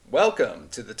Welcome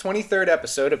to the 23rd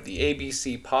episode of the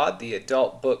ABC Pod, the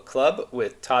Adult Book Club,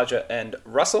 with Taja and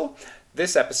Russell.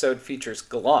 This episode features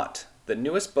Gallant, the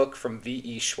newest book from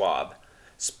V.E. Schwab.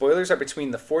 Spoilers are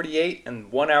between the 48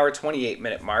 and 1 hour 28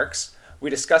 minute marks. We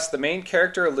discuss the main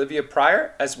character, Olivia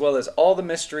Pryor, as well as all the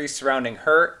mysteries surrounding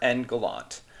her and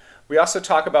Gallant. We also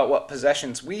talk about what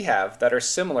possessions we have that are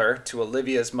similar to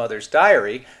Olivia's mother's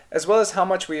diary, as well as how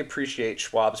much we appreciate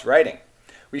Schwab's writing.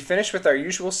 We finish with our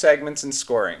usual segments and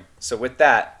scoring. So with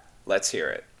that, let's hear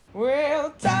it.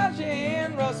 Well, Taja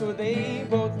and Russell, they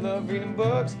both love reading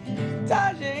books.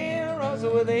 Taja and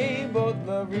Russell, they both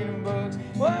love reading books.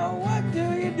 Well, what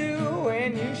do you do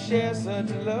when you share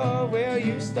such a love? Well,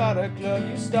 you start a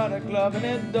club, an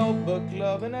adult book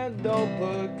club, and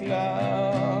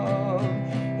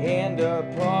a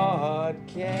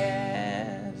podcast.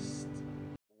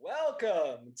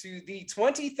 Welcome to the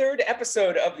 23rd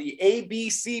episode of the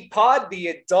ABC Pod, the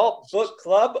Adult Book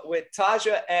Club, with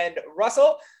Taja and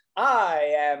Russell.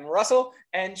 I am Russell,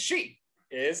 and she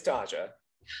is Taja.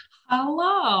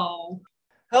 Hello.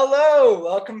 Hello.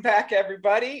 Welcome back,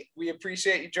 everybody. We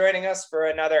appreciate you joining us for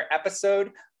another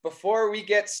episode. Before we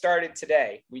get started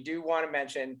today, we do want to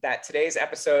mention that today's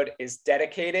episode is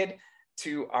dedicated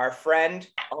to our friend,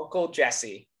 Uncle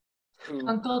Jesse.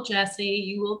 Uncle Jesse,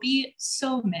 you will be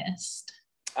so missed.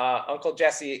 Uncle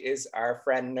Jesse is our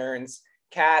friend Nern's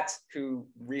cat who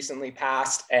recently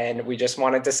passed, and we just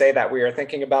wanted to say that we are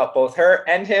thinking about both her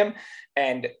and him,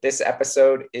 and this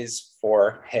episode is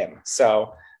for him.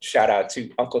 So shout out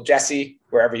to Uncle Jesse,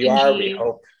 wherever you are. We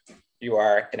hope you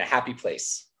are in a happy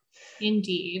place.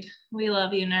 Indeed. We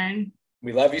love you, Nern.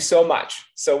 We love you so much.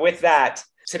 So with that,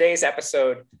 today's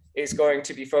episode is going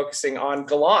to be focusing on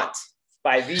Gallant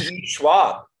by V.E.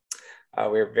 Schwab.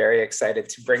 We're very excited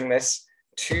to bring this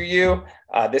to you.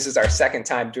 This is our second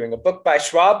time doing a book by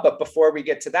Schwab, but before we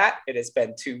get to that, it has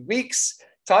been 2 weeks.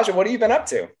 Taja, what have you been up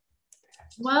to?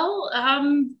 Well,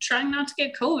 I'm trying not to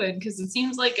get COVID because it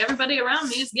seems like everybody around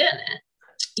me is getting it.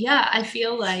 Yeah, I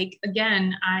feel like,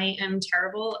 again, I am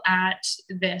terrible at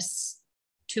this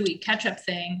 2-week catch-up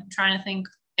thing. I'm trying to think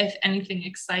if anything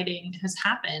exciting has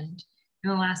happened in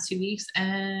the last 2 weeks,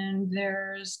 and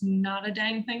there's not a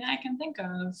dang thing I can think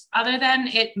of other than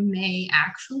it may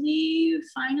actually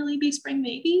finally be spring,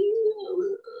 maybe.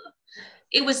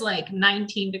 It was like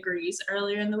 19 degrees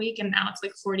earlier in the week, and now it's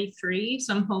like 43.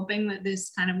 So I'm hoping that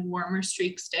this kind of warmer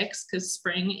streak sticks because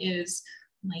spring is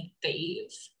my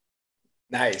fave.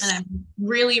 Nice. And I'm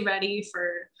really ready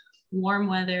for warm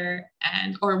weather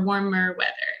or warmer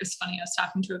weather. It was funny. I was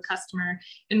talking to a customer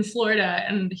in Florida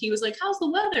and he was like, how's the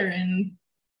weather in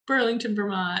Burlington,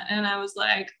 Vermont? And I was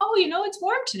like, oh, it's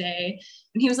warm today.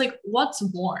 And he was like, what's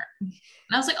warm? And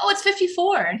I was like, oh, it's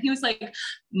 54. And he was like,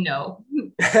 no,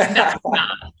 that's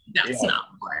not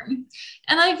warm.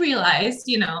 And I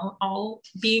realized, all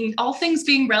things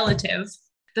being relative,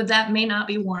 that may not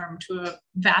be warm to a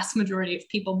vast majority of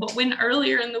people. But when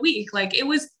earlier in the week, like it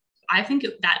was, I think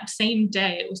that same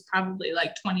day, it was probably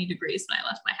like 20 degrees when I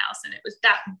left my house, and it was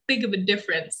that big of a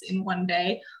difference in one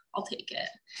day. I'll take it.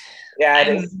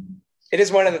 Yeah, it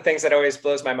is one of the things that always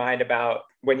blows my mind about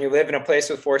when you live in a place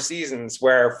with 4 seasons,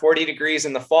 where 40 degrees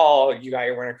in the fall, you got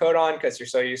your winter coat on because you're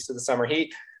so used to the summer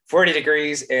heat. 40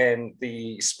 degrees in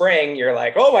the spring, you're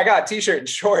like, oh my God, t-shirt and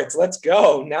shorts, let's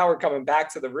go. Now we're coming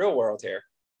back to the real world here.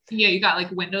 Yeah, you got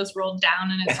like windows rolled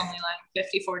down and it's only like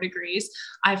 54 degrees.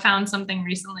 I found something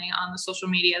recently on the social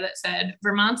media that said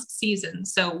Vermont's season.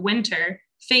 So winter,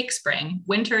 fake spring,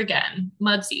 winter again,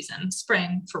 mud season,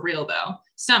 spring for real though,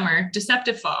 summer,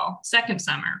 deceptive fall, second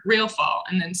summer, real fall,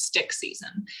 and then stick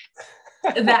season.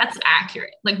 That's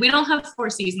accurate. Like we don't have 4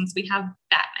 seasons. We have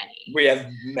that many. We have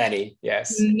many,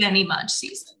 yes. Many mud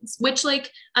seasons, which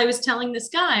like I was telling this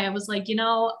guy, I was like,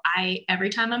 every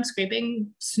time I'm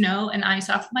scraping snow and ice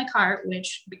off my cart,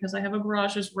 which because I have a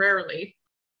garage is rarely,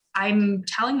 I'm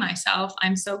telling myself,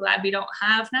 I'm so glad we don't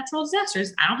have natural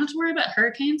disasters. I don't have to worry about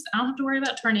hurricanes. I don't have to worry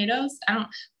about tornadoes.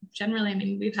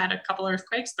 We've had a couple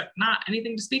earthquakes, but not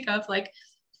anything to speak of. Like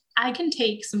I can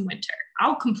take some winter.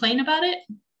 I'll complain about it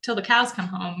till the cows come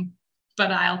home,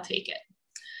 but I'll take it.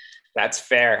 That's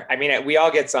fair. I mean, we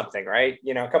all get something, right?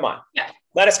 Come on. Yeah.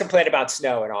 Let us complain about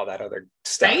snow and all that other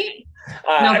stuff. Right?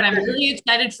 No, but I'm really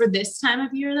excited for this time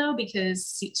of year though,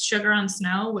 because sugar on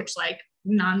snow, which like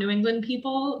non-New England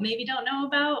people maybe don't know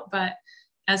about, but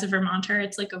as a Vermonter,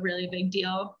 it's like a really big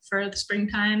deal for the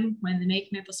springtime when they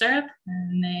make maple syrup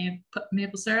and they put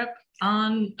maple syrup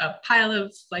on a pile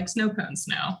of like snow cone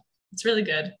snow. It's really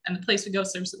good. And the place we go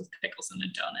serves it with pickles and a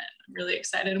donut. I'm really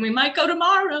excited. And we might go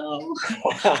tomorrow.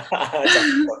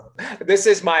 This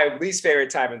is my least favorite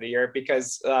time of the year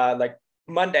because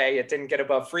Monday, it didn't get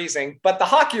above freezing, but the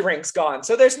hockey rink's gone.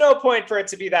 So there's no point for it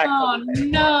to be that cold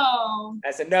anymore. No.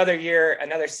 As another year,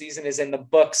 another season is in the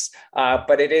books.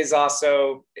 But it is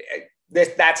also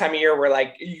that time of year where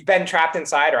like you've been trapped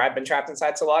inside, or I've been trapped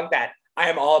inside so long that I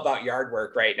am all about yard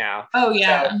work right now. Oh,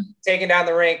 yeah. So taking down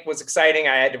the rink was exciting.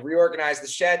 I had to reorganize the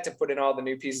shed to put in all the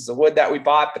new pieces of wood that we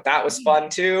bought, but that was fun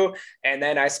too. And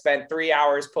then I spent 3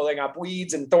 hours pulling up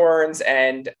weeds and thorns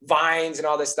and vines and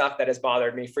all this stuff that has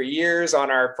bothered me for years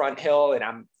on our front hill. And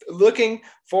I'm looking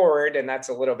forward, and that's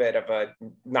a little bit of a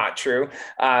not true.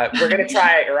 I'm going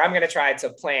to try to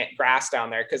plant grass down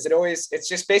there because it's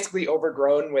just basically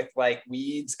overgrown with like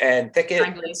weeds and thicket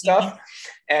and stuff.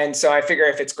 And so I figure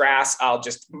if it's grass, I'll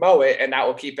just mow it, and that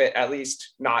will keep it at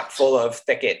least not full of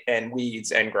thicket and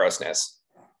weeds and grossness.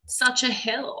 Such a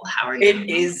hill. How are you? It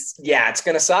is, yeah, it's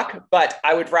going to suck, but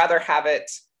I would rather have it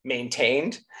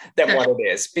maintained than what it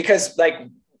is, because like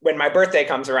when my birthday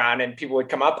comes around and people would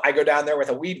come up, I go down there with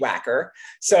a weed whacker.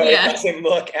 So it doesn't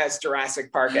look as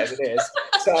Jurassic Park as it is.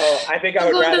 So I think I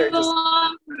would rather I don't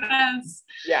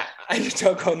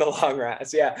go in the long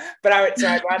grass. Yeah. But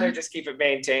I'd rather just keep it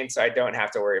maintained so I don't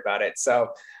have to worry about it. So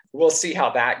we'll see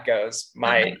how that goes.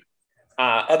 My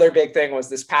other big thing was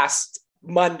this past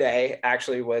Monday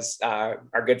actually was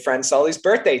our good friend Sully's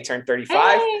birthday. He turned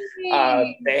 35.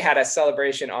 Hey. They had a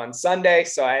celebration on Sunday.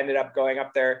 So I ended up going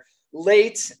up there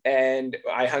late and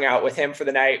I hung out with him for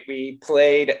the night. We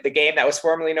played the game that was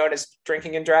formerly known as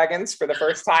Drinking and Dragons for the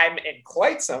first time in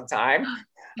quite some time.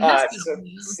 So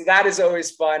that is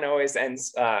always fun, always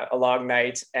ends a long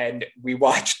night. And we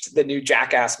watched the new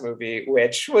Jackass movie,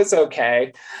 which was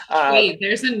okay. Wait,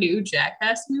 there's a new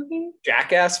Jackass movie?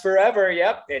 Jackass Forever.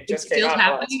 Yep. It just came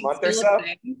out last month or so.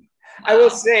 Wow. I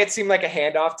will say it seemed like a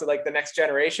handoff to like the next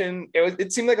generation.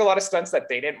 It seemed like a lot of stunts that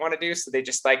they didn't want to do. So they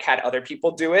just like had other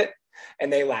people do it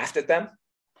and they laughed at them.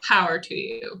 Power to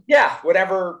you. Yeah.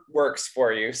 Whatever works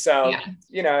for you. So,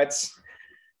 it's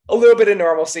a little bit of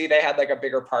normalcy. They had like a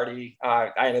bigger party.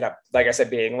 I ended up, like I said,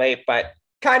 being late, but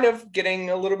kind of getting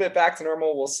a little bit back to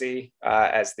normal. We'll see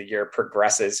as the year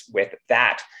progresses with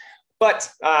that.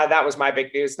 But that was my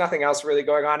big news. Nothing else really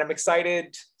going on. I'm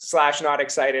excited / not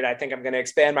excited. I think I'm going to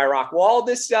expand my rock wall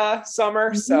this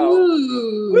summer.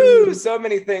 So, so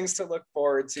many things to look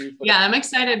forward to. Yeah, I'm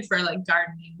excited for like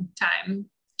gardening time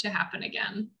to happen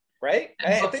again. Right?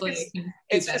 And I think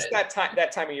it's just that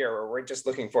time of year where we're just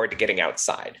looking forward to getting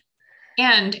outside.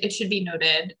 And it should be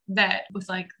noted that with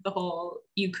like the whole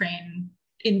Ukraine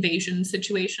invasion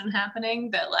situation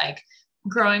happening, that like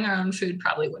growing our own food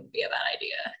probably wouldn't be a bad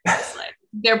idea. Like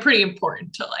they're pretty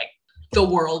important to like the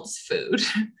world's food,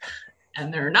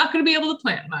 and they're not going to be able to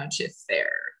plant much if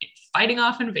they're fighting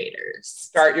off invaders.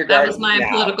 Start your garden. That was my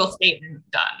political statement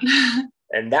done.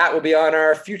 And that will be on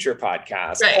our future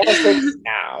podcast. Right.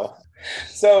 Now.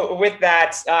 So with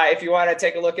that, if you want to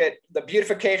take a look at the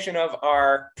beautification of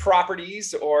our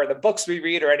properties or the books we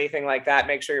read or anything like that,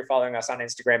 make sure you're following us on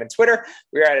Instagram and Twitter.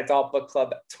 We are at Adult Book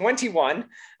Club 21.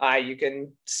 You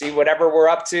can see whatever we're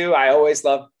up to. I always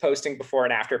love posting before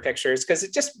and after pictures because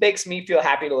it just makes me feel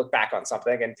happy to look back on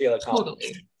something and feel accomplished.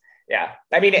 Totally. Yeah.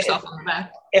 I mean,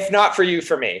 if not for you,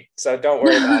 for me. So don't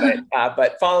worry about it.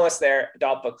 But follow us there,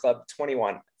 Adult Book Club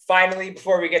 21. Finally,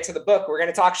 before we get to the book, we're going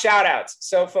to talk shout outs.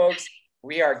 So folks,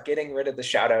 we are getting rid of the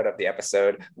shout out of the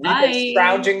episode. We've been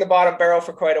scrounging the bottom barrel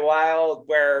for quite a while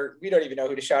where we don't even know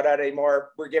who to shout out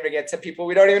anymore. We're giving it to people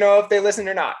we don't even know if they listen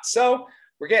or not. So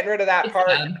we're getting rid of that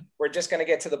part. We're just going to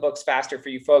get to the books faster for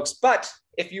you folks. But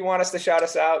if you want us to shout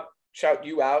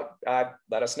you out,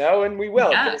 let us know and we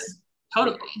will. Yeah.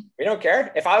 Totally. We don't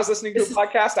care. If I was listening to a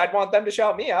podcast, I'd want them to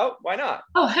shout me out. Why not?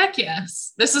 Oh, heck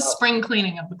yes. This is spring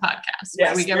cleaning of the podcast.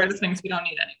 Yes, we get rid of things we don't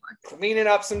need anymore. Cleaning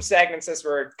up some segments as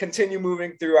we're continue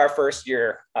moving through our first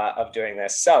year of doing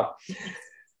this. So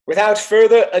without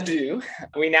further ado,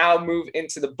 we now move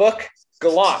into the book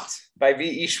Gallant by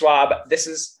V.E. Schwab. This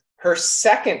is her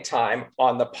second time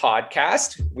on the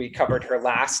podcast. We covered her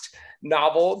last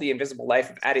novel, The Invisible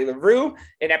Life of Addie LaRue,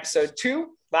 in episode 2.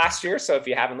 Last year. So if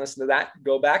you haven't listened to that,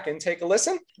 go back and take a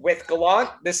listen. With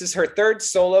Gallant, this is her third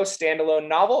solo standalone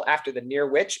novel after The Near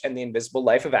Witch and The Invisible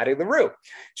Life of Addie LaRue.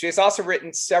 She has also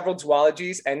written several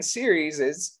duologies and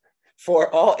series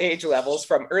for all age levels,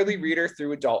 from early reader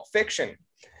through adult fiction.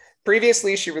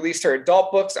 Previously, she released her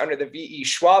adult books under the V.E.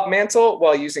 Schwab mantle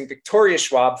while using Victoria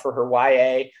Schwab for her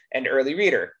YA and early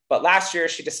reader. But last year,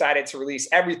 she decided to release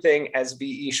everything as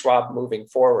V.E. Schwab moving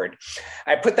forward.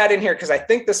 I put that in here because I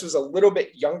think this was a little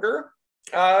bit younger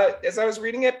as I was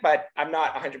reading it, but I'm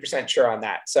not 100% sure on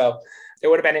that. So it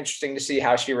would have been interesting to see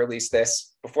how she released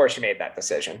this before she made that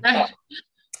decision. Right.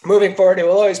 Moving forward, it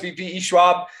will always be V.E.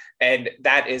 Schwab. And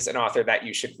that is an author that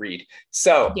you should read.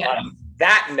 So Yeah. on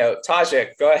that note, Taja,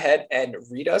 go ahead and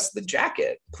read us The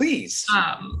Jacket, please.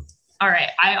 All right.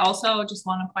 I also just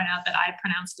want to point out that I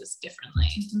pronounced this differently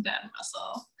than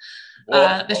Russell.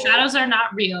 The shadows are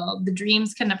not real. The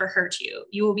dreams can never hurt you.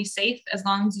 You will be safe as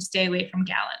long as you stay away from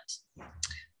Gallant.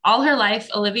 All her life,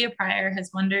 Olivia Pryor has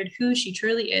wondered who she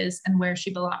truly is and where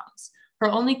she belongs. Her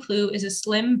only clue is a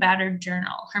slim, battered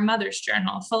journal, her mother's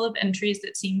journal, full of entries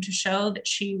that seem to show that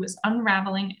she was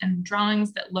unraveling and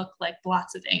drawings that look like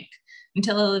blots of ink,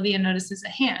 until Olivia notices a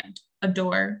hand, a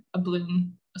door, a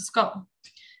bloom, a skull.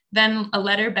 Then a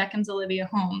letter beckons Olivia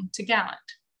home to Gallant,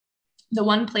 the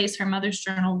one place her mother's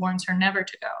journal warns her never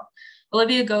to go.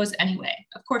 Olivia goes anyway.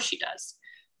 Of course she does.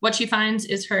 What she finds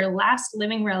is her last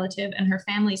living relative and her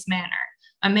family's manor,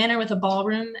 a manor with a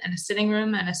ballroom and a sitting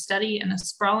room and a study and a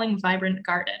sprawling, vibrant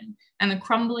garden, and the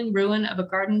crumbling ruin of a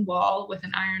garden wall with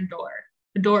an iron door,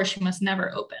 a door she must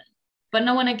never open. But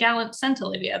no one at Gallant sent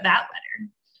Olivia that letter,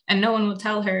 and no one will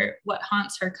tell her what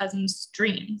haunts her cousin's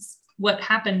dreams, what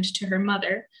happened to her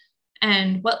mother,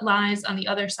 and what lies on the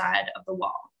other side of the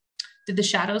wall. Did the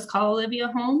shadows call Olivia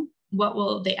home? What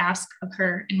will they ask of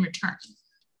her in return?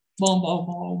 Boom, boom,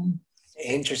 boom.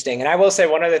 Interesting. And I will say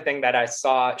one other thing that I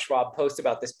saw Schwab post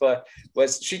about this book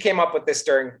was she came up with this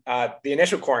during the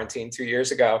initial quarantine 2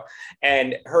 years ago.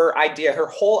 And her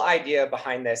whole idea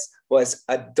behind this was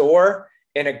a door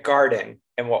in a garden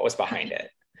and what was behind it.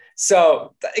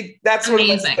 So that's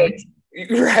amazing.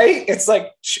 What right? It's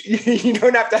like, you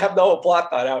don't have to have the whole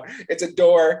plot thought out. It's a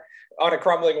door on a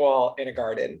crumbling wall in a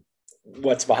garden.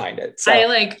 What's behind it? So,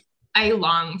 I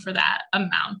long for that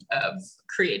amount of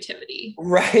creativity.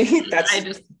 Right?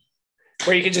 That's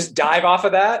where you can just dive off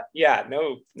of that. Yeah,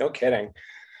 no kidding.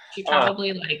 She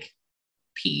probably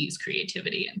peas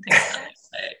creativity and things like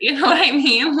that. You know what I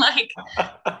mean?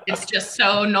 It's just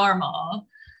so normal.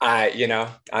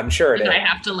 I'm sure it is. I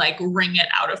have to wring it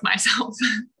out of myself.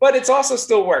 But it's also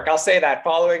still work. I'll say that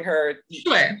following her,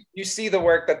 sure. You see the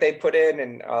work that they put in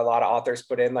and a lot of authors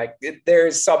put in,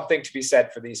 there's something to be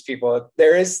said for these people.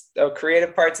 There is a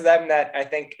creative part to them that I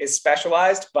think is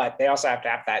specialized, but they also have to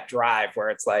have that drive where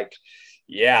it's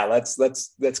yeah,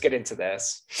 let's get into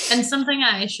this. And something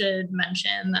I should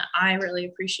mention that I really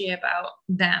appreciate about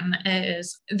them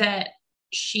is that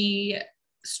she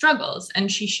struggles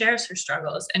and she shares her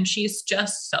struggles and she's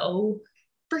just so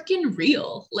freaking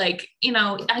real.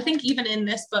 I think even in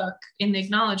this book, in the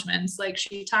acknowledgements,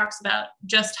 she talks about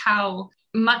just how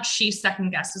much she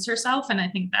second guesses herself. And I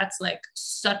think that's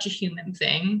such a human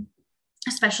thing,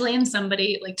 especially in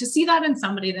somebody to see that in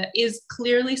somebody that is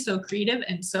clearly so creative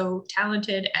and so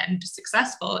talented and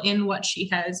successful in what she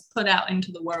has put out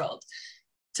into the world.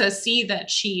 To see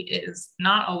that she is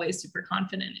not always super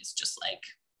confident is just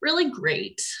really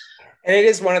great. And it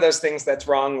is one of those things that's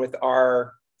wrong with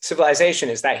our civilization,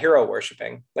 is that hero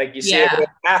worshiping. You see it with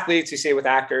athletes, you see it with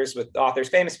actors, with authors,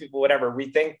 famous people, whatever. We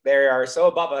think they are so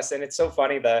above us. And it's so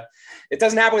funny it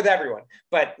doesn't happen with everyone,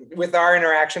 but with our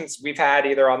interactions we've had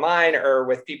either online or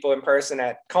with people in person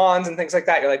at cons and things like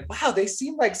that, you're wow, they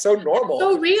seem so normal.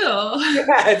 So real.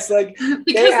 Yeah, it's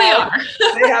because they are.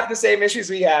 They have the same issues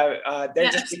we have. They're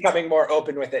just becoming more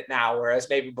open with it now, whereas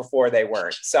maybe before they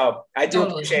weren't. So I do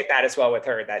appreciate that as well with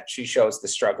her, that she shows the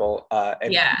struggle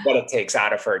and what it takes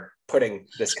out of her putting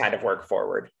this kind of work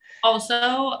forward.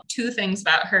 Also, two things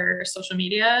about her social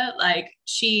media.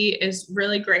 She is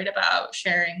really great about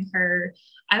sharing her,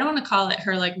 I don't want to call it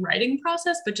her writing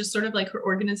process, but just sort of her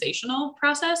organizational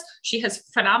process. She has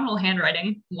phenomenal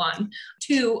handwriting, one.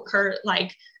 Two, her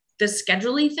the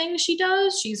scheduling thing she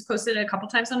does, she's posted a couple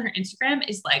times on her Instagram,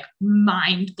 is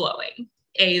mind blowing.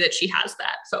 A, that she has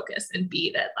that focus, and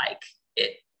B, that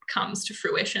it comes to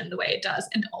fruition the way it does.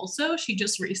 And also she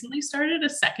just recently started a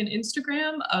second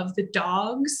Instagram of the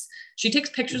dogs. She takes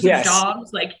pictures of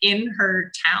dogs in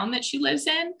her town that she lives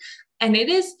in. And it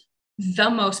is the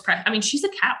most, she's a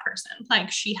cat person.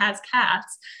 She has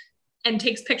cats and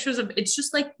takes pictures of, it's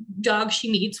just dogs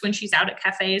she meets when she's out at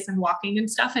cafes and walking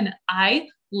and stuff. And I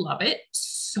love it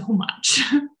so much.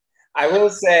 I will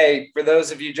say, for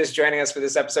those of you just joining us for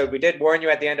this episode, we did warn you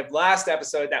at the end of last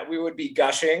episode that we would be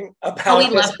gushing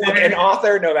about this book and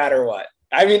author no matter what.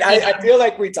 I feel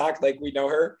like we talked like we know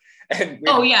her. And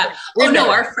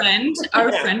our friend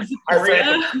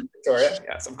Victoria.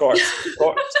 Yes, of course.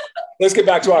 Let's get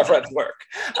back to our friend's work.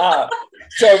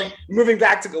 So moving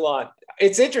back to Gallant,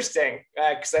 it's interesting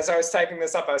because as I was typing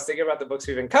this up, I was thinking about the books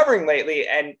we've been covering lately,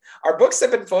 and our books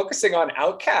have been focusing on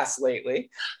outcasts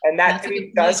lately, and that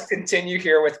does continue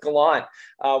here with Gallant.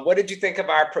 What did you think of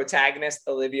our protagonist,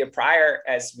 Olivia Pryor,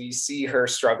 as we see her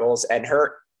struggles and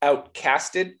her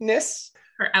outcastedness?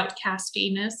 her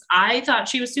outcastiness. I thought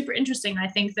she was super interesting. I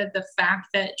think that the fact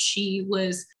that she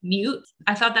was mute,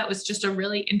 I thought that was just a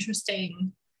really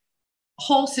interesting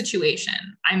whole situation.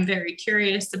 I'm very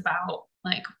curious about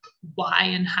like why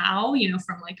and how, you know,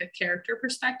 from like a character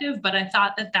perspective, but I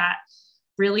thought that that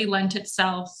really lent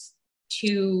itself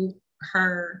to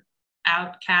her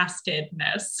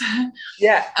outcastedness.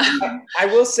 Yeah, I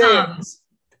will say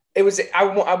it was,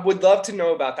 I would love to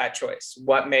know about that choice.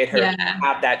 What made her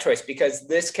have that choice? Because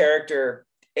this character,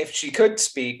 if she could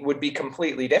speak, would be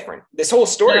completely different. This whole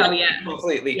story would be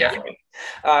completely different.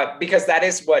 Because that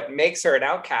is what makes her an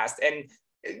outcast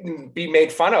and be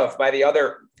made fun of by the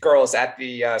other girls at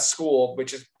the school,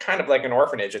 which is kind of like an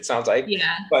orphanage, it sounds like,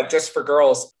 but just for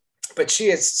girls. But she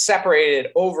is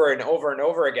separated over and over and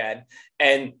over again.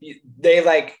 And they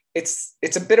like, it's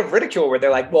a bit of ridicule where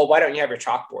they're like, well, why don't you have your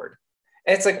chalkboard?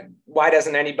 And it's like, why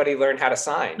doesn't anybody learn how to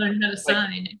sign? Learn how to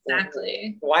sign,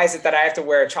 exactly. Why is it that I have to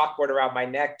wear a chalkboard around my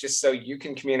neck just so you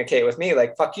can communicate with me?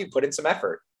 Like, fuck you, put in some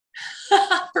effort.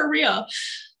 For real.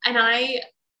 And I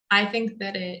think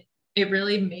that it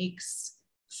really makes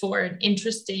for an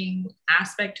interesting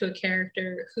aspect to a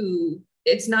character who,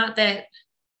 it's not that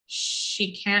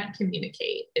she can't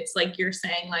communicate. It's like you're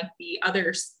saying, like the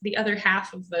other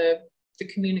half of the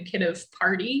communicative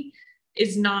party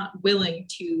is not willing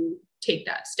to take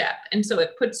that step. And so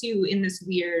it puts you in this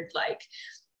weird, like,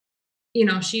 you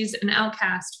know, she's an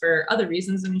outcast for other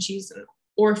reasons. I mean, she's an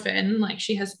orphan, like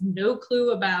she has no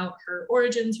clue about her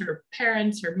origins, her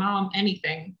parents, her mom,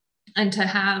 anything. And to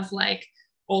have like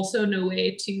also no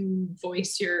way to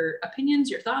voice your opinions,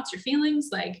 your thoughts, your feelings,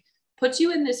 like puts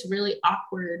you in this really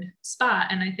awkward spot.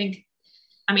 And I think,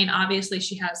 I mean, obviously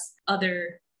she has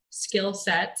other skill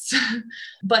sets,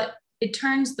 but it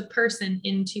turns the person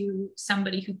into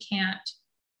somebody who can't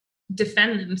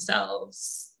defend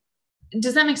themselves.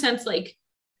 Does that make sense? Like,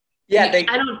 yeah,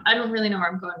 I don't really know where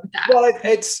I'm going with that. Well,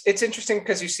 it's interesting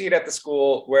because you see it at the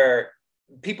school where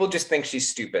people just think she's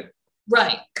stupid.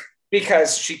 Right.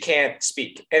 Because she can't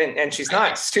speak. And she's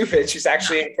not stupid. She's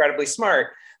actually incredibly smart.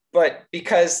 But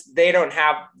because they don't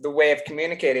have the way of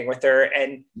communicating with her,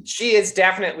 and she is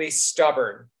definitely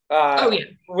stubborn,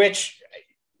 which,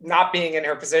 not being in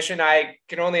her position, I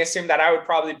can only assume that I would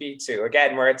probably be too.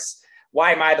 Again, where it's,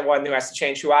 why am I the one who has to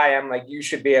change who I am? Like, you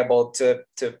should be able to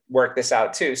work this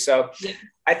out too. So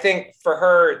I think for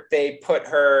her, they put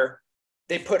her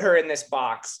in this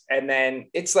box. And then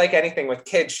it's like anything with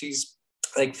kids. She's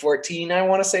like 14, I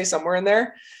want to say, somewhere in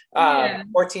there.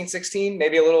 14, 16,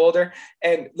 maybe a little older.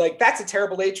 And like, that's a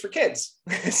terrible age for kids.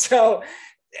 So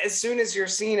as soon as you're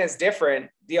seen as different,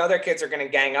 the other kids are going to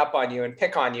gang up on you and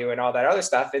pick on you and all that other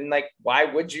stuff. And like, why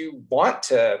would you want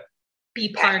to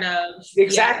be part of?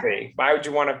 Exactly. Why would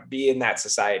you want to be in that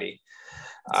society?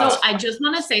 So I just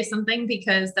want to say something,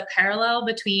 because the parallel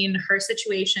between her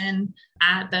situation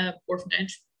at the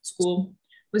orphanage school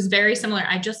was very similar.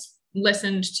 I just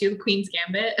listened to Queen's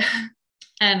Gambit,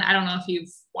 and I don't know if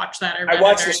you've watched that or read I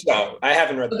watched the show. I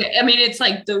haven't read that. I mean, it's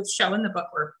like the show and the book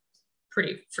were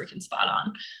pretty freaking spot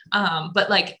on. But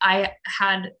like I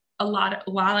had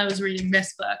while I was reading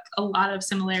this book, a lot of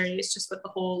similarities just with the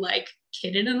whole like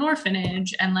kid in an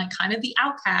orphanage and like kind of the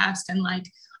outcast, and like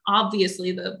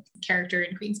obviously the character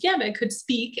in Queen's Gambit could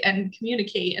speak and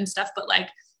communicate and stuff, but like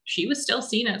she was still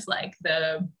seen as like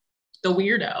the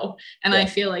weirdo. And I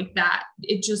feel like that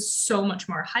it just so much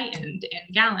more heightened in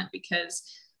Gallant, because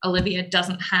Olivia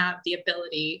doesn't have the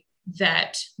ability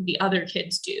that the other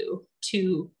kids do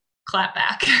to clap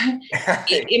back.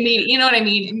 You know what I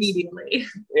mean? Immediately.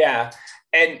 Yeah.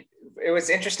 And it was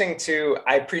interesting too.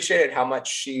 I appreciated how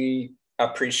much she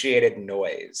appreciated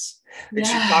noise. And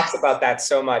she talks about that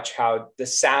so much, how the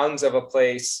sounds of a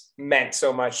place meant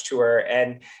so much to her.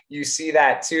 And you see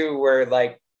that too, where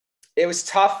like, it was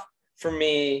tough for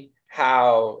me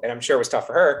how, and I'm sure it was tough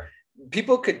for her,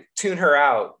 people could tune her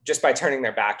out just by turning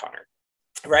their back on her.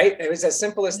 Right? It was as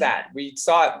simple as that. We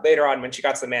saw it later on when she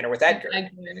got to the manor with Edgar.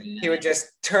 He would just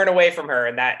turn away from her,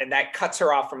 and that cuts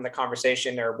her off from the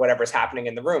conversation or whatever's happening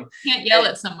in the room. Can't yell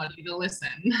at somebody to listen.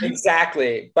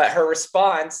 Exactly. But her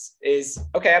response is,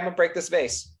 okay, I'm gonna break this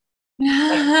vase.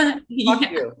 Like, fuck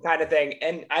you, kind of thing.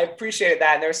 And I appreciated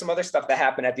that. And there was some other stuff that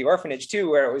happened at the orphanage too,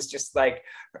 where it was just like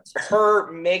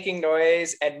her making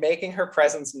noise and making her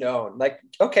presence known. Like,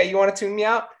 okay, you want to tune me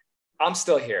out? I'm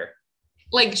still here.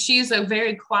 Like she's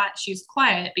she's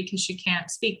quiet because she can't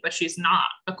speak, but she's not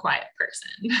a quiet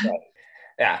person. Right.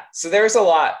 Yeah. So there's a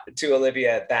lot to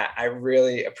Olivia that I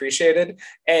really appreciated,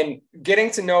 and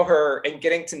getting to know her and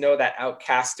getting to know that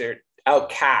outcast in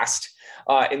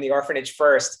the orphanage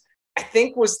first, I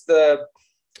think was the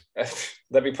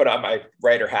let me put on my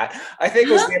writer hat. I think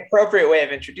was the appropriate way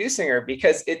of introducing her,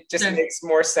 because it just makes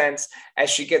more sense as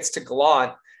she gets to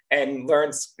Gallant and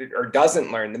learns or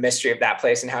doesn't learn the mystery of that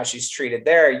place and how she's treated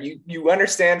there. You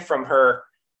understand from her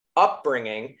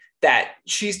upbringing that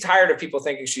she's tired of people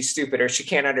thinking she's stupid or she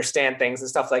can't understand things and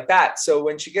stuff like that. So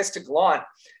when she gets to Gallant,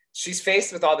 she's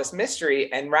faced with all this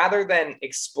mystery, and rather than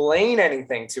explain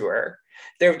anything to her,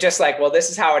 they're just like, well, this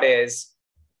is how it is.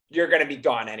 You're going to be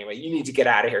gone anyway. You need to get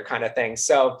out of here, kind of thing.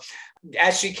 So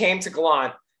as she came to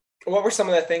Gallant, what were some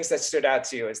of the things that stood out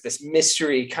to you as this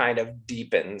mystery kind of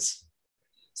deepens?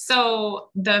 So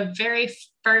the very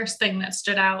first thing that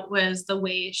stood out was the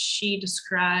way she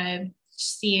described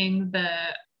seeing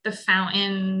the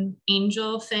fountain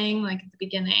angel thing, like at the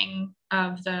beginning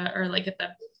of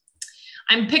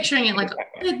I'm picturing it like a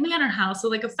big manor house, so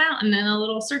like a fountain and a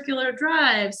little circular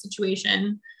drive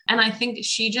situation. And I think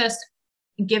she just,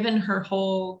 given her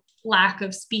whole lack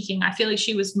of speaking, I feel like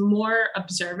she was more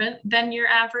observant than your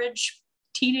average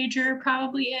teenager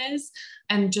probably is.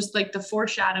 And just like the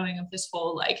foreshadowing of this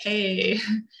whole like, hey,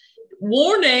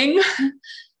 warning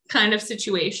kind of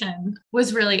situation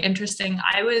was really interesting.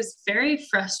 I was very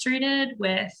frustrated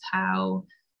with how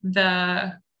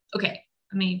okay,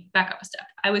 let me back up a step.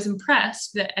 I was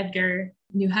impressed that Edgar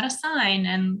knew how to sign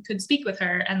and could speak with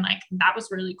her. And like, that was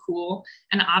really cool.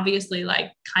 And obviously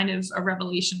like kind of a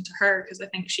revelation to her, because I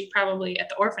think she probably at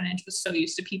the orphanage was so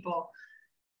used to people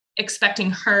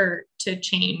expecting her to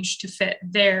change to fit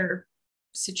their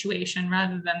situation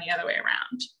rather than the other way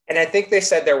around. And I think they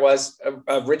said there was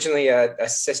originally a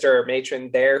sister or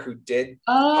matron there who did.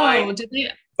 Oh, did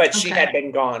they? But she had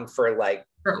been gone for like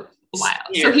a while.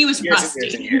 Years, so he was years rusty. And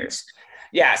years and years.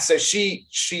 Yeah. So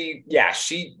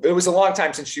it was a long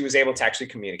time since she was able to actually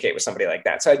communicate with somebody like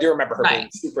that. So I do remember her being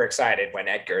super excited when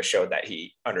Edgar showed that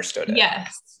he understood it.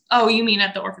 Yes. Oh, you mean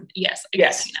at the orphan? Yes.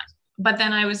 Yes. But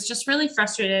then I was just really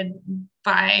frustrated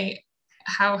by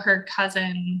how her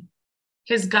cousin,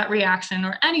 his gut reaction,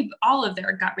 or all of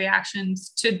their gut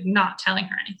reactions to not telling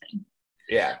her anything.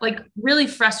 Yeah. Like really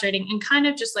frustrating and kind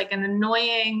of just like an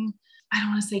annoying, I don't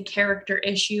want to say character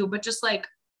issue, but just like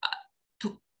a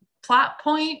plot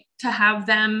point to have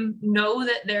them know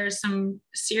that there's some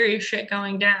serious shit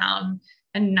going down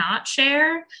and not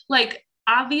share. Like,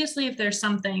 obviously, if there's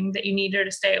something that you need her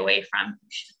to stay away from, you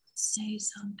should say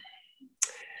something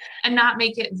and not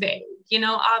make it vague. You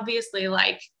know, obviously,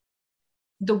 like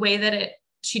the way that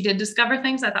she did discover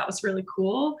things, I thought was really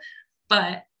cool,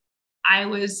 but I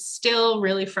was still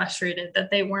really frustrated that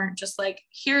they weren't just like,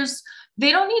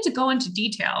 they don't need to go into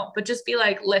detail, but just be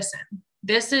like, listen,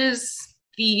 this is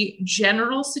the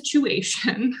general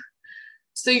situation.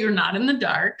 So you're not in the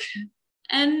dark,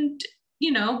 and,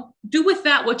 you know, do with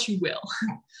that what you will.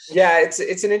 Yeah, it's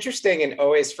an interesting and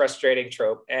always frustrating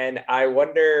trope. And I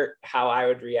wonder how I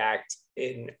would react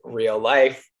in real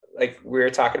life. Like we were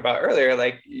talking about earlier,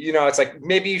 like, you know, it's like,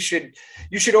 maybe you should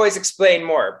always explain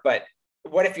more, but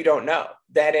what if you don't know?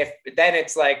 Then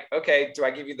it's like, okay, do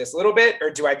I give you this little bit, or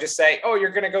do I just say, oh,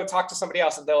 you're going to go talk to somebody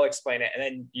else and they'll explain it? And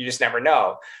then you just never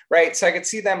know. Right. So I could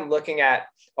see them looking at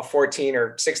a 14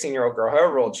 or 16-year-old girl,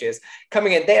 however old she is,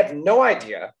 coming in. They have no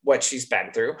idea what she's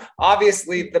been through.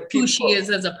 Obviously the people, who she is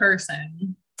as a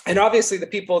person. And obviously the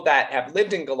people that have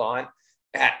lived in Gallant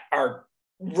are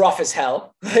rough as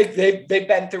hell. Like they've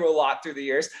been through a lot through the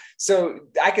years. So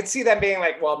I could see them being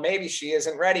like, well, maybe she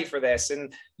isn't ready for this.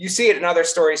 And you see it in other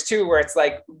stories too, where it's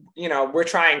like, you know, we're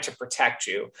trying to protect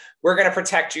you. We're going to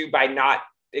protect you by not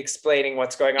explaining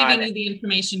what's going on. Giving you the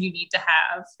information you need to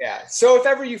have. Yeah. So if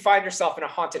ever you find yourself in a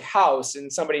haunted house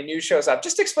and somebody new shows up,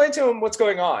 just explain to them what's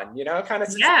going on, you know, kind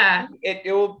of. Yeah.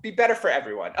 It will be better for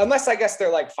everyone. Unless I guess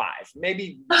they're like 5.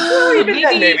 Maybe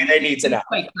maybe they need to know.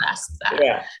 Quite grasp that.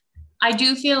 Yeah. I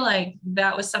do feel like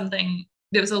that was something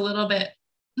that was a little bit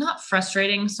not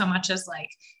frustrating so much as like,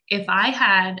 if I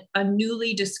had a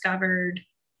newly discovered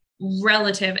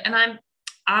relative, and I'm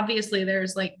obviously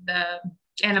there's like the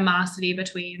animosity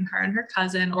between her and her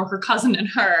cousin, or her cousin and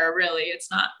her, really,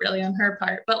 it's not really on her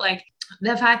part, but like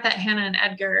the fact that Hannah and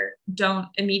Edgar don't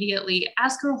immediately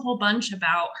ask her a whole bunch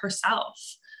about herself,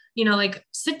 you know, like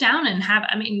sit down and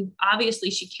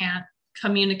obviously she can't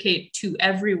communicate to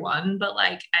everyone, but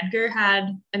like Edgar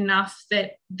had enough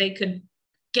that they could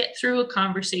get through a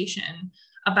conversation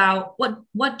about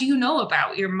what do you know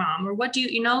about your mom, or what do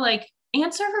you know, like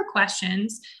answer her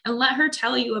questions and let her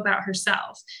tell you about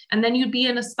herself. And then you'd be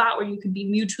in a spot where you could be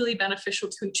mutually beneficial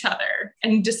to each other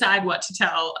and decide what to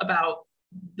tell about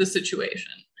the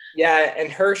situation. Yeah.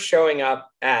 And her showing up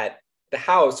at the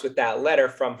house with that letter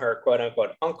from her quote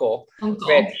unquote uncle.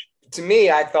 Which to me,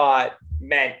 I thought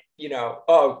meant,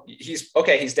 oh,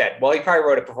 he's dead. Well, he probably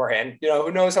wrote it beforehand.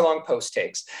 Who knows how long post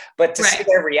takes. But to see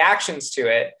their reactions to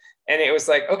it, and it was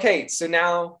like, okay, so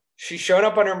now she's shown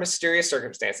up under mysterious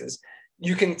circumstances.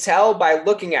 You can tell by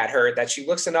looking at her that she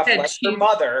looks enough like her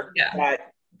mother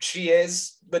that she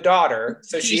is the daughter.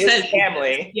 So she is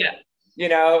family.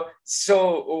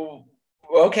 So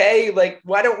okay, like,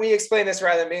 why don't we explain this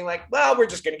rather than being like, well, we're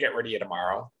just going to get rid of you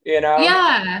tomorrow,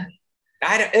 Yeah.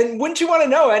 And wouldn't you want to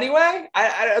know anyway?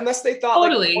 Unless they thought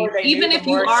totally, like, even if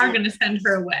you are going to send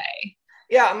her away.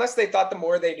 Yeah, unless they thought the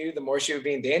more they knew, the more she would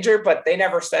be in danger, but they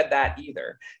never said that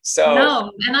either. So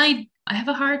no, and I have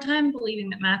a hard time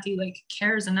believing that Matthew like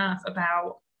cares enough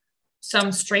about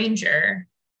some stranger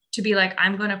to be like,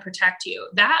 I'm going to protect you.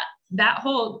 That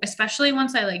whole, especially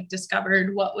once I like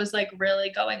discovered what was like really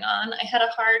going on, I had a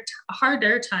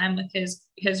harder time with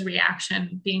his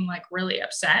reaction being like really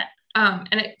upset. And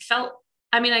it felt,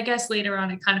 I mean, I guess later on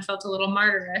it kind of felt a little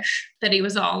martyrish that he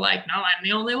was all like, no, I'm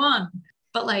the only one.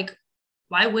 But like,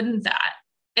 why wouldn't that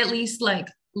at least like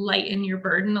lighten your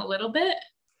burden a little bit?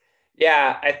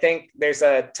 Yeah, I think there's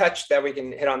a touch that we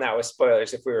can hit on that with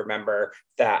spoilers if we remember,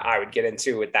 that I would get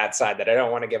into with that side that I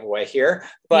don't want to give away here.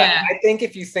 But I think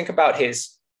if you think about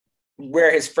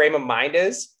where his frame of mind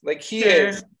is, like he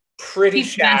is pretty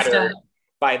shattered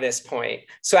by this point.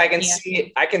 So I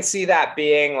can see that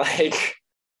being like,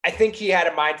 I think he had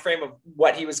a mind frame of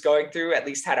what he was going through, at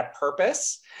least had a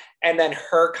purpose. And then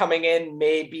her coming in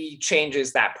maybe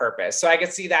changes that purpose. So I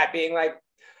could see that being like,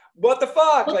 what the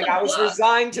fuck? Like, I was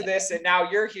resigned to this and now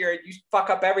you're here, you fuck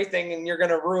up everything and you're going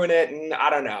to ruin it. And I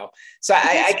don't know. So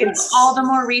I can all the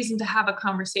more reason to have a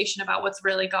conversation about what's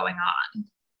really going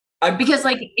on. Because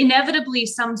like inevitably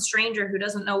some stranger who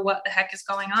doesn't know what the heck is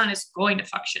going on is going to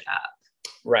fuck shit up.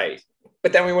 Right.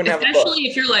 But then we wouldn't have a book. Especially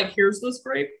if you're like, here's this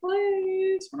great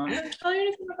place, we're not going to tell you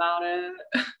anything about it.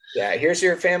 Yeah, here's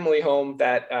your family home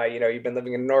that, you've been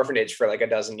living in an orphanage for like a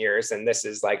dozen years and this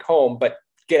is like home, but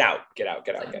get out.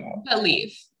 But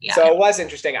leave. Yeah. So it was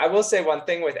interesting. I will say one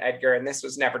thing with Edgar, and this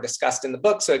was never discussed in the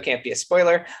book, so it can't be a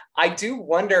spoiler. I do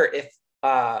wonder if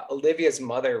Olivia's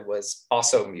mother was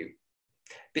also mute,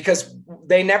 because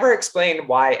they never explained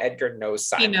why Edgar knows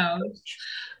sign language. He knows.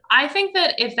 I think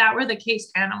that if that were the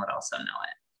case, Hannah would also know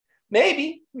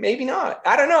it. Maybe not.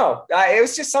 I don't know. It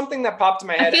was just something that popped in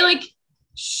my head. I feel like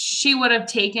she would have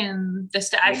taken the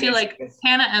step. I feel like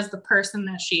Hannah, as the person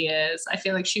that she is, I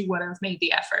feel like she would have made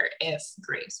the effort if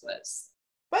Grace was.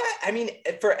 But I mean,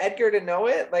 for Edgar to know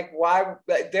it, like, why?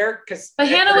 But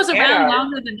Hannah was around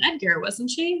longer than Edgar, wasn't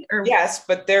she? Or yes,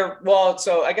 but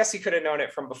so I guess he could have known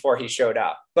it from before he showed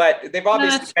up. But they've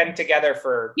obviously been together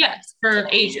for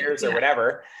 8 years or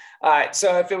whatever.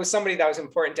 So if it was somebody that was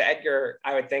important to Edgar,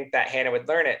 I would think that Hannah would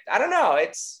learn it. I don't know.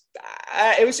 It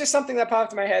was just something that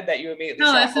popped in my head that you immediately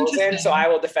saw holes in. So I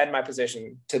will defend my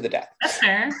position to the death. That's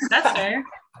fair.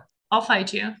 I'll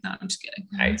fight you. No, I'm just kidding.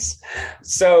 Nice.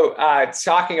 So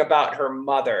talking about her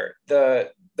mother,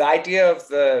 the idea of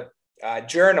the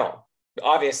journal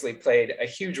obviously played a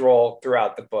huge role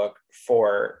throughout the book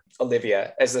for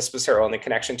Olivia, as this was her only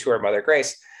connection to her mother,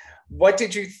 Grace. What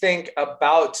did you think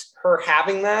about her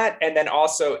having that? And then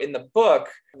also in the book,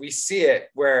 we see it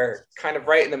where kind of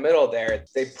right in the middle there,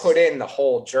 they put in the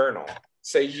whole journal.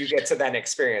 So you get to then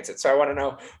experience it. So I want to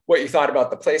know what you thought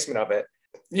about the placement of it.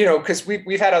 Because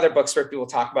we've had other books where people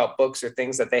talk about books or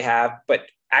things that they have, but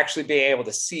actually being able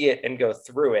to see it and go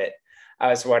through it. I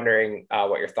was wondering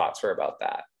what your thoughts were about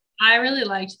that. I really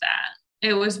liked that.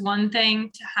 It was one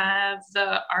thing to have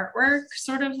the artwork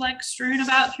sort of like strewn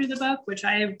about through the book, which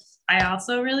I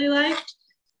also really liked,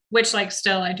 which like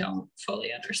still I don't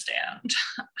fully understand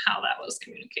how that was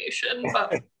communication,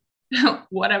 but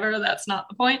whatever, that's not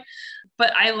the point.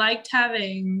 But I liked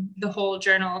having the whole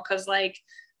journal because like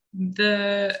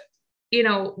when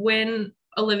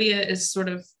Olivia is sort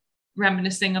of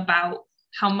reminiscing about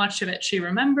how much of it she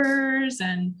remembers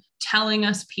and telling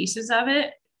us pieces of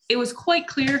it, it was quite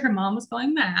clear her mom was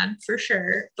going mad for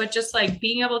sure, but just like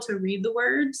being able to read the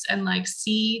words and like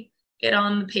see it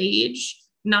on the page,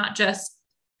 not just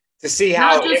to see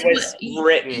how it was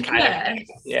written kind of thing.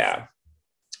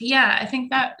 Yeah, I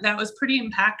think that was pretty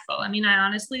impactful. I mean, I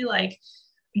honestly like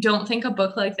don't think a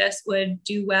book like this would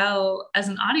do well as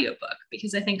an audiobook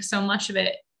because I think so much of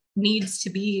it needs to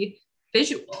be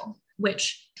visual,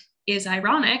 which is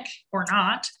ironic or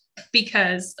not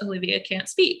because Olivia can't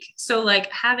speak. So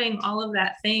like having all of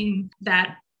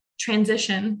that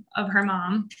transition of her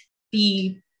mom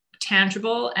be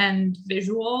tangible and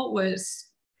visual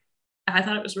I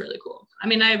thought it was really cool. I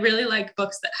mean, I really like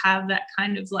books that have that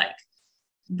kind of like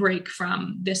break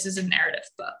from this is a narrative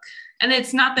book. And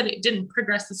it's not that it didn't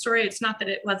progress the story. It's not that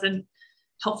it wasn't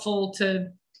helpful to,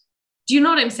 do you know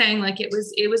what I'm saying? Like it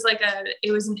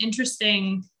was an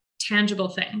interesting, tangible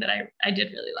thing that I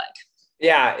did really like.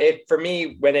 Yeah, it for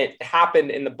me, when it happened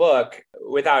in the book,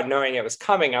 without knowing it was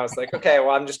coming, I was like, okay,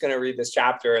 well, I'm just going to read this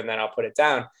chapter and then I'll put it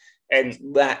down. And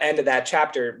the end of that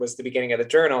chapter was the beginning of the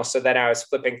journal. So then I was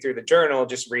flipping through the journal,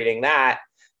 just reading that.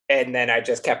 And then I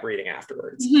just kept reading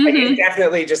afterwards. Like, it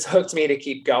definitely just hooked me to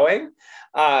keep going.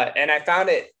 And I found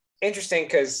it interesting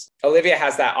because Olivia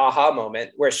has that aha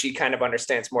moment where she kind of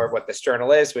understands more of what this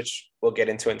journal is, which we'll get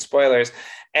into in spoilers.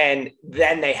 And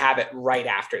then they have it right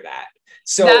after that.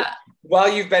 So while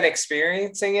you've been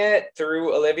experiencing it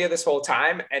through Olivia this whole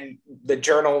time, and the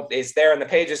journal is there in the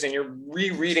pages, and you're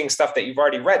rereading stuff that you've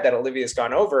already read that Olivia's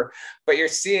gone over, but you're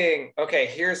seeing, okay,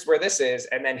 here's where this is,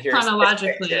 and then here's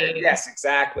chronologically. Yes,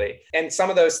 exactly. And some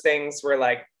of those things were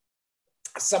like,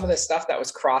 some of the stuff that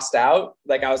was crossed out,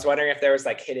 like I was wondering if there was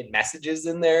like hidden messages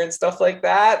in there and stuff like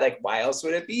that. Like, why else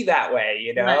would it be that way?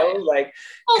 You know, right. Like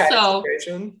also kind of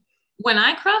situation. When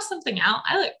I cross something out,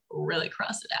 I like really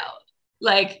cross it out.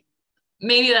 Like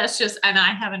maybe that's just, and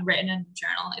I haven't written in a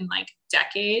journal in like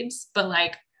decades, but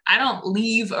like I don't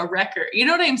leave a record. You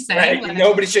know what I'm saying? Right. Like,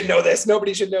 nobody should know this.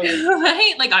 Nobody should know this.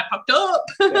 Right? Like I fucked up.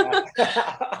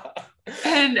 Yeah.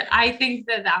 And I think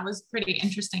that was pretty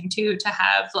interesting too, to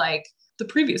have like the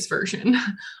previous version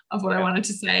of what I wanted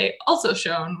to say also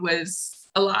shown was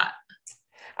a lot.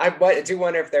 I do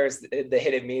wonder if there's the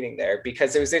hidden meaning there,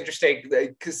 because it was interesting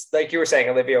because like you were saying,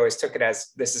 Olivia always took it as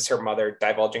this is her mother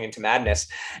divulging into madness.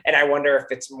 And I wonder if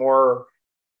it's more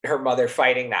her mother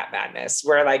fighting that madness,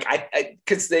 where like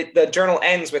because the journal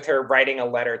ends with her writing a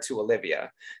letter to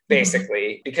Olivia,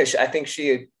 basically, because I think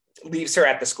she leaves her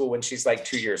at the school when she's like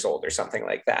 2 years old or something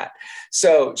like that.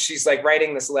 So she's like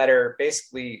writing this letter,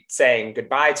 basically saying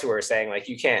goodbye to her, saying like,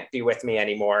 you can't be with me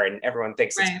anymore. And everyone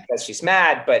thinks it's because she's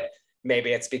mad, but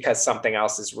maybe it's because something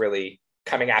else is really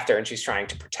coming after her and she's trying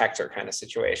to protect her, kind of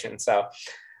situation. So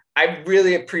I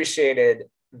really appreciated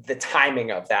the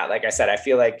timing of that. Like I said, I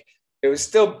feel like it was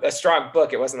still a strong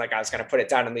book. It wasn't like I was going to put it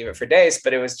down and leave it for days,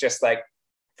 but it was just like,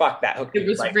 fuck, that hooked me. It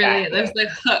was right really, back. there's the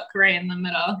hook right in the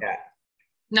middle. Yeah.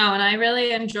 No, and I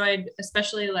really enjoyed,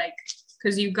 especially like,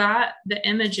 because you got the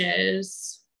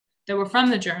images that were from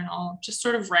the journal just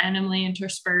sort of randomly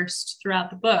interspersed throughout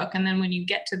the book. And then when you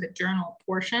get to the journal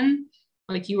portion,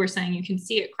 like you were saying, you can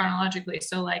see it chronologically.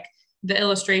 So like the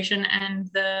illustration and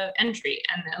the entry,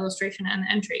 and the illustration and the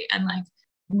entry. And like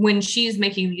when she's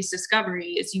making these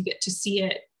discoveries, you get to see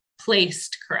it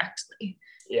placed correctly.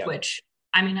 Yeah. Which,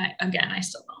 I mean, I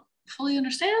still don't fully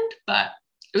understand, but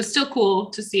it was still cool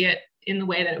to see it in the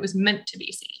way that it was meant to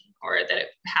be seen, or that it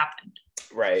happened.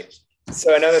 Right.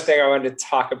 So another thing I wanted to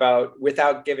talk about,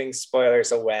 without giving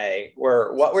spoilers away,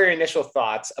 what were your initial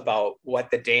thoughts about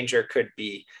what the danger could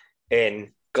be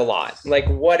in Gallant? Like,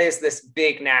 what is this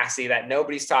big nasty that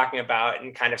nobody's talking about,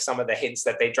 and kind of some of the hints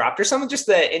that they dropped, or some of just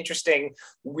the interesting,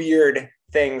 weird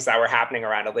things that were happening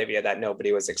around Olivia that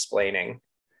nobody was explaining?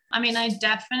 I mean, the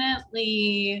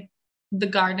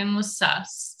garden was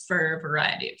sus for a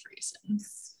variety of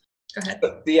reasons. Go ahead.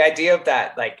 The idea of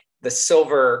that, like the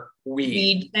silver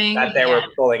weed thing that they were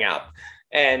pulling up,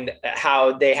 and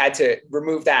how they had to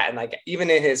remove that. And like, even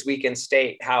in his weakened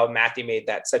state, how Matthew made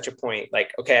that such a point,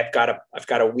 like, okay, I've got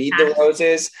to weed the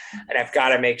roses, and I've got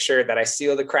to make sure that I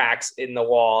seal the cracks in the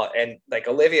wall. And like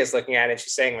Olivia's looking at it, and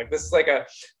she's saying like, this is like a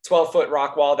 12-foot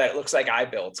rock wall that looks like I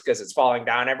built, because it's falling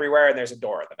down everywhere. And there's a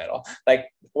door in the middle. Like,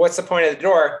 what's the point of the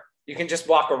door? You can just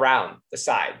walk around the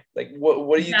side. Like, what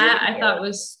are you doing? I thought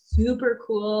was super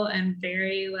cool, and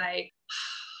very like,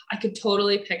 I could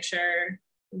totally picture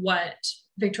what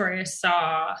Victoria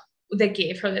saw that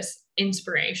gave her this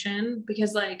inspiration,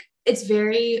 because like it's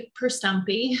very per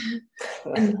stumpy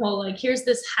and the whole like, here's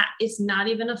this hat, it's not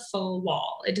even a full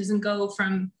wall, it doesn't go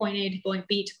from point A to point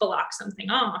B to block something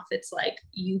off. It's like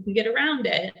you can get around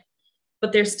it,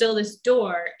 but there's still this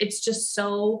door. It's just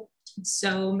so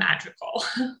magical.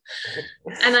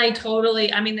 And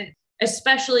I mean,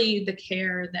 especially the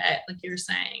care that, like you're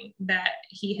saying, that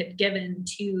he had given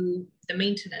to the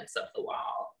maintenance of the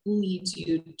wall leads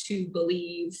you to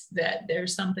believe that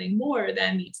there's something more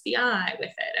than meets the eye with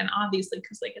it. And obviously,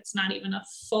 because like it's not even a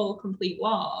full complete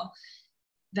wall,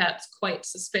 that's quite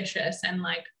suspicious. And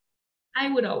like,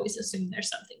 I would always assume there's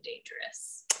something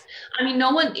dangerous. I mean,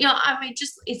 no one,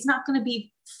 it's not going to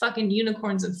be fucking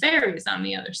unicorns and fairies on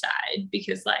the other side,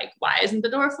 because like, why isn't the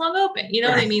door flung open? You know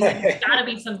what I mean? Like, it's got to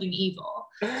be something evil.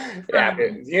 Yeah,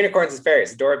 unicorns and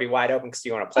fairies, the door would be wide open because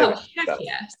you want to play with heck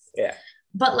yes. Yeah.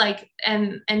 But like,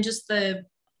 and just the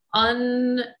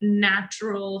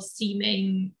unnatural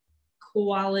seeming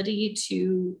quality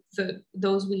to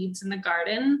those weeds in the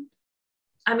garden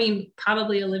I mean,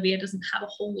 probably Olivia doesn't have a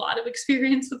whole lot of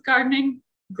experience with gardening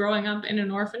growing up in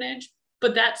an orphanage.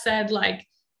 But that said, like,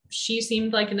 she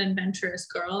seemed like an adventurous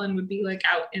girl and would be like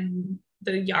out in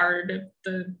the yard of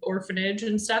the orphanage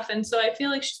and stuff. And so I feel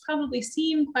like she's probably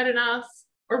seen quite enough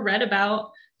or read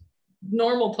about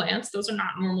normal plants. Those are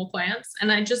not normal plants.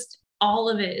 And all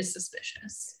of it is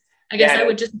suspicious. I guess I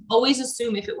would just always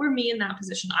assume, if it were me in that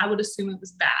position, I would assume it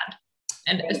was bad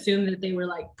and assume that they were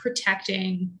like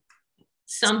protecting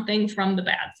something from the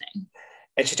bad thing.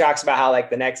 And she talks about how like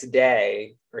the next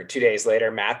day or 2 days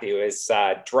later, Matthew is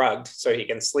drugged so he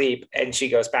can sleep. And she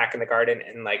goes back in the garden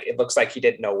and like, it looks like he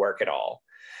did no work at all.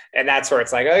 And that's where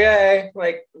it's like, okay,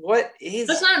 like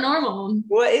that's not normal.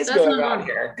 What is going on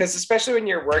here? Because especially when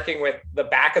you're working with the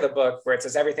back of the book where it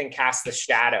says everything casts the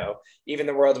shadow, even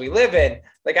the world we live in,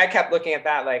 like I kept looking at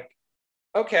that like,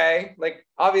 okay, like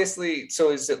obviously,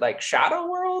 so is it like shadow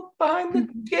world behind the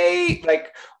gate?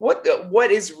 Like what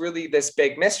is really this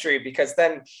big mystery? Because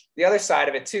then the other side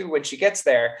of it too, when she gets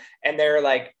there and they're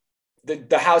like,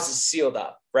 the house is sealed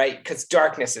up, right? Because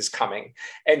darkness is coming.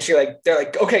 And they're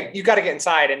like, okay, you got to get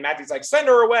inside. And Matthew's like, send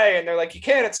her away. And they're like, you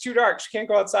can't, it's too dark. She can't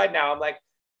go outside now. I'm like,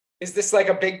 is this like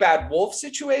a big bad wolf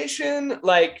situation?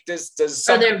 Like, does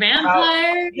are there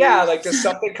vampires? Yeah. Like, does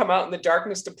something come out in the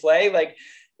darkness to play? Like,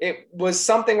 it was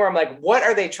something where I'm like, what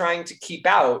are they trying to keep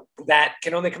out that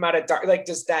can only come out at dark? Like,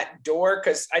 does that door,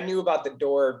 because I knew about the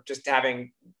door just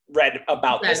having read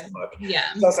about this book.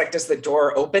 Yeah. So I was like, does the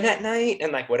door open at night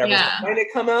and like whatever's trying to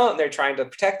come out and they're trying to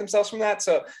protect themselves from that?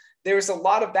 So there's a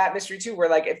lot of that mystery too, where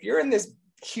like, if you're in this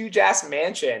huge ass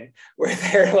mansion where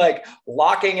they're like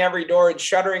locking every door and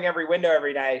shuttering every window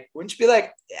every night, wouldn't you be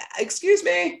like, excuse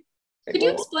me? Like, could you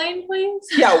explain, please?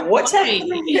 Yeah, what's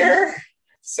happening here?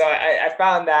 So I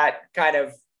found that kind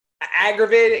of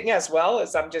aggravating as well,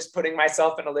 as I'm just putting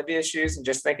myself in Olivia's shoes and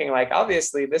just thinking like,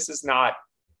 obviously this is not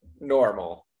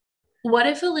normal. What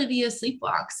if Olivia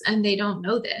sleepwalks and they don't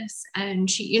know this? And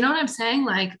she, you know what I'm saying?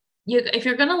 Like, if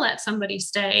you're going to let somebody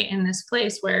stay in this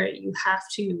place where you have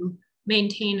to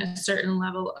maintain a certain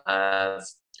level of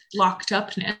locked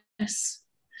upness,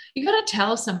 you got to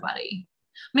tell somebody.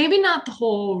 Maybe not the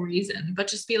whole reason, but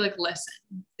just be like,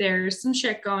 listen, there's some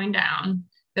shit going down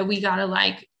that we got to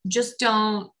like, just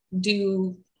don't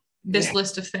do this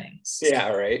list of things. Yeah,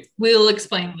 right. We'll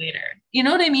explain later. You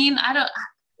know what I mean? I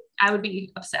would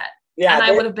be upset. Yeah. And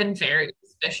I would have been very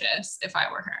suspicious if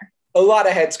I were her. A lot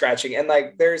of head scratching. And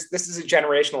like, this is a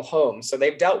generational home. So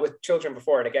they've dealt with children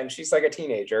before. And again, she's like a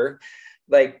teenager.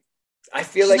 Like, I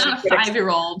feel she's like not a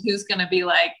 5-year-old who's going to be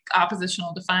like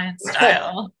oppositional defiance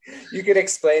style. You could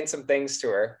explain some things to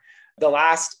her. The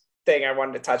last thing I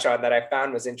wanted to touch on that I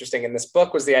found was interesting in this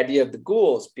book was the idea of the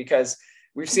ghouls, because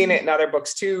we've seen it in other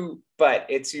books too, but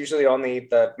it's usually only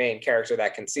the main character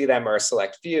that can see them or a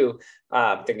select few,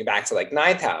 thinking back to like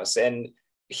Ninth House. And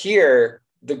here,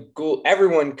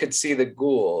 everyone could see the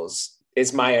ghouls,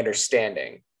 is my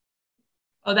understanding.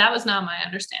 Oh, that was not my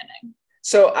understanding.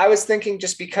 So I was thinking,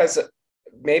 just because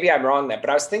maybe I'm wrong then,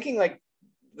 but I was thinking like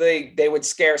they would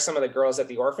scare some of the girls at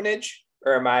the orphanage,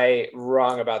 or am I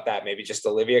wrong about that? Maybe just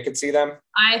Olivia could see them.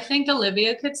 I think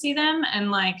Olivia could see them, and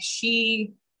like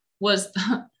she was,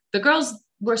 the girls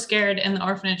were scared in the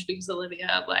orphanage because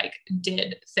Olivia like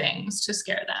did things to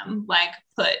scare them, like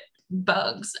put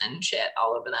bugs and shit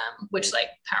all over them, which like,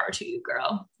 power to you,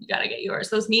 girl. You got to get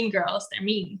yours. Those mean girls, they're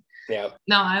mean. Yeah.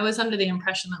 No, I was under the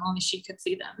impression that only she could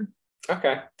see them.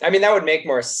 Okay. I mean, that would make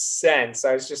more sense.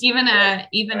 I was just even at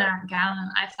Gallon,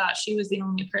 I thought she was the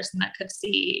only person that could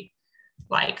see,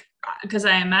 like, because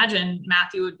I imagine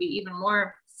Matthew would be even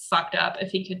more fucked up if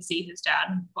he could see his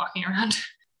dad walking around.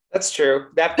 That's true.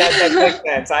 That makes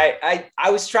sense. I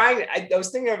was I was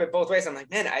thinking of it both ways. I'm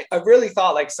like, man, I really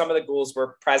thought like some of the ghouls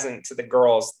were present to the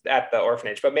girls at the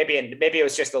orphanage, but maybe it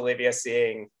was just Olivia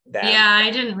seeing them. Yeah, I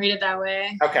didn't read it that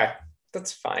way. Okay.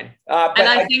 That's fine. And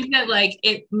I think that like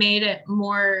it made it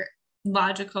more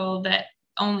logical that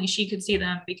only she could see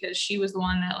them, because she was the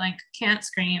one that like can't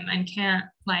scream and can't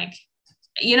like,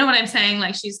 you know what I'm saying?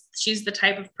 Like she's the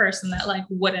type of person that like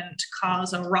wouldn't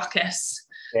cause a ruckus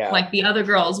like the other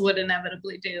girls would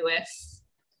inevitably do if.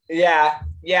 Yeah.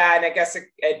 And I guess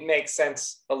it makes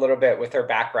sense a little bit with her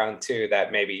background too,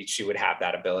 that maybe she would have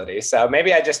that ability. So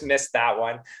maybe I just missed that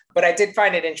one, but I did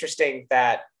find it interesting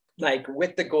that like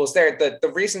with the ghouls there,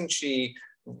 the reason she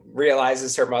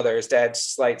realizes her mother is dead,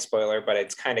 slight spoiler, but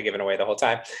it's kind of given away the whole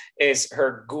time, is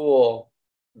her ghoul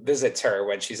visits her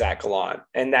when she's at Gallant,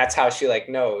 and that's how she like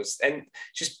knows. And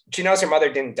she knows her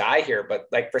mother didn't die here, but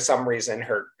like for some reason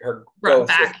her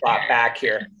ghost was brought back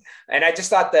here. And I just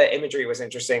thought the imagery was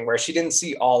interesting, where she didn't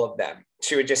see all of them.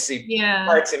 She would just see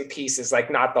parts and pieces,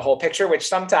 like not the whole picture, which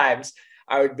sometimes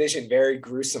I would vision very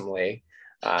gruesomely.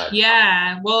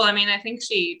 Well, I mean, I think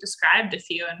she described a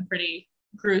few in pretty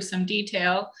gruesome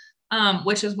detail,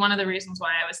 which is one of the reasons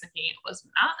why I was thinking it was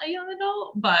not a young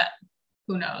adult, but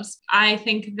who knows? I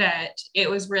think that it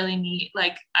was really neat.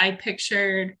 Like, I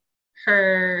pictured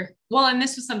her, well, and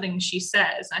this was something she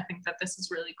says. I think that this is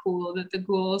really cool, that the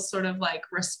ghouls sort of like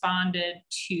responded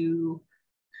to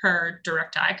her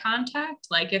direct eye contact.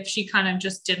 Like, if she kind of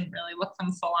just didn't really look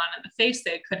them full on in the face,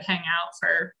 they could hang out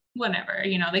for whatever,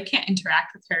 you know, they can't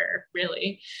interact with her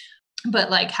really.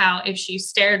 But like how if she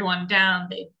stared one down,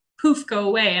 they'd poof, go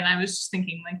away. And I was just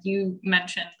thinking, like you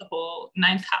mentioned the whole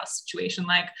ninth house situation,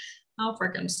 like how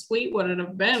freaking sweet would it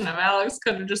have been if Alex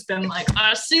could have just been like,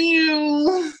 I see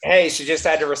you. Hey, she just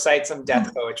had to recite some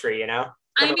death poetry, you know?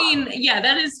 I mean, yeah,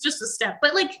 that is just a step.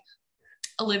 But like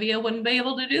Olivia wouldn't be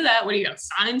able to do that. What are you gonna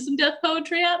sign some death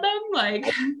poetry at them?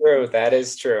 Like, true, that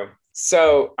is true.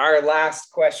 So our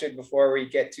last question before we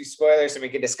get to spoilers and we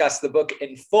can discuss the book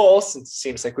in full, since it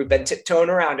seems like we've been tiptoeing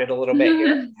around it a little bit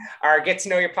here. Our get to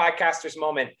know your podcasters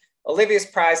moment. Olivia's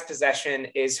prized possession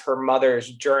is her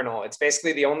mother's journal. It's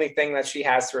basically the only thing that she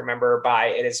has to remember by.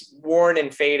 It is worn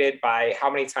and faded by how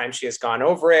many times she has gone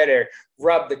over it or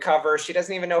rubbed the cover. She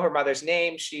doesn't even know her mother's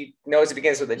name. She knows it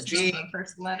begins with a G. The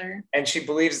first letter. And she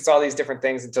believes it's all these different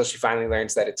things until she finally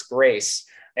learns that it's Grace.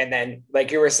 And then,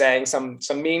 like you were saying, some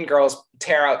mean girls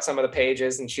tear out some of the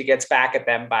pages and she gets back at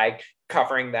them by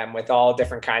covering them with all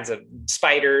different kinds of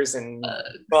spiders and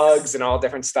bugs and all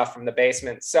different stuff from the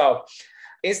basement. So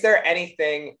is there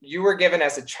anything you were given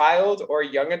as a child or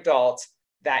young adult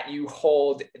that you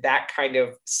hold that kind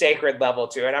of sacred level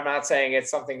to? And I'm not saying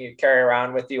it's something you carry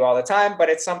around with you all the time, but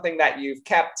it's something that you've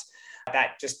kept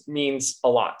that just means a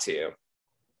lot to you.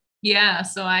 Yeah,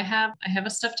 so I have a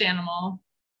stuffed animal.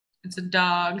 It's a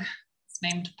dog. It's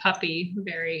named Puppy,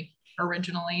 very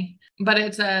originally. But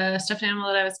it's a stuffed animal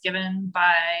that I was given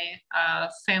by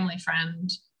a family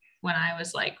friend when I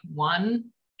was like 1,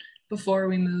 before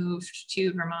we moved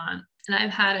to Vermont. And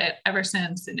I've had it ever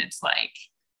since. And it's like,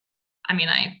 I mean,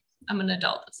 I'm an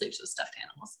adult that sleeps with stuffed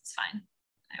animals. It's fine.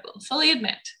 I will fully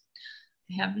admit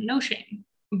I have no shame.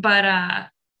 But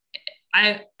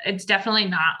it's definitely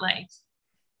not like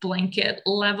blanket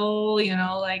level, you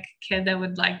know, like kid that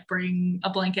would like bring a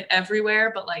blanket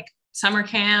everywhere, but like summer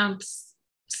camps,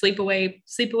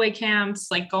 sleepaway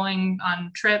camps, like going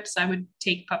on trips, I would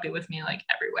take Puppy with me like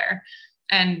everywhere.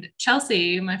 And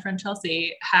Chelsea, my friend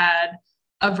Chelsea, had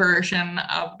a version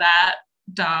of that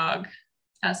dog,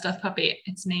 a stuffed puppy.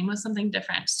 Its name was something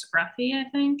different. Scruffy, I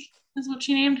think, is what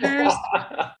she named hers.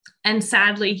 And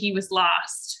sadly, he was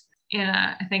lost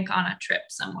I think on a trip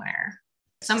somewhere.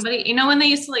 Somebody, you know, when they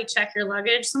used to like check your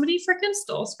luggage, somebody freaking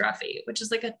stole Scruffy, which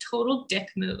is like a total dick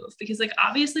move because like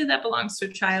obviously that belongs to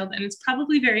a child and it's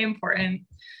probably very important.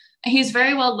 He's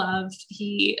very well loved.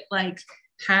 He like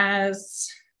has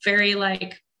very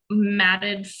like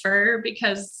matted fur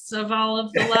because of all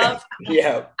of the love.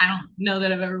 Yeah. I don't know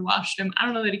that I've ever washed him. I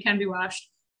don't know that he can be washed.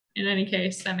 In any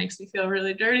case, that makes me feel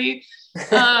really dirty.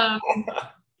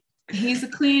 He's a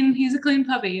clean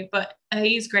puppy, but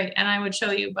he's great. And I would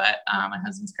show you, but my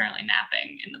husband's currently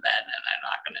napping in the bed and I'm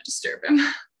not going to disturb him.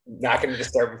 Not going to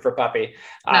disturb him for Puppy.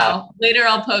 No, later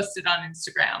I'll post it on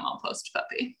Instagram. I'll post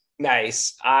Puppy.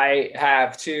 Nice. I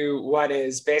have 2. One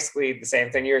is basically the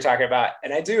same thing you were talking about,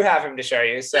 and I do have him to show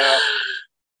you. So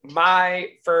my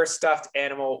first stuffed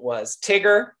animal was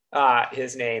Tigger.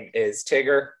 His name is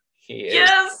Tigger. He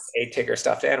is a Tigger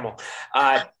stuffed animal.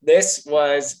 This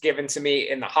was given to me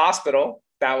in the hospital.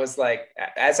 That was like,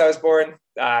 as I was born,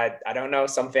 I don't know,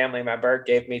 some family member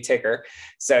gave me Tigger.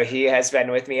 So he has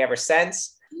been with me ever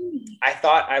since. I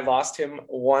thought I lost him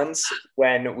once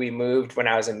when we moved when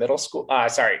I was in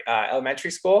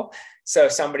elementary school. So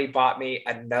somebody bought me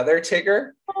another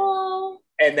Tigger. Oh.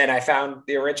 And then I found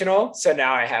the original. So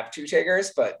now I have 2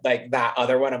 Tiggers, but like that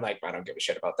other one, I'm like, I don't give a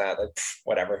shit about that. Like,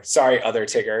 whatever. Sorry, other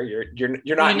Tigger.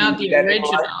 You're not the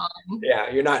original.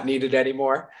 Yeah, you're not needed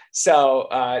anymore. So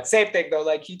same thing though.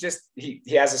 Like he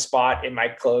has a spot in my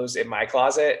clothes in my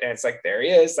closet, and it's like there he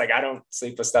is. Like I don't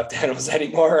sleep with stuffed animals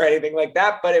anymore or anything like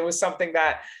that. But it was something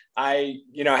that I,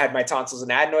 had my tonsils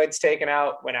and adenoids taken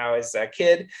out when I was a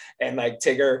kid, and like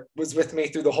Tigger was with me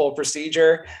through the whole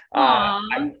procedure.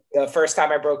 The first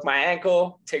time I broke my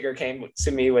ankle, Tigger came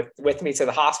to me with me to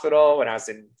the hospital when I was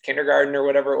in kindergarten or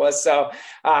whatever it was. So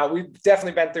we've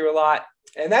definitely been through a lot.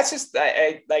 And that's just,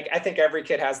 I think every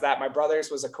kid has that. My brother's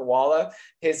was a koala.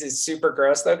 His is super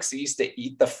gross though, because he used to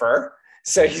eat the fur.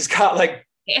 So he's got like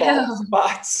bald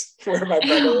spots where my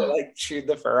brother like chewed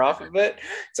the fur off of it.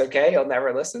 It's okay. He'll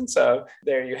never listen. So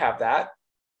there you have that.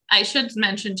 I should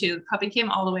mention too, the puppy came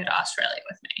all the way to Australia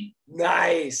with me.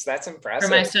 Nice. That's impressive.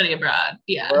 For my study abroad.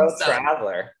 Yeah. World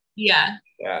traveler. Yeah.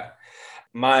 Yeah.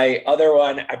 My other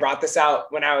one, I brought this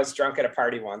out when I was drunk at a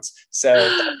party once.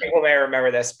 So people may remember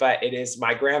this, but it is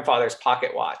my grandfather's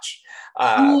pocket watch,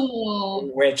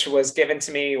 which was given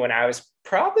to me when I was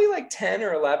probably like 10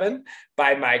 or 11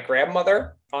 by my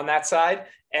grandmother on that side.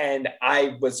 And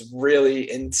I was really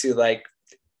into like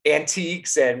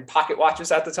antiques and pocket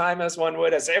watches at the time, as one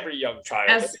would, as every young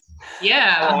child.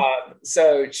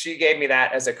 So she gave me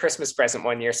that as a Christmas present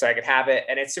one year so I could have it.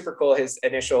 And it's super cool. His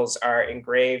initials are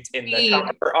engraved in the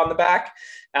cover on the back.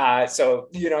 So,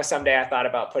 someday I thought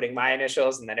about putting my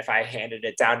initials, and then if I handed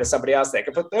it down to somebody else, they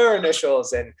could put their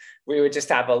initials, and we would just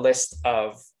have a list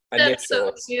of initials. That's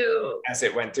so cute. As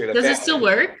it went through the Does family. it still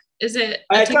work? Is it?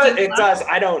 It does.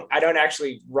 I don't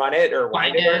actually run it or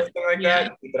wind it or anything like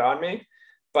that. Keep it on me.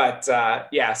 But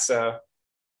so,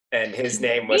 and his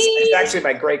name was, it's actually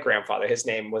my great grandfather. His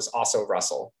name was also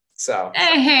Russell. So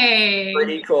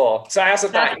pretty cool. So I also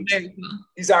thought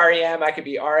he's REM. I could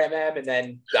be RMM, and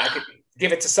then I could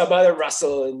give it to some other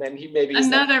Russell, and then he maybe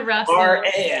another Russell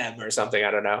RAM or something.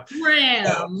 I don't know.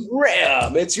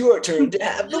 Ram. It's your turn to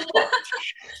have the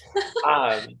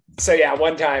punch. So yeah,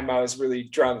 one time I was really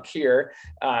drunk here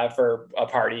for a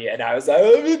party, and I was like,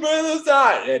 "Let me burn this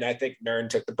out," and I think Nern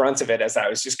took the brunt of it as I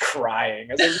was just crying.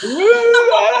 I was like,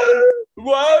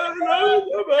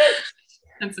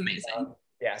 That's amazing.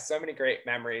 Yeah, so many great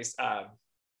memories.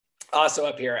 Also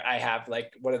up here, I have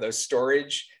like one of those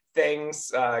storage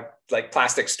things, like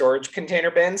plastic storage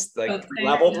container bins, like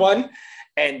leveled one,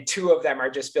 and two of them are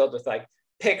just filled with like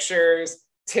pictures,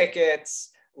 tickets,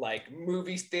 like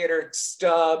movie theater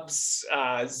stubs,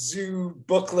 zoo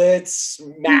booklets,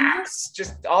 maps,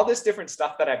 just all this different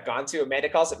stuff that I've gone to. Amanda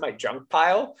calls it my junk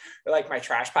pile, or like my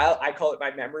trash pile. I call it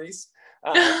my memories.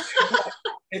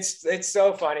 It's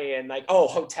so funny. And like,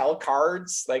 hotel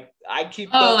cards, like I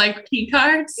keep like key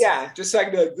cards. Yeah, just so I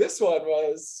can be like, this one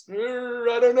was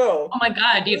I don't know. Oh my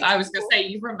god, dude, I was gonna say,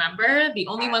 you remember the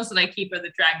only ones that I keep are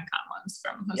the Dragon Con ones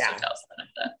from Host Hotels.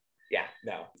 Yeah,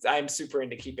 no, I'm super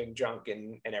into keeping junk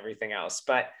and everything else,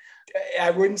 but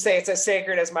I wouldn't say it's as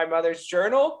sacred as my mother's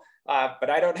journal, but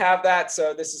I don't have that,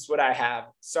 so this is what I have.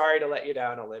 Sorry to let you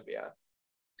down, Olivia.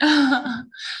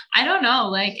 I don't know,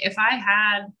 like if I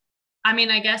had,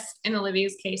 I guess in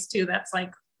Olivia's case too, that's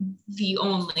like the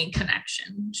only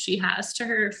connection she has to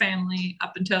her family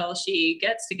up until she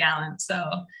gets to Gallant, so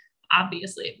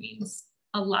obviously it means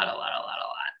a lot.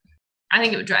 I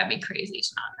think it would drive me crazy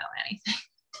to not know anything.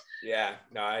 Yeah,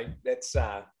 no, that's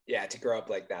to grow up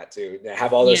like that too, to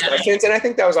have all those questions. And I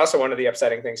think that was also one of the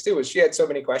upsetting things too, was she had so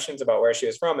many questions about where she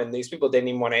was from, and these people didn't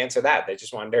even want to answer that. They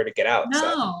just wanted her to get out. No.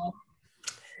 So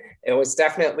it was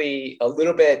definitely a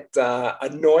little bit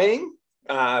annoying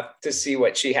to see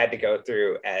what she had to go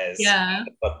through as the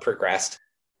book progressed.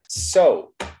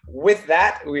 So with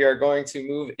that, we are going to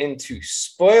move into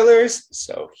spoilers.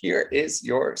 So here is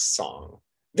your song.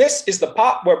 This is the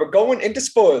part where we're going into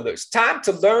spoilers. Time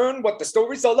to learn what the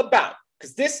story's all about,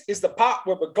 because this is the part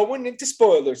where we're going into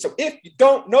spoilers. So if you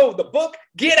don't know the book,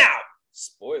 get out.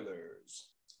 Spoilers.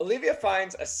 Olivia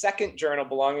finds a second journal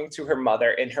belonging to her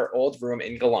mother in her old room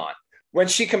in Gallant. When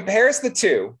she compares the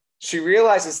two, she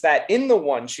realizes that in the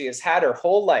one she has had her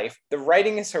whole life, the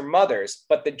writing is her mother's,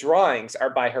 but the drawings are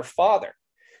by her father.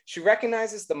 She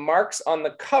recognizes the marks on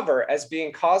the cover as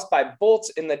being caused by bolts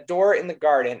in the door in the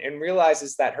garden, and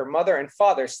realizes that her mother and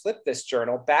father slipped this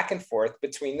journal back and forth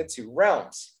between the two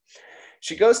realms.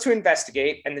 She goes to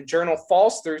investigate, and the journal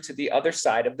falls through to the other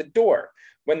side of the door.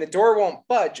 When the door won't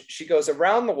budge, she goes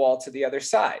around the wall to the other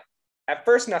side. At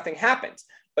first, nothing happens,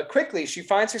 but quickly she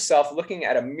finds herself looking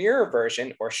at a mirror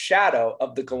version or shadow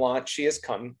of the Gallant she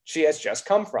has just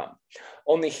come from.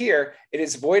 Only here, it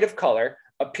is void of color,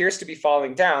 appears to be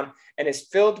falling down, and is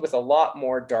filled with a lot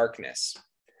more darkness.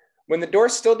 When the door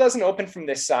still doesn't open from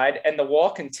this side and the wall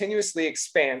continuously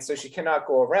expands so she cannot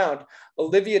go around,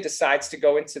 Olivia decides to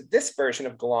go into this version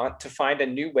of Gallant to find a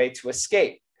new way to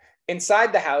escape.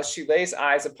 Inside the house, she lays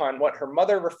eyes upon what her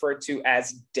mother referred to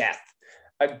as death,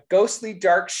 a ghostly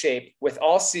dark shape with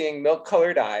all-seeing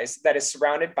milk-colored eyes that is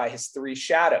surrounded by his 3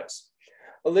 shadows.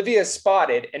 Olivia is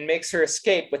spotted and makes her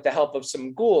escape with the help of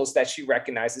some ghouls that she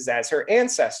recognizes as her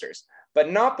ancestors,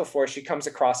 but not before she comes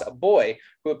across a boy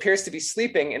who appears to be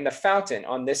sleeping in the fountain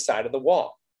on this side of the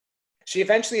wall. She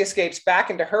eventually escapes back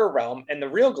into her realm and the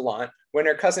real Gallant when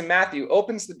her cousin Matthew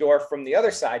opens the door from the other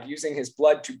side using his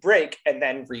blood to break and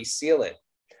then reseal it.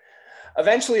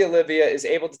 Eventually, Olivia is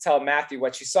able to tell Matthew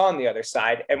what she saw on the other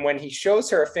side, and when he shows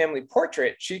her a family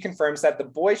portrait, she confirms that the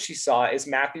boy she saw is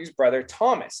Matthew's brother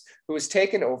Thomas, who was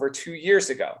taken over 2 years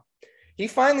ago. He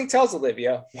finally tells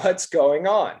Olivia what's going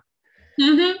on.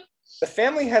 Mm-hmm. The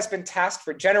family has been tasked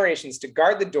for generations to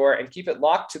guard the door and keep it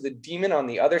locked to the demon on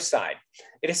the other side.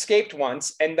 It escaped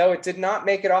once, and though it did not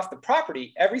make it off the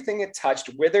property, everything it touched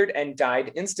withered and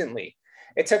died instantly.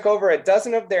 It took over a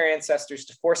dozen of their ancestors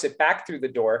to force it back through the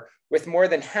door, with more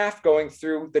than half going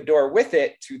through the door with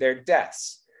it to their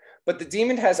deaths. But the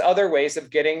demon has other ways of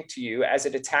getting to you as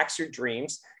it attacks your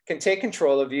dreams, can take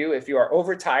control of you if you are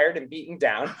overtired and beaten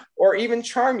down, or even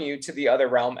charm you to the other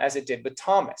realm as it did with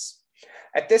Thomas.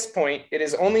 At this point, it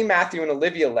is only Matthew and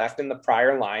Olivia left in the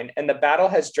prior line, and the battle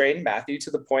has drained Matthew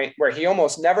to the point where he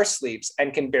almost never sleeps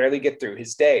and can barely get through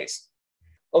his days.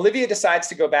 Olivia decides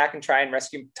to go back and try and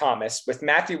rescue Thomas, with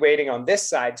Matthew waiting on this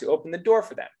side to open the door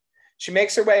for them. She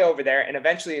makes her way over there and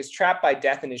eventually is trapped by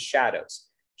Death in his shadows.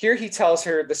 Here he tells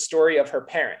her the story of her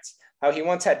parents, how he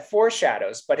once had 4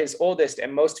 shadows, but his oldest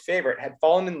and most favorite had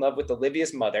fallen in love with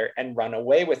Olivia's mother and run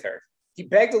away with her. He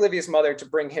begged Olivia's mother to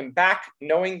bring him back,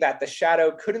 knowing that the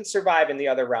shadow couldn't survive in the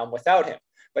other realm without him,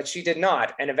 but she did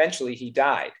not, and eventually he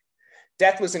died.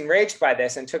 Death was enraged by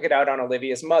this and took it out on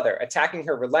Olivia's mother, attacking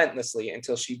her relentlessly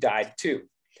until she died too.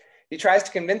 He tries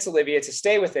to convince Olivia to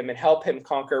stay with him and help him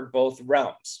conquer both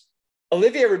realms.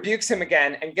 Olivia rebukes him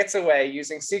again and gets away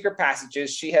using secret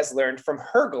passages she has learned from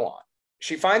her Gallant.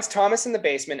 She finds Thomas in the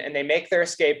basement and they make their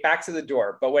escape back to the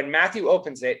door, but when Matthew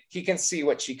opens it, he can see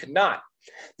what she could not.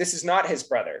 This is not his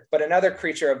brother, but another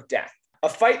creature of death. A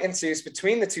fight ensues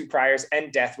between the 2 priors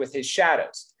and Death with his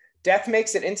shadows. Death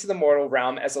makes it into the mortal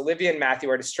realm as Olivia and Matthew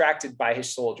are distracted by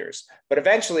his soldiers. But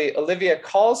eventually, Olivia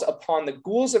calls upon the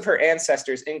ghouls of her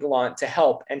ancestors in Gallant to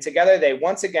help, and together they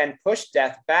once again push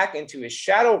Death back into his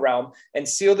shadow realm and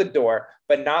seal the door,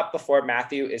 but not before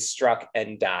Matthew is struck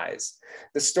and dies.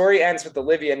 The story ends with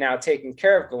Olivia now taking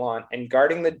care of Gallant and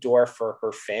guarding the door for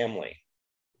her family.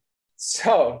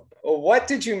 So, what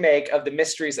did you make of the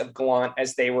mysteries of Gallant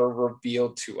as they were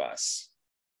revealed to us?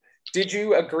 Did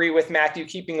you agree with Matthew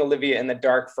keeping Olivia in the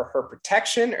dark for her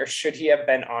protection, or should he have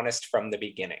been honest from the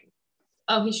beginning?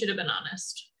 Oh, he should have been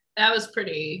honest. That was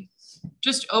pretty,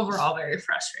 just overall very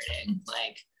frustrating.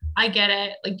 Like, I get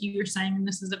it. Like you were saying, and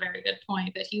this is a very good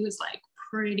point, that he was like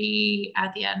pretty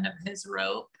at the end of his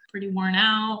rope, pretty worn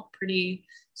out, pretty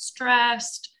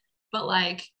stressed. But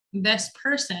like this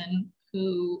person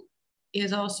who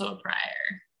is also a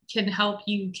prior can help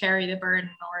you carry the burden,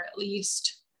 or at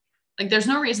least like there's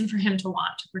no reason for him to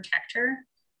want to protect her.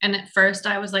 And at first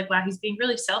I was like, wow, he's being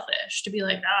really selfish to be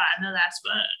like, I know that's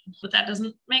fun, but that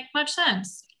doesn't make much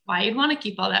sense. Why you'd want to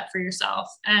keep all that for yourself?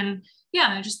 And yeah,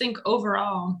 I just think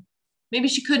overall, maybe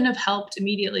she couldn't have helped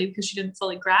immediately because she didn't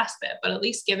fully grasp it, but at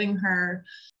least giving her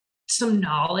some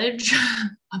knowledge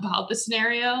about the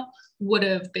scenario would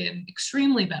have been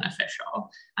extremely beneficial.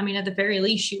 I mean, at the very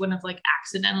least, she wouldn't have like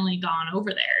accidentally gone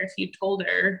over there if you told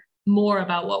her more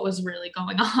about what was really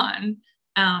going on.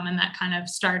 And that kind of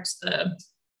starts the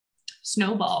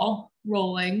snowball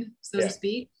rolling, so to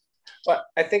speak. Well,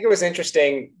 I think it was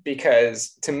interesting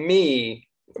because to me,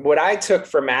 what I took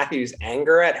for Matthew's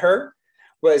anger at her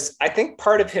was, I think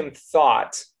part of him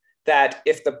thought that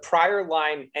if the prior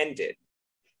line ended,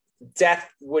 Death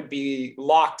would be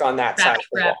locked on that side of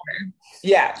the wall.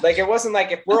 Yeah, like it wasn't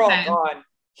like if we're all gone,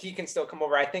 he can still come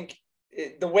over. I think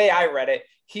the way I read it,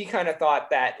 he kind of thought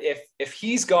that if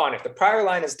he's gone, if the prior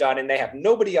line is done and they have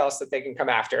nobody else that they can come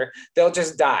after, they'll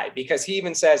just die, because he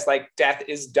even says like Death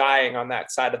is dying on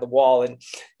that side of the wall. And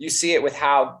you see it with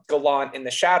how Gallant in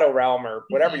the shadow realm, or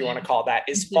whatever you want to call that,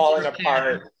 is falling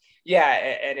apart. Yeah,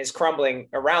 and is crumbling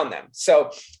around them. So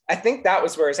I think that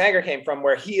was where his anger came from,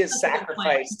 where he has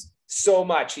sacrificed so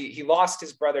much. He lost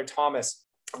his brother Thomas,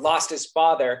 lost his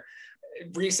father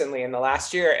recently in the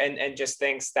last year, and just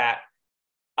thinks that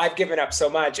I've given up so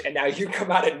much, and now you come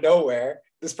out of nowhere,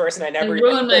 this person I never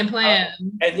ruined my plan.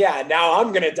 And yeah, now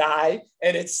I'm going to die,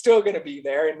 and it's still going to be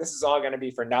there, and this is all going to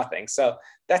be for nothing. So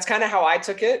that's kind of how I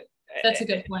took it. That's a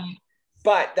good point.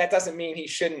 But that doesn't mean he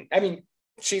shouldn't. I mean,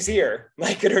 she's here,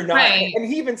 like it or not. Right. And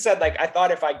he even said, like, I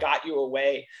thought if I got you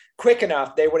away quick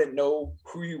enough, they wouldn't know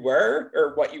who you were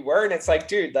or what you were. And it's like,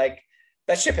 dude, like,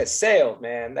 That ship has sailed,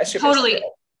 man. That ship Totally. has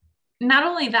sailed. Not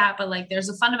only that, but like there's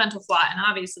a fundamental flaw, and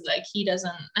obviously like he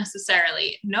doesn't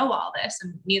necessarily know all this,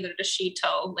 and neither does she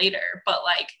till later. But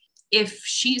like if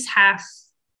she's half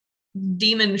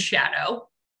demon shadow,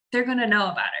 they're gonna know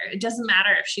about her. It doesn't matter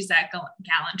if she's that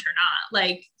gallant or not.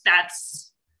 Like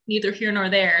that's neither here nor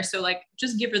there. So like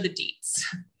just give her the deets.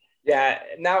 Yeah,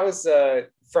 and that was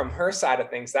from her side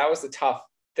of things. That was the tough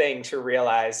thing to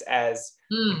realize as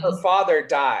her father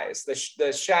dies.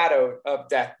 The shadow of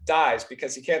death dies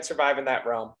because he can't survive in that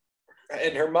realm.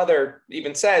 And her mother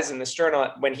even says in this journal,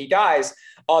 when he dies,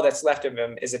 all that's left of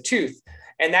him is a tooth.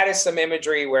 And that is some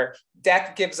imagery where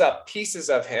death gives up pieces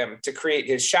of him to create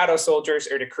his shadow soldiers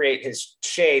or to create his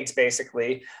shades,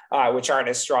 basically, which aren't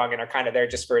as strong and are kind of there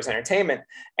just for his entertainment.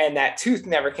 And that tooth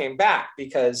never came back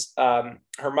because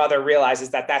her mother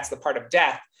realizes that that's the part of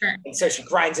death. Sure. And so she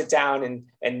grinds it down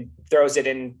and throws it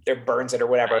in or burns it or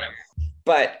whatever.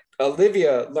 But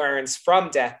Olivia learns from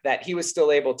Death that he was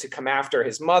still able to come after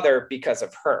his mother because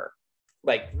of her.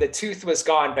 Like the tooth was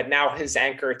gone, but now his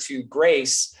anchor to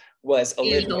Grace was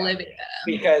Olivia.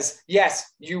 Because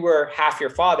yes, you were half your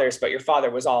father's, but your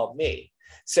father was all me.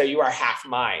 So you are half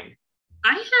mine.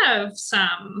 I have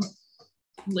some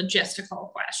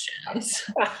logistical questions.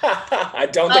 I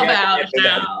don't think about I can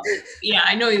how, yeah,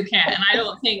 I know you can. And I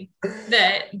don't think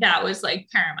that was like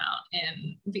paramount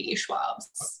in V.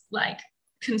 Schwab's like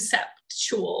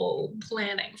conceptual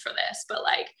planning for this, but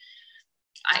like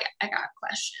I got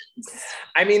questions.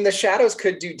 I mean, the shadows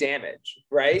could do damage,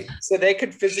 right? So they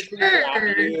could physically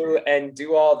grab you and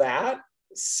do all that.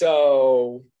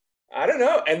 So I don't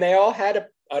know. And they all had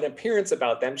an appearance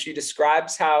about them. She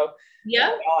describes how they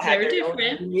all had their own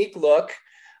unique look.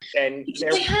 And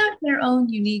they have their own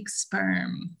unique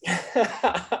sperm.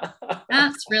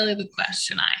 That's really the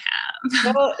question I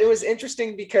have. Well, it was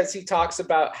interesting because he talks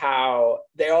about how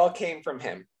they all came from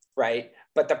him, right?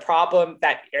 But the problem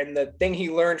and the thing he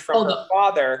learned from her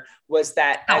father was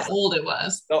that how old it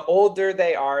was. The older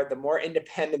they are, the more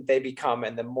independent they become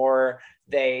and the more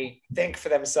they think for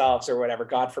themselves or whatever,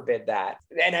 God forbid that.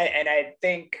 And I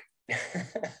think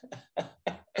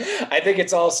I think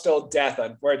it's all still Death,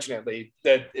 unfortunately.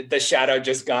 The shadow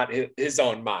just got his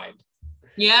own mind.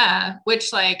 Yeah,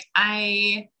 which like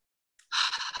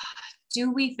do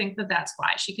we think that that's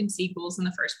why she can see ghouls in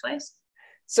the first place?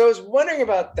 So I was wondering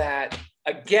about that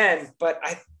again, but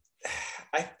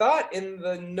I thought in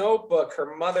the notebook,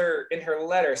 her mother in her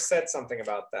letter said something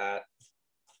about that.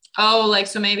 Oh, like,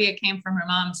 so maybe it came from her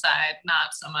mom's side,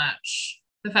 not so much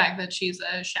the fact that she's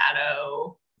a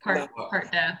shadow part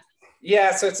death.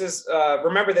 Yeah, so it says,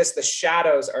 remember this, the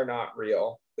shadows are not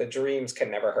real. The dreams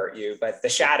can never hurt you, but the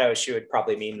shadows, she would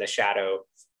probably mean the shadow,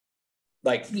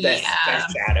 like the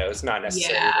shadows, not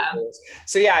necessarily the ghouls.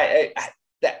 So yeah,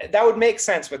 that would make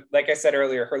sense with, like I said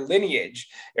earlier, her lineage.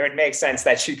 It would make sense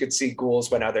that she could see ghouls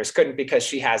when others couldn't because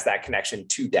she has that connection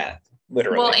to death,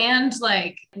 literally. Well, and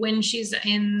like when she's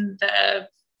in the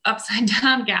upside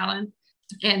down gallon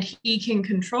and he can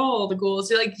control the ghouls,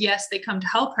 you're like, yes, they come to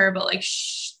help her, but like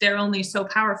they're only so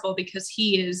powerful because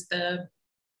he's the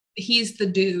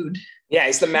dude. Yeah,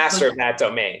 he's the master of that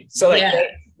domain. So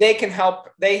like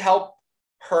they help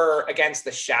her against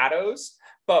the shadows.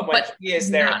 But when he is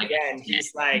there again,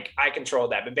 he's like, I control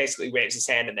that, but basically waves his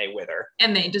hand and they wither.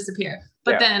 And they disappear.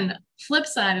 But then flip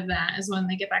side of that is when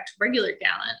they get back to regular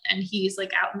Gallant and he's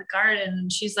like out in the garden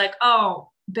and she's like,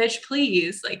 oh, bitch,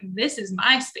 please. Like, this is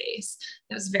my space.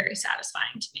 It was very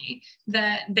satisfying to me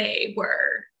that they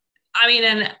were, I mean,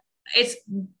 and it's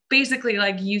basically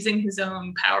like using his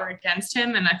own power against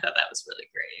him. And I thought that was really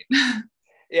great.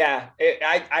 Yeah,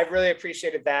 I really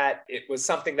appreciated that. It was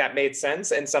something that made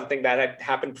sense and something that had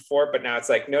happened before, but now it's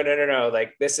like, no.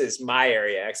 Like, this is my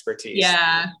area of expertise.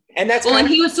 Yeah. And that's and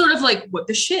he was sort of like, what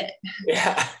the shit?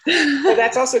 Yeah. But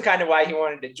that's also kind of why he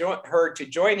wanted to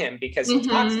join him, because he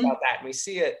talks about that. And we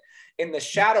see it in the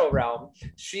shadow realm.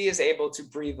 She is able to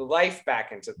breathe life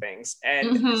back into things.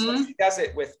 And so she does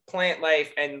it with plant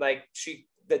life and like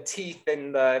the teeth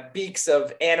and the beaks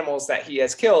of animals that he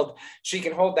has killed, she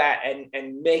can hold that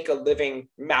and make a living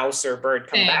mouse or bird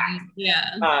come back.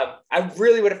 Yeah. I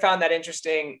really would have found that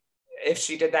interesting if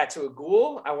she did that to a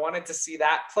ghoul. I wanted to see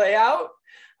that play out.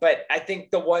 But I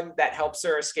think the one that helps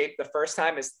her escape the first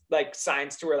time is like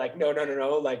signs to her like, no,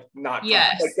 like not.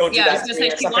 Yes. Like, don't do that. I was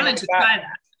going to say she wanted to try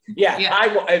that.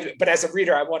 Yeah. But as a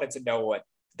reader, I wanted to know what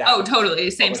that totally.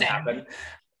 Same. Happen.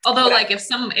 Although, like,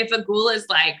 if a ghoul is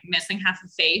like missing half a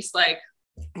face, like,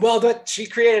 well, that she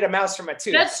created a mouse from a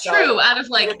tooth. That's true. Out of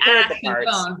like ash and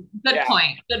bone. Good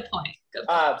point.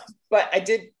 But I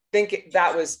did think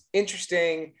that was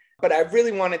interesting But I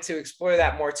really wanted to explore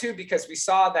that more too, because we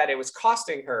saw that it was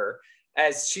costing her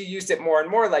as she used it more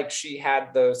and more. Like she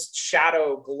had those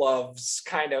shadow gloves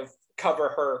kind of cover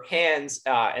her hands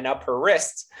and up her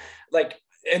wrists. Like,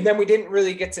 and then we didn't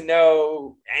really get to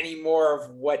know any more of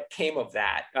what came of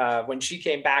that. When she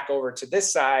came back over to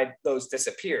this side, those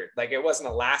disappeared. Like it wasn't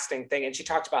a lasting thing. And she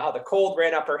talked about how the cold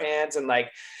ran up her hands, and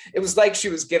like, it was like she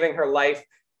was giving her life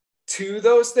to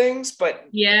those things, but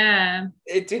Yeah.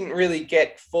 it didn't really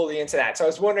get fully into that. So I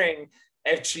was wondering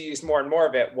if she used more and more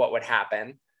of it, what would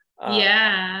happen?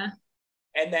 Yeah.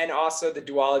 And then also the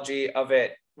duology of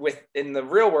it in the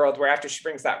real world, where after she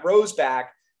brings that rose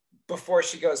back, before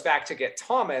she goes back to get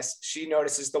Thomas, she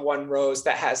notices the one rose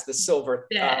that has the silver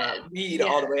weed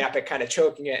all the way up, it kind of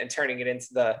choking it and turning it into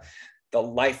the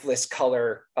lifeless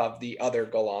color of the other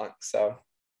Gallant. So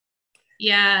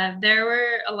yeah, there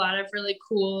were a lot of really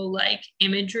cool like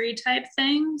imagery type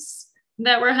things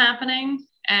that were happening.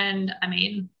 And I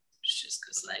mean, it's just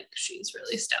because like she's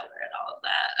really stellar at all of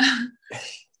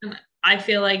that. I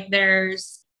feel like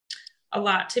there's a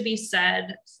lot to be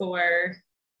said for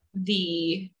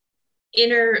the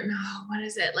inner, no, what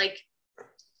is it? Like,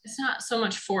 it's not so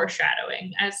much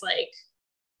foreshadowing as like,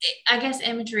 I guess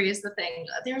imagery is the thing.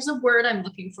 There's a word I'm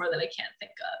looking for that I can't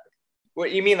think of.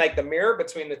 what you mean, like the mirror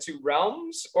between the two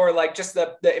realms, or like just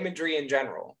the imagery in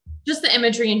general? Just the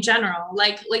imagery in general,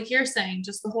 like you're saying,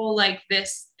 just the whole like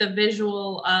the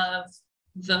visual of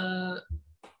the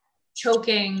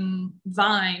choking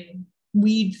vine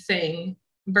weed thing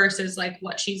versus like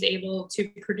what she's able to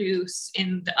produce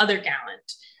in the other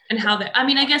Gallant, and how that, I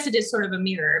mean, I guess it is sort of a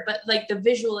mirror, but like the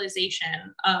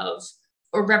visualization of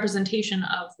or representation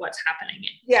of what's happening.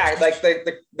 Yeah, like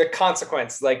the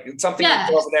consequence, like something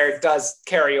over there does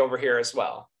carry over here as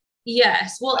well.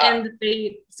 Yes. Well, and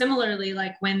they similarly,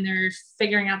 like when they're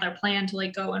figuring out their plan to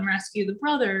like go and rescue the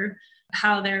brother,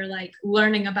 how they're like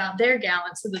learning about their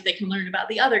Gallant so that they can learn about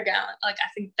the other Gallant. Like, I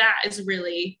think that is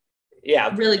really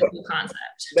cool concept.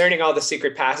 Learning all the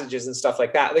secret passages and stuff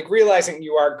like that, like realizing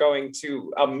you are going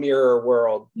to a mirror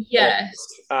world. Yes.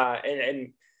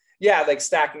 And yeah, like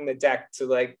stacking the deck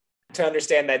to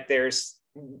understand that there's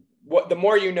the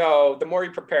more you know, the more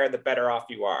you prepare, the better off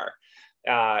you are.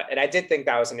 And I did think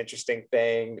that was an interesting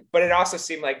thing, but it also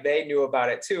seemed like they knew about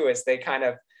it too, as they kind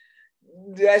of,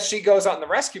 as she goes on the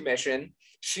rescue mission,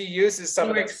 she uses some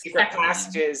of the secret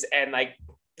passages, and like,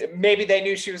 maybe they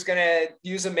knew she was going to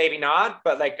use them, maybe not,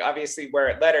 but like obviously where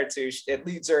it led her to, it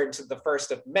leads her into the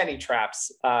first of many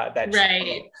traps that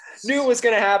she knew was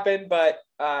going to happen, but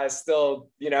still,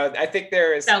 you know, I think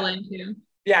there is,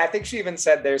 I think she even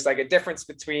said there's like a difference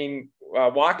between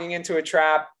walking into a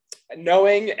trap,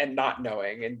 knowing, and not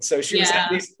knowing. And so she was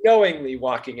at least knowingly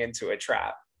walking into a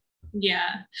trap.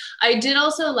 Yeah. I did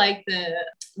also like the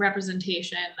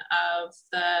representation of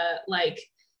the, like,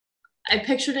 I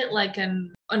pictured it like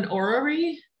an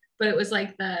orrery, but it was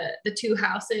like the two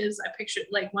houses. I pictured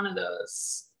like one of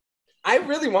those. I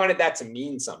really wanted that to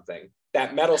mean something,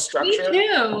 that metal structure. Me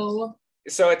too.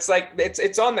 So it's like,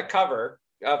 it's on the cover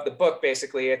of the book,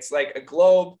 basically. It's like a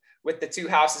globe with the two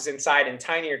houses inside and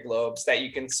tinier globes that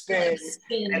you can spin,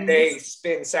 and they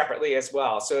spin separately as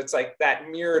well. So it's like that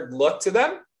mirrored look to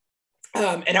them.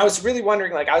 And I was really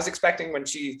wondering, like, I was expecting when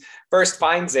she first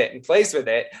finds it and plays with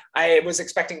it, I was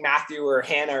expecting Matthew or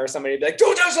Hannah or somebody to be like,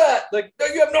 don't touch that! Like, no,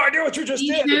 you have no idea what you just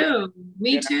did.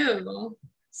 Me too.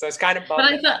 So it's kind of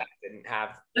bummed that didn't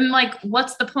have. And like,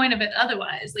 what's the point of it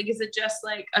otherwise? Like, is it just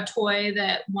like a toy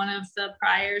that one of the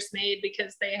Pryors made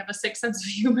because they have a sick sense of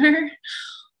humor?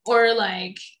 Or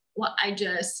like, well,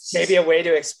 maybe a way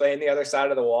to explain the other side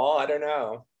of the wall. I don't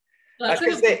know.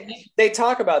 Because they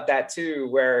talk about that too,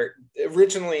 where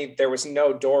originally there was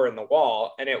no door in the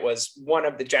wall, and it was one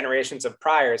of the generations of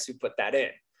Pryors who put that in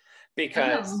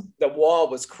because the wall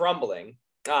was crumbling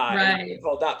and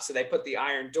pulled up. So they put the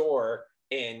iron door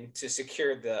in to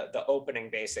secure the opening,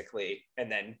 basically,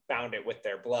 and then bound it with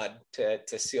their blood to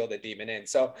seal the demon in.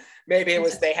 So maybe it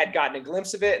was they had gotten a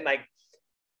glimpse of it, and like,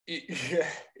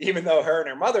 even though her and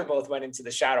her mother both went into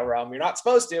the shadow realm, you're not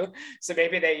supposed to. So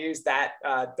maybe they used that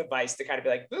device to kind of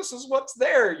be like, this is what's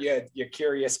there, you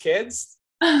curious kids.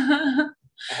 I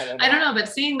don't know, but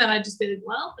seeing that, I'd just be like,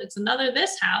 well, it's another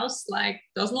this house. Like,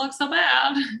 doesn't look so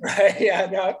bad. Right, yeah,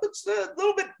 no, it looks a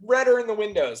little bit redder in the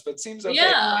windows, but seems okay.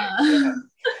 Yeah.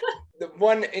 The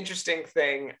one interesting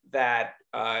thing that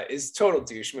is total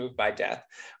douche move by Death,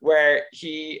 where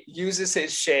he uses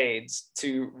his shades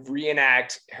to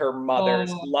reenact her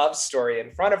mother's love story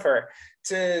in front of her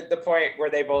to the point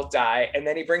where they both die. And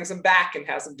then he brings them back and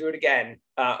has them do it again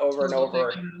over and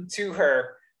over to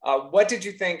her. What did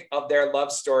you think of their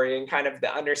love story, and kind of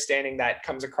the understanding that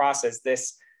comes across as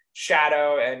this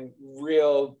Shadow and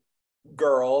real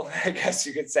girl, I guess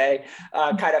you could say,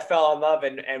 kind of fell in love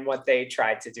and what they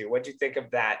tried to do. What do you think of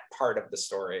that part of the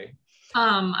story?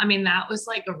 I mean, that was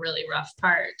like a really rough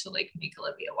part to like make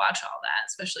Olivia watch all that,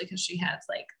 especially because she has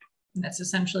like, that's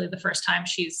essentially the first time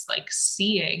she's like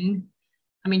seeing,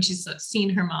 I mean, she's seen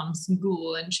her mom's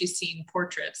ghoul and she's seen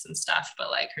portraits and stuff,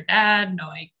 but like her dad, no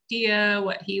idea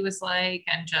what he was like.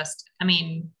 And just, I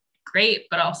mean, great,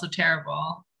 but also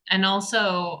terrible. And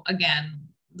also, again,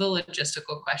 the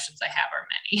logistical questions I have are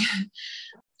many.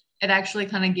 It actually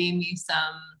kind of gave me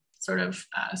some sort of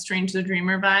Strange the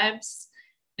Dreamer vibes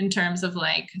in terms of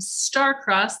like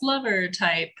star-crossed lover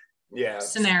type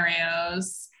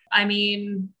scenarios. I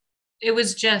mean, it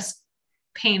was just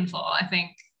painful, I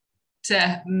think,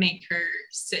 to make her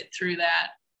sit through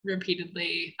that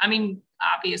repeatedly. I mean,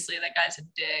 obviously that guy's a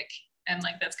dick and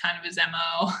like that's kind of his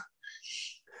MO.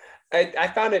 I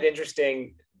found it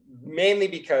interesting mainly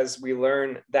because we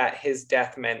learn that his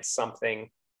death meant something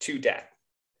to death.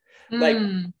 Like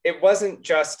it wasn't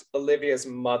just Olivia's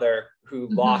mother who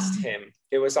lost him.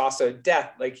 It was also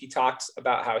death. Like he talks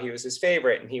about how he was his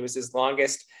favorite and he was his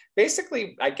longest,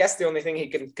 basically, I guess the only thing he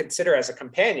can consider as a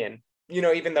companion, you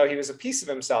know, even though he was a piece of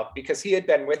himself because he had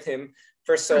been with him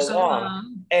for so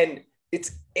long. And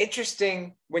it's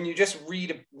interesting when you just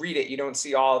read it, you don't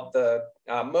see all the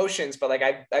emotions, but like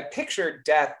I pictured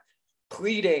death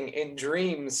pleading in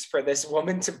dreams for this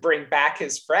woman to bring back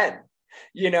his friend,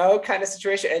 you know, kind of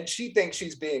situation. And she thinks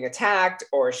she's being attacked,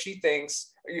 or she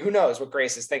thinks, who knows what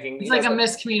Grace is thinking. It's like a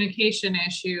miscommunication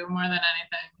issue more than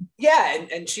anything. Yeah.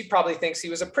 And she probably thinks he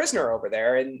was a prisoner over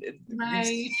there. And you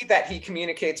see that he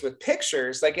communicates with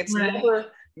pictures. Like it's never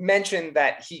mentioned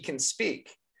that he can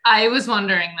speak. I was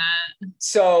wondering that.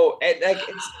 So like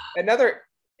it's another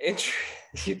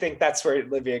you think that's where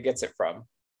Olivia gets it from?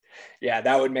 Yeah,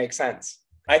 that would make sense.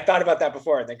 I thought about that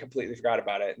before and then completely forgot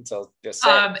about it until just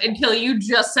until you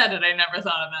just said it. I never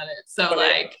thought about it. So but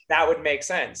like that would make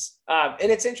sense.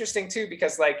 And it's interesting too,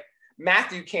 because like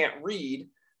Matthew can't read,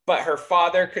 but her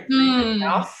father could read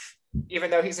enough,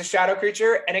 even though he's a shadow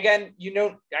creature. And again, you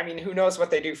know, I mean, who knows what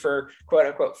they do for quote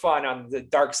unquote fun on the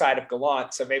dark side of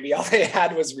Gallant. So maybe all they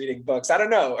had was reading books. I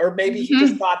don't know. Or maybe he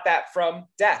just thought that from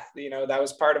death, you know, that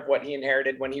was part of what he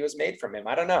inherited when he was made from him.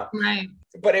 I don't know. Right.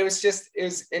 But it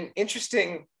was an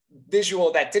interesting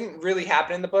visual that didn't really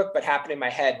happen in the book, but happened in my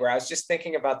head, where I was just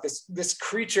thinking about this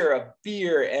creature of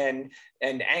fear and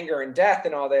anger and death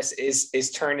and all this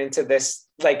is turned into this,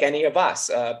 like any of us,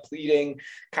 pleading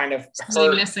kind of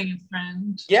missing a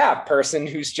friend. Yeah, person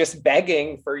who's just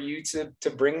begging for you to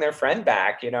bring their friend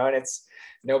back, you know, and it's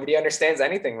nobody understands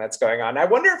anything that's going on. I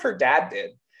wonder if her dad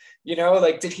did. You know,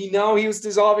 like, did he know he was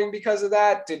dissolving because of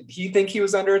that? Did he think he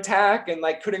was under attack and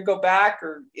like couldn't go back?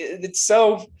 Or it's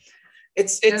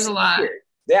there's a lot. Weird.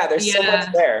 Yeah, there's so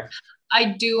much there.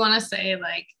 I do want to say,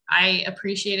 like, I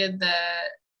appreciated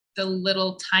the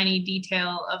little tiny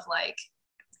detail of like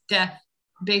death,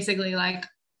 basically like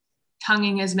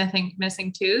tonguing his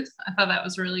missing tooth. I thought that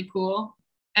was really cool,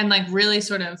 and like really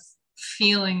sort of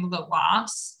feeling the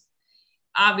loss.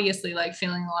 Obviously, like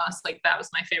feeling the loss, like that was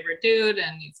my favorite dude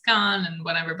and he's gone and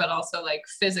whatever, but also like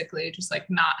physically just like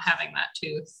not having that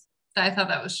tooth. I thought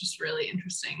that was just really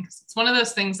interesting, because it's one of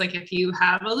those things, like if you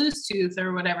have a loose tooth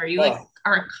or whatever, you like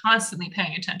are constantly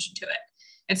paying attention to it.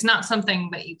 It's not something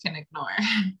that you can ignore.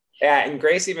 Yeah, and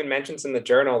Grace even mentions in the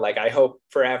journal, like, I hope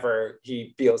forever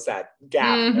he feels that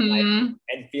gap and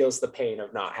feels the pain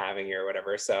of not having you or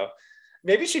whatever. So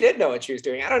maybe she did know what she was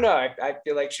doing. I don't know. I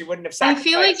feel like she wouldn't have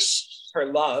sacrificed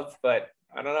her love, but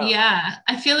I don't know. Yeah,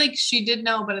 I feel like she did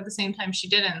know, but at the same time, she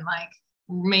didn't like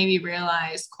maybe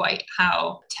realize quite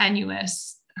how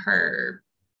tenuous her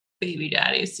baby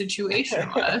daddy's situation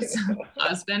was.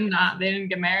 Husband, they didn't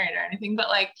get married or anything, but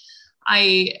like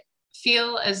I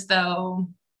feel as though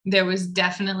there was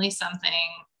definitely something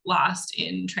lost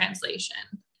in translation.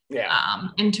 Yeah.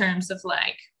 In terms of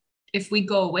like, if we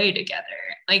go away together,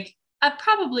 like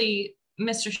probably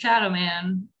Mr. Shadow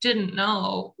Man didn't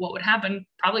know what would happen,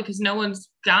 probably because no one's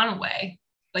gone away.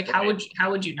 Like, how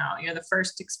would you know? You're the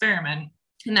first experiment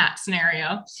in that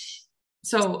scenario.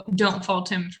 So don't fault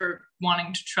him for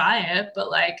wanting to try it,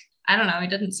 but like, I don't know, it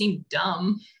doesn't seem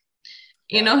dumb.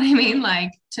 You know what I mean?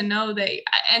 Like, to know that,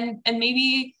 and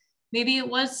maybe it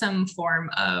was some form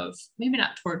of, maybe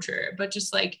not torture, but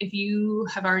just like, if you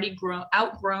have already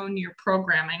outgrown your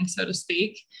programming, so to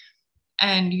speak,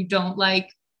 and you don't like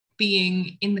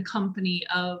being in the company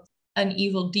of an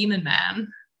evil demon man,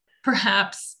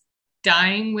 perhaps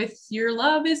dying with your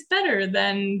love is better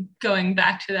than going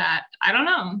back to that. I don't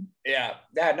know. Yeah,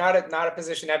 not a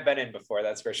position I've been in before,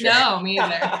 that's for sure. No, me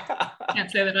either. Can't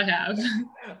say that I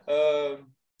have.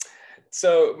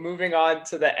 So moving on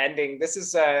to the ending, this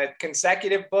is a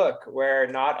consecutive book where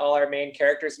not all our main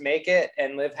characters make it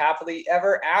and live happily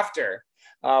ever after.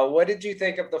 What did you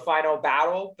think of the final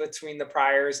battle between the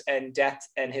Priors and Death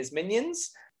and his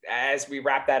minions as we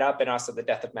wrap that up, and also the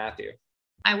death of Matthew?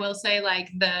 I will say, like,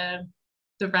 the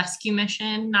rescue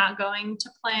mission not going to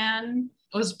plan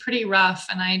was pretty rough,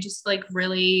 and I just like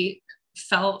really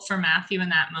felt for Matthew in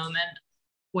that moment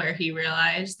where he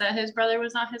realized that his brother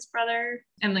was not his brother,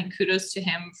 and like kudos to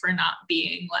him for not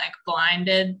being like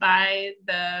blinded by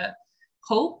the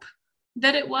hope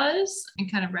that it was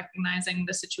and kind of recognizing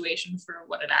the situation for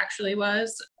what it actually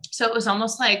was. So it was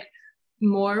almost like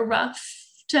more rough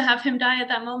to have him die at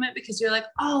that moment, because you're like,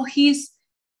 oh, he's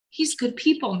good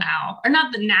people now, or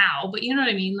not the now, but you know what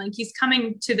I mean? Like he's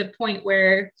coming to the point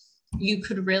where you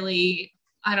could really,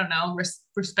 I don't know,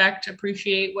 respect,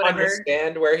 appreciate, whatever.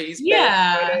 Understand where he's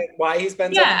been, why he's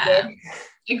been such a dick.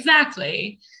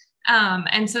 Exactly.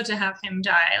 And so to have him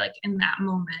die like in that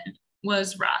moment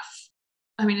was rough.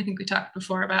 I mean, I think we talked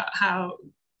before about how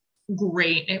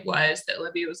great it was that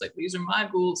Olivia was like, these are my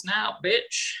ghouls now,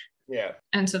 bitch. Yeah.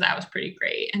 And so that was pretty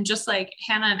great. And just like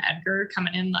Hannah and Edgar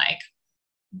coming in like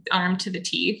armed to the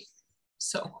teeth.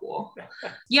 So cool.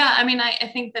 Yeah, I mean, I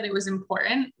think that it was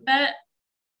important that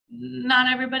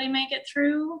not everybody make it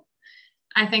through.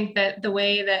 I think that the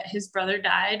way that his brother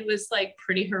died was like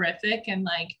pretty horrific and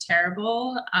like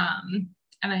terrible. And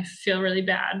I feel really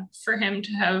bad for him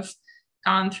to have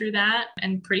gone through that,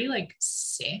 and pretty like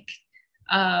sick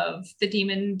of the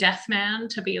demon death man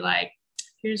to be like,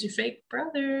 here's your fake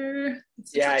brother.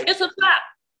 It's a flap.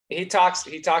 He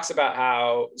talks about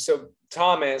how, so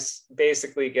Thomas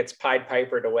basically gets Pied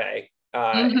Pipered away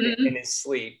in his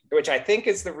sleep, which I think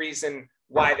is the reason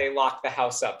why they lock the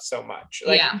house up so much.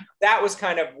 Like that was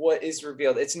kind of what is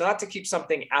revealed. It's not to keep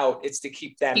something out, it's to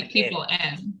keep people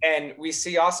in. And we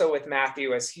see also with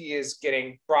Matthew, as he is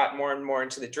getting brought more and more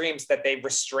into the dreams, that they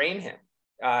restrain him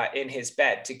in his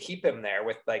bed to keep him there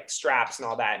with like straps and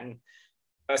all that. And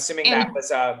assuming that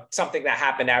was something that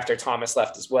happened after Thomas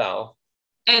left as well.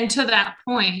 And to that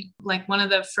point, like one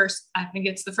of the first, I think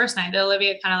it's the first night that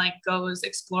Olivia kind of like goes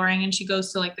exploring, and she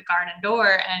goes to like the garden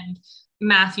door, and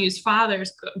Matthew's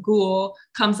father's ghoul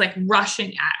comes like rushing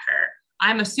at her.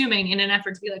 I'm assuming in an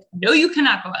effort to be like, no, you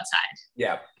cannot go outside.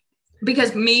 Yeah.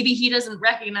 Because maybe he doesn't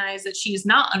recognize that she's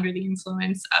not under the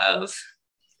influence of.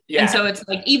 Yeah. And so it's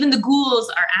like, even the ghouls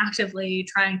are actively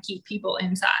trying to keep people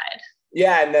inside.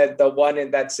 Yeah. And the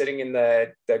one that's sitting in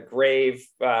the grave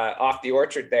off the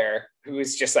orchard there, who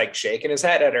is just like shaking his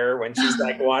head at her when she's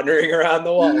like wandering around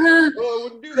the wall. Oh, I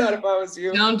wouldn't do that if I was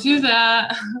you. Don't do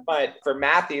that. But for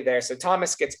Matthew there, so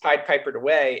Thomas gets Pied Pipered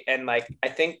away. And like, I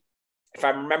think if I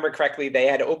remember correctly, they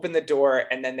had opened the door,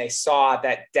 and then they saw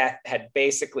that Death had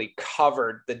basically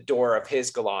covered the door of his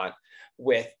Gallant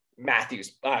with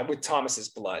with Thomas's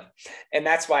blood. And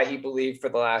that's why he believed for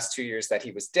the last 2 years that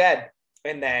he was dead.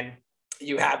 And then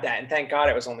you have that, and thank God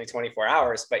it was only 24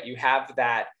 hours, but you have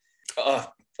that,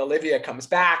 Olivia comes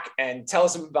back and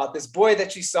tells him about this boy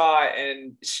that she saw,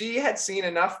 and she had seen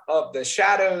enough of the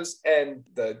shadows and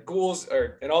the ghouls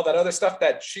and all that other stuff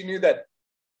that she knew that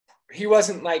he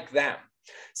wasn't like them.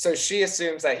 So she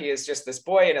assumes that he is just this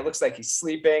boy, and it looks like he's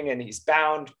sleeping and he's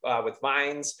bound with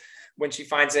vines when she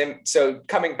finds him. So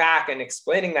coming back and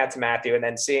explaining that to Matthew, and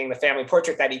then seeing the family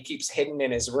portrait that he keeps hidden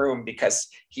in his room because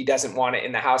he doesn't want it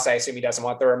in the house. I assume he doesn't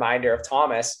want the reminder of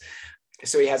Thomas.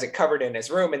 So he has it covered in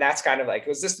his room. And that's kind of like,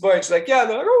 was this the boy? And she's like, yeah. And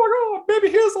they're like, oh my God,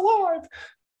 maybe he is alive.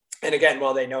 And again,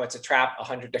 while they know it's a trap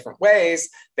 100 different ways,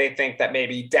 they think that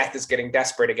maybe Death is getting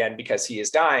desperate again because he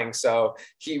is dying. So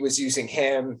he was using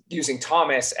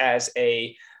Thomas as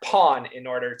a pawn in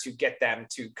order to get them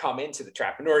to come into the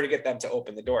trap, in order to get them to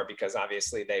open the door, because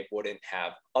obviously they wouldn't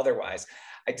have otherwise.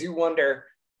 I do wonder,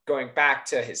 going back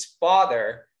to his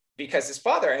father, because his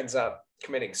father ends up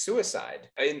committing suicide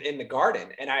in the garden.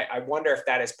 And I wonder if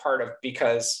that is part of,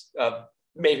 because of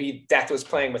maybe Death was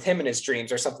playing with him in his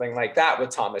dreams or something like that, with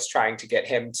Thomas trying to get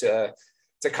him to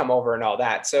come over and all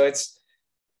that. So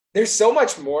there's so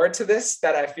much more to this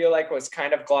that I feel like was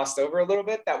kind of glossed over a little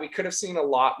bit, that we could have seen a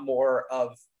lot more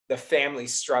of the family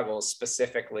struggles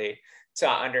specifically to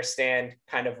understand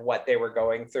kind of what they were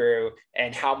going through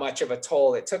and how much of a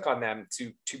toll it took on them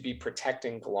to be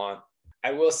protecting Gallant.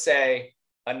 I will say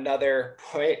another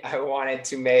point I wanted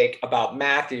to make about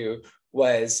Matthew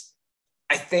was,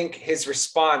 I think his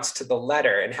response to the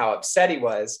letter and how upset he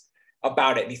was,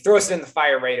 about it. And he throws it in the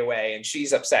fire right away. And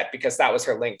she's upset because that was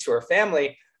her link to her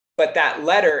family. But that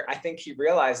letter, I think he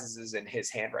realizes, is in his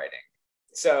handwriting.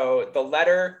 So the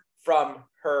letter from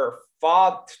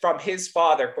his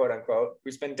father, quote unquote,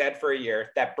 who's been dead for a year,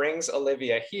 that brings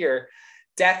Olivia here,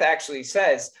 Death actually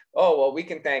says, oh, well, we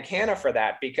can thank Hannah for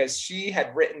that, because she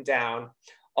had written down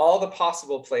all the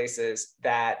possible places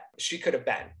that she could have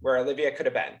been, where Olivia could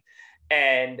have been.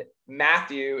 And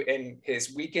Matthew, in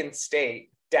his weakened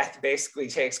state, Death basically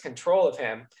takes control of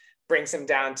him, brings him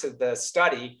down to the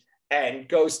study, and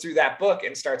goes through that book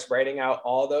and starts writing out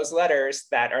all those letters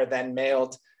that are then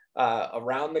mailed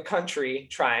around the country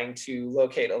trying to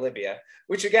locate Olivia,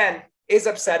 which again is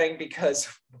upsetting,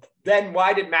 because then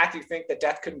why did Matthew think that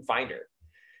Death couldn't find her?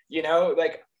 You know,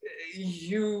 like,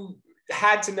 you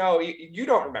had to know. You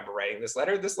don't remember writing this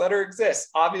letter. This letter exists.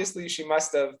 Obviously,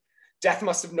 Death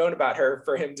must have known about her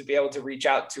for him to be able to reach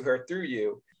out to her through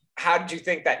you. How did you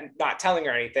think that not telling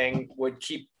her anything would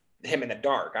keep him in the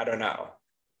dark? I don't know.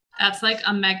 That's like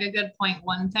a mega good point.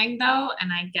 One thing though,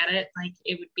 and I get it, like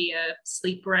it would be a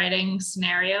sleep writing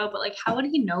scenario, but like, how would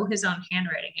he know his own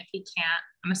handwriting if he can't?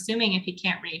 I'm assuming if he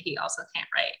can't read, he also can't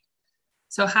write.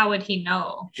 So how would he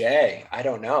know? Jay, I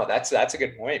don't know. That's a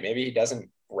good point. Maybe he doesn't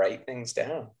write things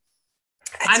down.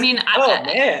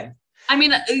 Man. I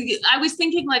mean, I was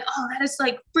thinking like, oh, that is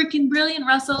like freaking brilliant,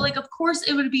 Russell. Like, of course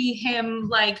it would be him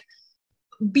like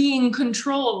being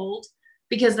controlled,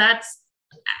 because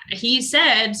he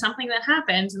said something that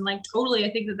happens, and like totally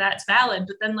I think that's valid.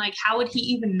 But then like, how would he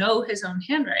even know his own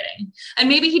handwriting? And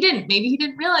maybe he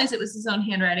didn't realize it was his own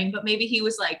handwriting, but maybe he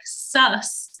was like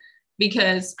sus,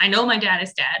 because I know my dad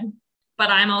is dead, but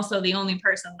I'm also the only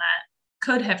person that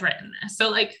could have written this. So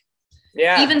like,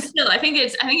 yeah, even still, I think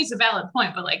it's a valid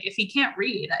point, but like, if he can't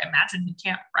read, I imagine he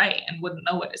can't write and wouldn't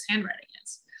know what his handwriting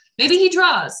is. Maybe he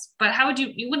draws, but how would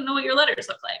you wouldn't know what your letters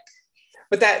look like.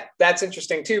 But that's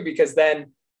interesting too, because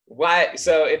then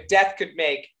so if Death could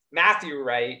make Matthew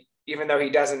write, even though he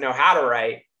doesn't know how to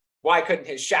write, why couldn't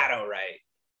his shadow write?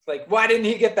 Like, why didn't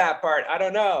he get that part? I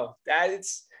don't know.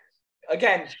 It's,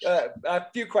 again, a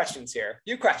few questions here.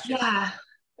 Yeah.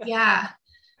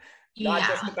 Not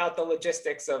just about the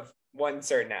logistics of one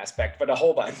certain aspect, but a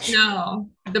whole bunch. No,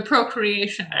 the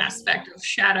procreation aspect of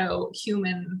shadow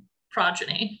human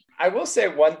progeny. I will say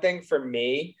one thing for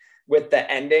me with the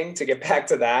ending, to get back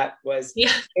to that, was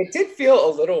it did feel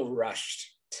a little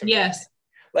rushed to me. Yes.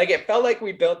 Like, it felt like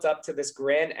we built up to this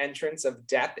grand entrance of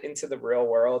Death into the real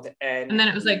world. And then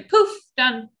it was like, poof,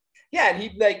 done. Yeah, and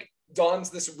he like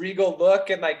dons this regal look,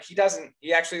 and like, he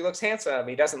actually looks handsome.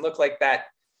 He doesn't look like that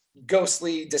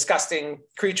ghostly, disgusting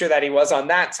creature that he was on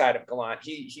that side of Gallant.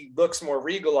 He looks more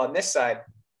regal on this side,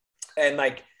 and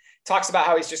like talks about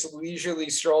how he's just leisurely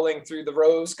strolling through the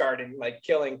rose garden, like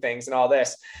killing things and all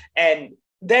this. And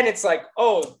then it's like,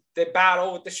 oh, the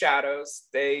battle with the shadows,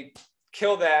 they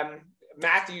kill them.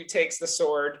 Matthew takes the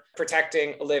sword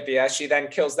protecting Olivia. She then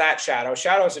kills that shadow.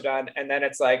 Shadows are done. And then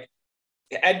it's like,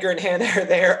 Edgar and Hannah are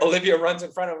there. Olivia runs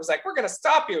in front of him, was like, we're going to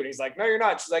stop you. And he's like, no, you're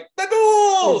not. She's like, the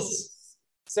ghouls.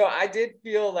 So I did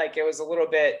feel like it was a little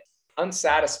bit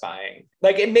unsatisfying.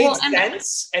 Like, it made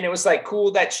sense, and it was like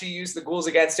cool that she used the ghouls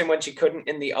against him when she couldn't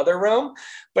in the other realm,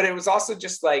 but it was also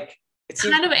just like, it's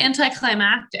kind of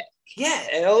anticlimactic. Yeah,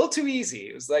 and a little too easy.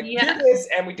 It was like, do this,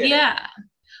 and we did it. Yeah.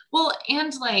 Well,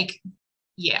 and like,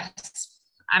 yes.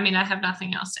 I mean, I have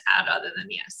nothing else to add other than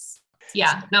yes.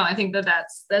 Yeah, no, I think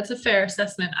that's a fair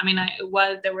assessment. I mean,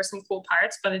 there were some cool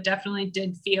parts, but it definitely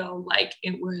did feel like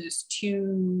it was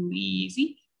too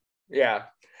easy. Yeah.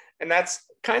 And that's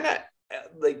kind of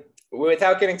like,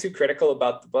 without getting too critical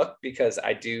about the book, because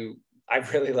I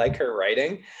really like her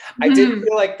writing. Mm-hmm. I did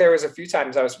feel like there was a few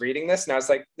times I was reading this and I was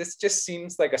like, this just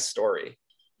seems like a story.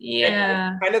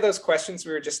 Yeah. And kind of those questions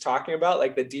we were just talking about,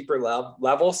 like the deeper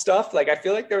level stuff. Like, I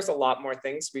feel like there's a lot more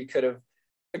things we could have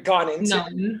gone into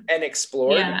and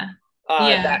explored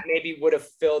that maybe would have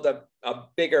filled a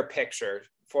bigger picture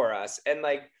for us. And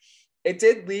like, it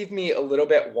did leave me a little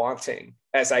bit wanting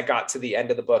as I got to the end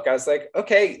of the book. I was like,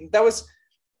 okay, that was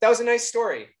a nice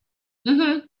story.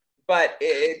 Mm-hmm. But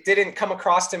it didn't come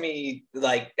across to me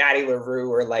like Addie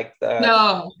LaRue or like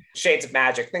the Shades of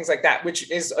Magic, things like that,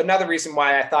 which is another reason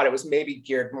why I thought it was maybe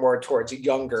geared more towards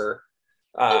younger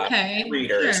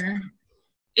readers. Sure.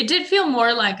 It did feel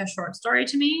more like a short story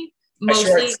to me.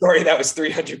 Mostly. A short story that was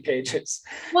 300 pages.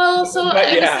 Well, so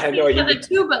I know you mean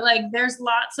too, but like there's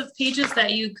lots of pages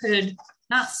that you could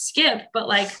not skip, but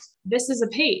like this is a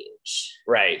page.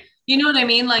 Right. You know what I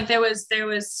mean? Like there was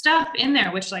stuff in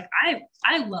there, which like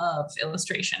I love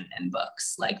illustration in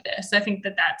books like this. I think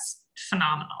that that's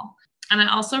phenomenal. And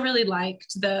I also really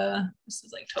liked this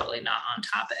is like totally not on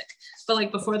topic, but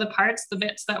like before the parts, the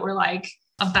bits that were like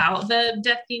about the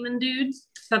death demon dude,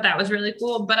 thought that was really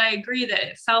cool. But I agree that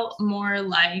it felt more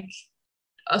like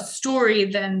a story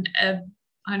than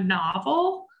a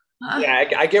novel. Yeah,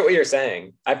 I get what you're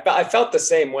saying. I felt the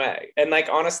same way. And like,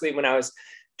 honestly, when I was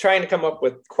trying to come up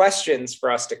with questions for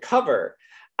us to cover,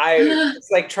 I was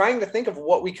like trying to think of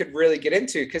what we could really get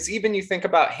into. Because even you think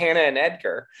about Hannah and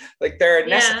Edgar, like they're a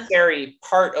necessary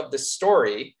part of the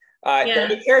story. They're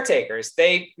the caretakers.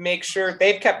 They make sure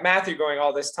they've kept Matthew going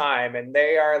all this time. And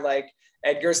they are like,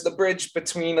 Edgar's the bridge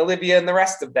between Olivia and the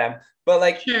rest of them. But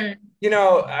like, you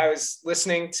know, I was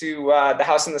listening to the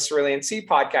House in the Cerulean Sea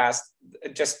podcast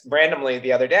just randomly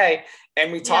the other day,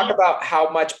 and we talk about how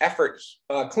much effort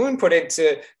Clune put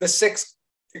into the six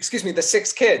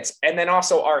kids, and then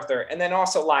also Arthur, and then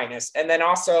also Linus, and then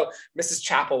also Mrs.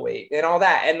 Chapelwaite and all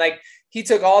that. And like, he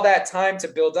took all that time to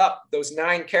build up those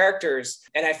 9 characters.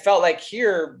 And I felt like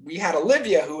here we had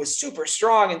Olivia, who was super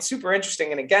strong and super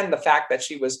interesting. And again, the fact that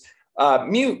she was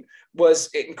mute was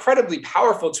incredibly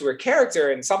powerful to her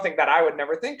character, and something that I would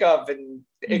never think of. And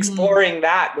exploring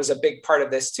that was a big part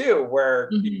of this too, where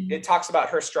it talks about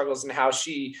her struggles and how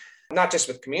she, not just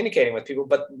with communicating with people,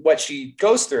 but what she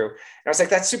goes through. And I was like,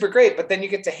 that's super great. But then you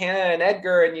get to Hannah and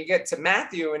Edgar, and you get to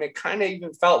Matthew, and it kind of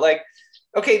even felt like,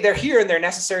 okay, they're here and they're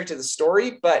necessary to the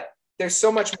story, but there's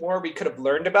so much more we could have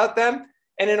learned about them.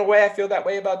 And in a way, I feel that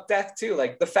way about Death too.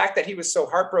 Like the fact that he was so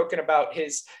heartbroken about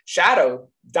his shadow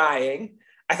dying,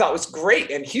 I thought was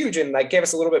great and huge, and like gave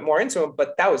us a little bit more into him,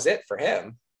 but that was it for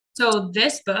him. So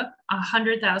this book,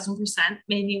 100,000%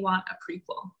 made me want a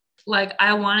prequel. Like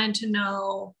I wanted to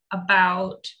know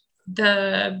about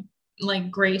the like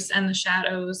Grace and the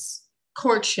Shadows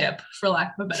courtship, for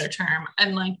lack of a better term,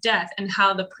 and like Death, and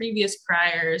how the previous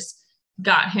priors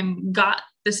got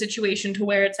the situation to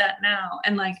where it's at now.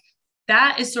 And like,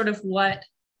 that is sort of what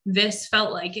this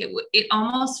felt like. It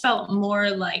almost felt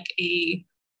more like a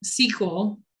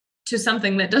sequel to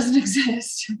something that doesn't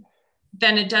exist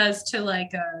than it does to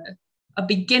like a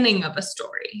beginning of a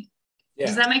story.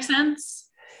 Does that make sense?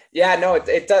 Yeah, no,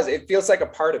 it does. It feels like a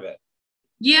part of it.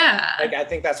 Yeah. Like, I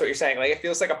think that's what you're saying. Like, it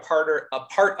feels like a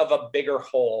part of a bigger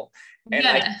whole. And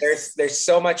like, there's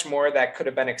so much more that could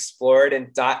have been explored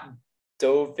and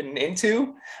dove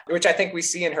into, which I think we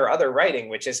see in her other writing,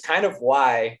 which is kind of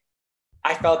why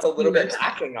I felt a little bit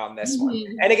lacking on this one.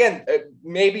 And again,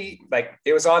 maybe like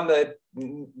it was on the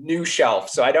new shelf,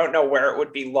 so I don't know where it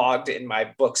would be logged in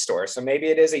my bookstore. So maybe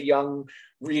it is a young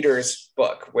reader's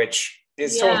book, which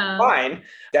is totally fine.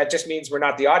 That just means we're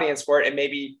not the audience for it. And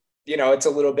maybe, you know, it's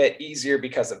a little bit easier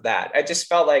because of that. I just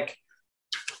felt like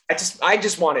I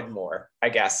just wanted more, I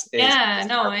guess.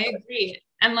 I agree.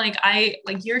 And like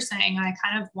you're saying, I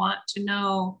kind of want to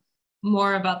know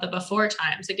more about the before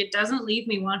times. Like, it doesn't leave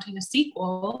me wanting a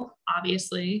sequel,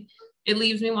 obviously. It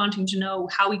leaves me wanting to know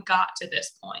how we got to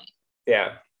this point.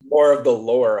 Yeah, more of the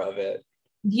lore of it.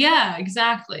 Yeah,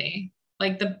 exactly.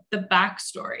 Like the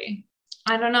backstory.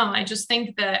 I don't know. I just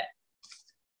think that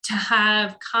to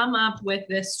have come up with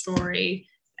this story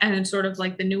and sort of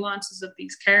like the nuances of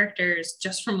these characters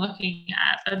just from looking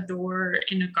at a door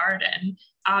in a garden,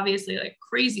 obviously like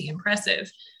crazy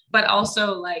impressive, but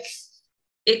also like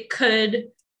it could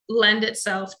lend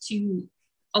itself to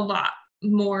a lot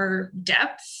more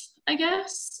depth, I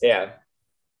guess. Yeah.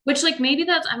 Which like maybe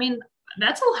that's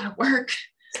a lot of work.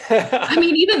 I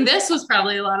mean, even this was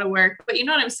probably a lot of work, but you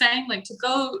know what I'm saying? Like, to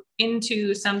go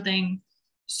into something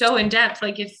so in depth,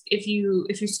 like if you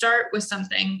start with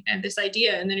something and this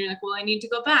idea, and then you're like, well, I need to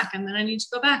go back, and then I need to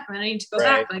go back, and then I need to go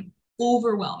back, like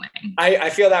overwhelming. I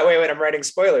feel that way when I'm writing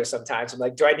spoilers sometimes. I'm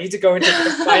like, do I need to go into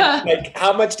like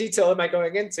how much detail am I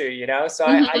going into, you know? So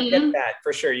I get that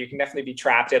for sure. You can definitely be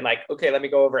trapped in like, okay, let me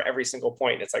go over every single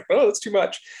point. It's like, oh, it's too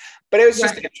much. But it was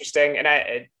just interesting.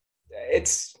 And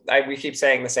we keep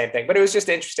saying the same thing, but it was just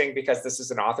interesting because this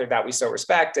is an author that we so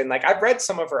respect. And like, I've read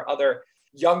some of her other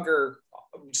younger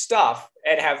stuff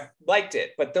and have liked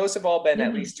it, but those have all been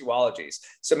at least duologies.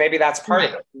 So maybe that's part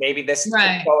of it. Maybe this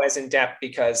can go as in depth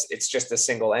because it's just a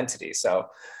single entity. So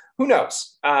who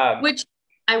knows? Which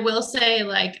I will say,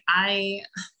 like, I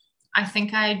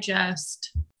think I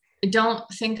don't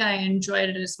think I enjoyed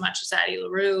it as much as Addie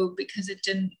LaRue, because it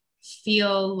didn't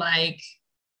feel like,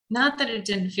 not that it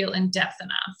didn't feel in depth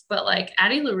enough, but like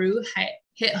Addie LaRue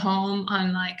hit home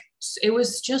on like, it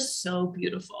was just so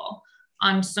beautiful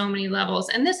on so many levels.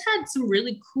 And this had some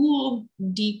really cool,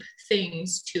 deep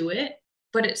things to it,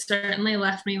 but it certainly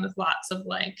left me with lots of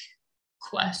like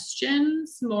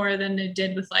questions more than it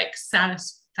did with like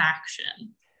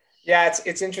satisfaction. Yeah,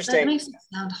 it's interesting. That makes it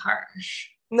sound harsh.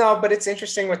 No, but it's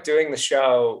interesting with doing the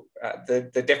show,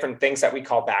 the different things that we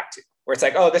call back to, where it's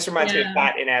like, oh, this reminds me of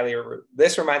that in Alley or Root.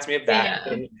 This reminds me of that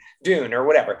in Dune or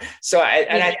whatever. So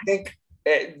I think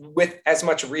with as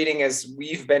much reading as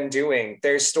we've been doing,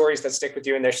 there's stories that stick with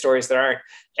you and there's stories that aren't.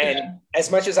 And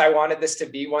as much as I wanted this to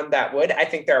be one that would, I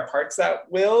think there are parts that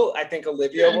will. I think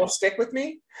Olivia will stick with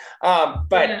me.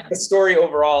 But the story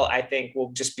overall, I think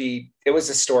will just be, it was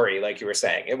a story, like you were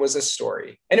saying. It was a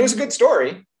story. And it was a good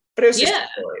story. But it was just a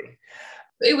story.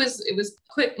 It was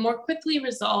more quickly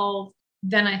resolved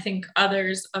than I think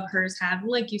others of hers have.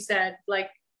 Like you said, like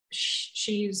this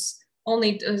is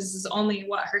only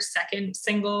what, her second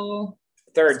single,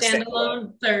 third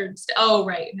standalone,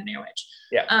 Midnight Witch.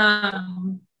 Yeah.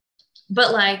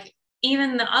 But like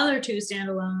even the other two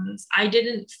standalones, I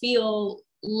didn't feel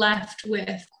left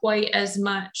with quite as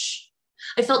much.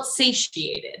 I felt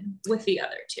satiated with the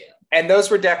other two. And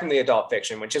those were definitely adult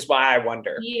fiction, which is why I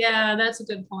wonder. Yeah, that's a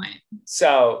good point.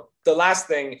 So the last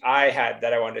thing I had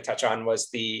that I wanted to touch on was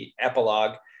the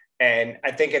epilogue. And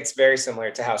I think it's very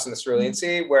similar to House in the Cerulean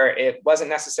Sea, where it wasn't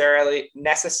necessarily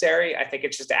necessary. I think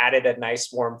it just added a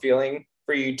nice warm feeling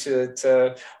for you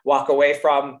to walk away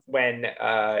from when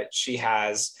she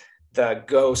has the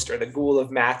ghost or the ghoul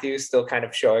of Matthew still kind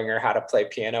of showing her how to play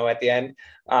piano at the end.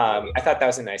 I thought that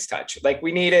was a nice touch. Like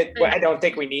we needed, I don't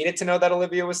think we needed to know that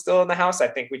Olivia was still in the house. I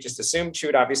think we just assumed she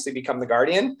would obviously become the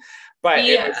guardian, but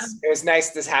it was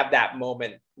nice to have that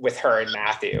moment with her and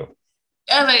Matthew.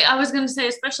 I was going to say,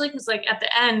 especially because like at the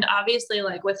end, obviously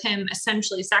like with him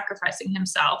essentially sacrificing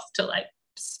himself to like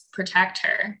protect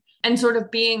her and sort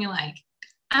of being like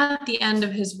at the end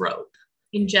of his rope.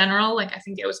 In general, like I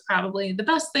think it was probably the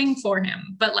best thing for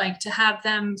him, but like to have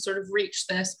them sort of reach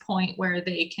this point where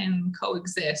they can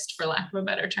coexist, for lack of a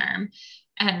better term.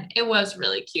 And it was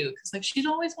really cute because like she'd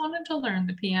always wanted to learn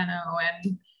the piano.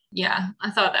 And yeah,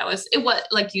 I thought it was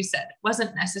like you said, it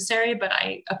wasn't necessary, but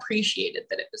I appreciated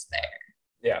that it was there.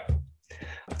 Yeah.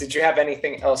 Did you have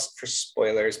anything else for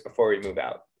spoilers before we move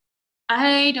out?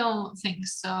 I don't think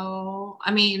so.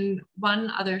 I mean, one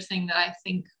other thing that I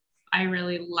think I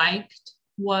really liked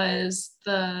was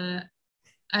we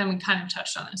kind of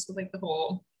touched on this with like the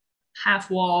whole half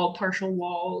wall, partial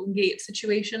wall gate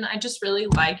situation. I just really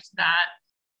liked that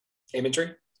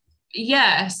imagery.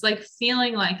 Yes, like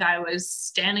feeling like I was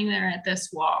standing there at this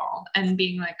wall and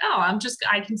being like, oh,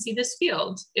 I can see this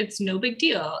field. It's no big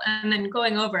deal. And then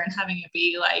going over and having it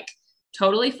be like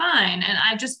totally fine. And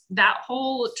that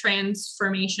whole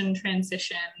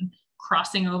transition,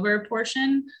 crossing over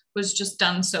portion was just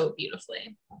done so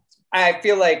beautifully. I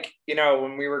feel like,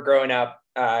 when we were growing up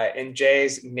in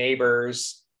Jay's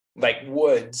neighbors, like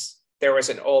woods, there was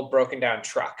an old broken down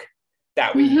truck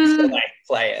that we used to like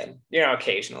play in,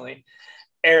 occasionally.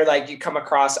 Or like you come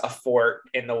across a fort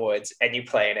in the woods and you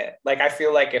play in it. Like, I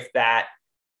feel like if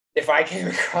I came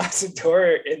across a door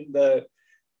in a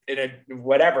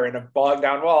bogged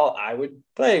down wall, I would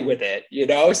play with it,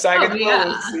 So I can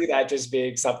totally see that just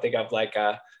being something of like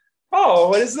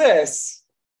what is this?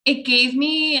 It gave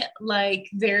me like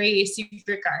very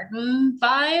Secret Garden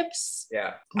vibes.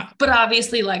 Yeah. But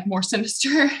obviously like more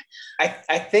sinister.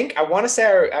 I think I want to say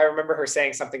I remember her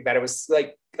saying something that it was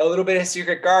like a little bit of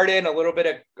Secret Garden, a little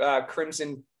bit of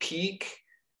Crimson Peak.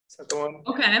 Is that the one?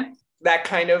 Okay. That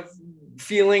kind of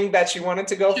feeling that she wanted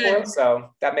to go for. So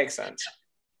that makes sense.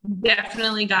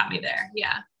 Definitely got me there.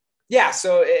 Yeah. Yeah.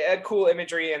 So a cool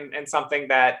imagery and something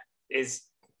that is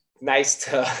nice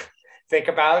to think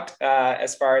about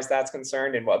as far as that's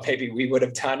concerned, and what maybe we would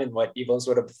have done and what evils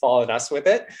would have befallen us with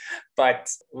it. But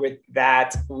with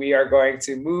that, we are going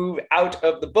to move out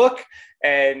of the book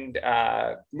and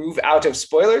move out of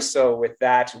spoilers. So with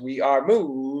that, we are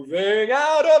moving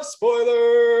out of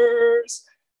spoilers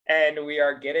and we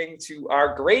are getting to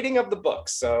our grading of the book.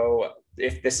 So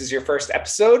if this is your first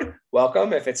episode,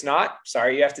 welcome. If it's not,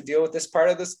 sorry, you have to deal with this part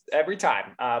of this every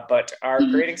time. But our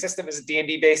grading system is a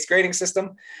D&D based grading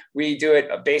system. We do it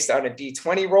based on a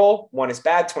D20 roll. 1 is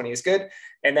bad, 20 is good.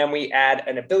 And then we add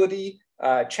an ability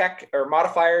check or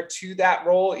modifier to that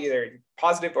roll, either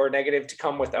positive or negative, to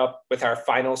come with our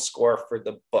final score for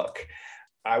the book.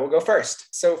 I will go first.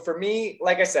 So for me,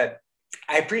 like I said,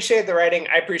 I appreciated the writing.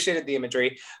 I appreciated the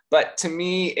imagery, but to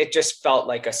me, it just felt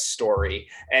like a story.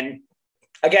 And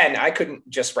again, I couldn't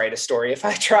just write a story if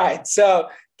I tried. So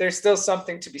there's still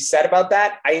something to be said about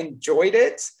that. I enjoyed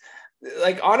it.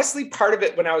 Like, honestly, part of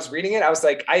it when I was reading it, I was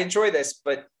like, I enjoy this,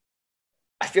 but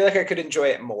I feel like I could enjoy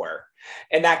it more.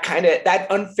 And that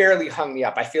unfairly hung me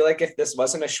up. I feel like if this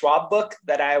wasn't a Schwab book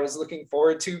that I was looking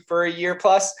forward to for a year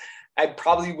plus, I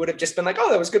probably would have just been like,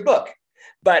 oh, that was a good book.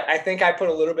 But I think I put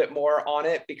a little bit more on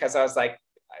it because I was like,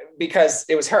 because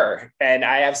it was her, and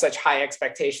I have such high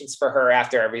expectations for her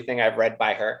after everything I've read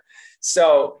by her.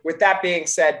 So with that being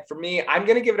said, for me, I'm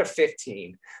going to give it a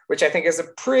 15, which I think is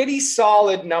a pretty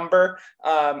solid number.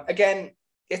 Again,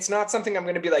 it's not something I'm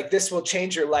going to be like, this will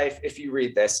change your life if you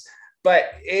read this, but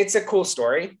it's a cool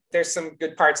story. There's some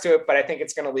good parts to it, but I think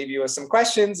it's going to leave you with some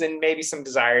questions and maybe some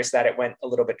desires that it went a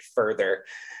little bit further.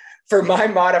 For my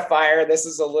modifier, this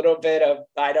is a little bit of,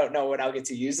 I don't know when I'll get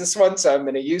to use this one, so I'm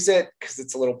going to use it because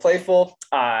it's a little playful.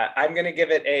 I'm going to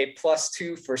give it a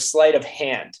 +2 for sleight of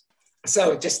hand.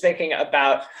 So just thinking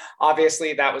about,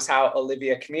 obviously that was how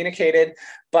Olivia communicated,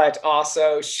 but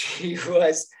also she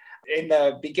was, in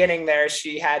the beginning there,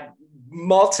 she had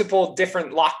multiple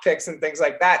different lockpicks and things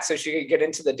like that. So she could get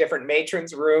into the different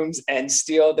matrons' rooms and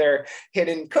steal their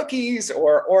hidden cookies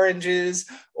or oranges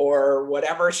or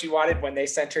whatever she wanted when they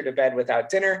sent her to bed without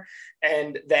dinner.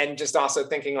 And then just also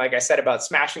thinking, like I said, about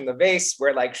smashing the vase,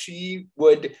 where like she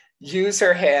would use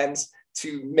her hands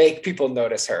to make people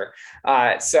notice her.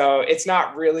 So it's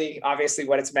not really obviously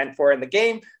what it's meant for in the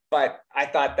game, but I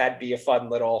thought that'd be a fun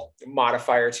little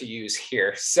modifier to use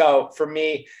here. So for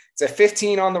me, it's a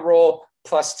 15 on the roll,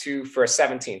 +2 for a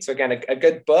 17. So again, a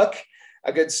good book,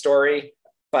 a good story,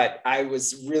 but I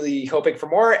was really hoping for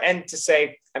more. And to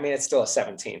say, I mean, it's still a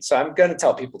 17. So I'm going to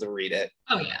tell people to read it.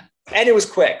 Oh yeah. And it was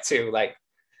quick too. Like,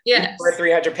 yes. For a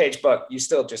 300-page book, you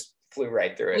still just flew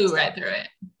right through it.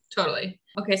 Totally.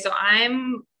 Okay. So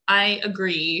I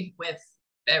agree with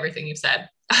everything you've said.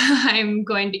 I'm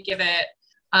going to give it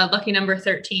a lucky number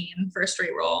 13 for a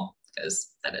straight roll, because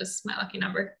that is my lucky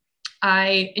number.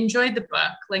 I enjoyed the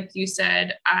book. Like you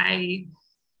said, I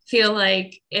feel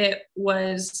like it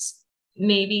was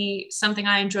maybe something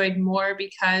I enjoyed more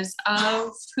because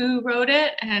of who wrote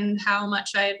it and how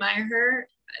much I admire her.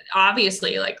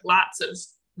 Obviously, like lots of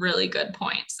really good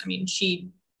points. I mean,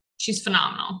 she's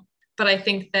phenomenal, but I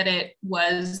think that it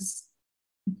was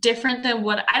different than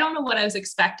I don't know what I was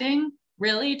expecting,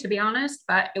 really, to be honest,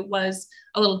 but it was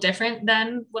a little different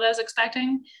than what I was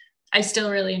expecting. I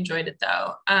still really enjoyed it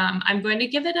though. I'm going to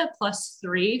give it a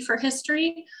 +3 for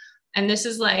history. And this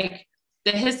is like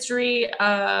the history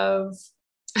of,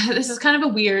 this is kind of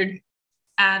a weird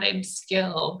added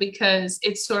skill because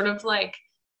it's sort of like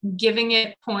giving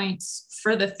it points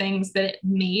for the things that it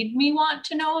made me want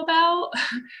to know about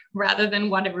rather than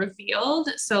what it revealed.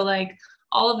 So like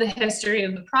all of the history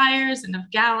of the Pryors and of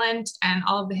Gallant and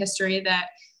all of the history that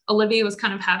Olivia was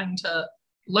kind of having to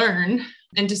learn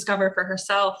and discover for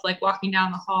herself, like walking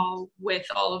down the hall with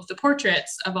all of the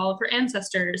portraits of all of her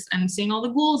ancestors and seeing all the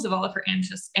ghouls of all of her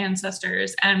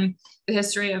ancestors and the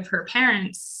history of her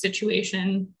parents'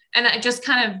 situation. And I just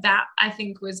kind of, that I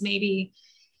think was maybe,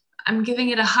 I'm giving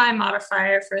it a high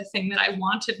modifier for a thing that I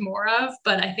wanted more of,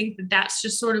 but I think that that's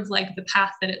just sort of like the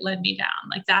path that it led me down.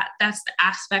 Like that's the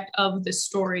aspect of the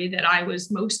story that I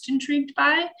was most intrigued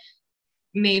by.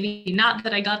 Maybe not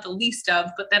that I got the least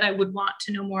of, but that I would want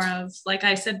to know more of. Like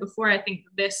I said before, I think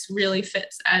this really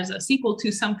fits as a sequel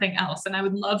to something else, and I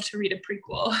would love to read a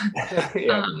prequel.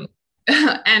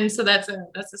 And so that's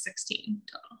a 16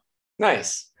 total.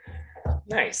 Nice.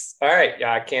 All right.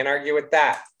 Yeah, I can't argue with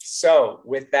that. So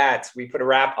with that, we put a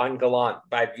wrap on Gallant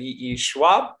by V.E.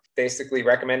 Schwab, basically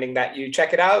recommending that you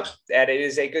check it out, that it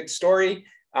is a good story.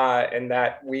 And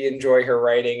that we enjoy her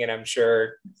writing, and I'm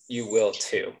sure you will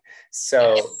too.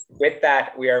 So with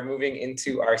that, we are moving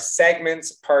into our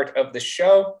segments part of the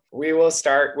show. We will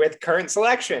start with current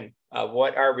selection.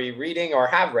 What are we reading or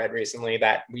have read recently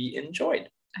that we enjoyed?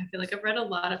 I feel like I've read a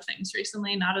lot of things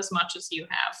recently, not as much as you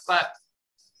have, but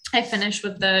I finished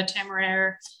with the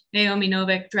Temeraire Naomi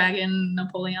Novik Dragon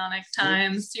Napoleonic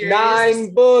Times series.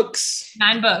 9 books.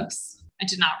 9 books. I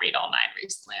did not read all 9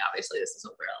 recently. Obviously, this is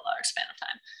over a large span of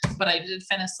time, but I did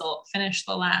finish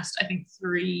the last, I think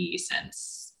 3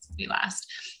 since we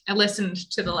last. I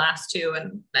listened to the last 2,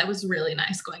 and that was really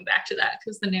nice going back to that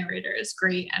because the narrator is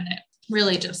great, and it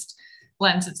really just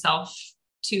lends itself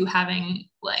to having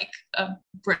like a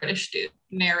British dude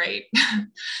narrate.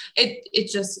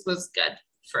 It just was good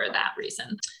for that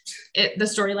reason. The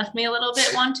story left me a little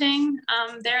bit wanting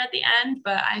there at the end,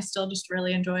 but I still just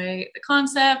really enjoy the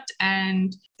concept,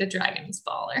 and the dragon's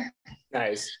baller.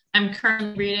 Nice. I'm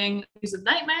currently reading News of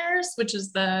Nightmares, which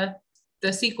is the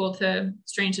sequel to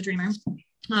Strange the Dreamer.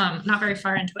 Not very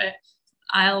far into it.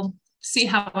 I'll see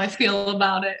how I feel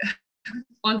about it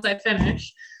once I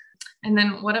finish. And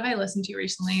then what have I listened to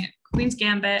recently? Queen's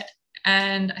Gambit,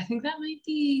 and I think that might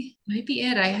be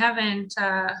it. I haven't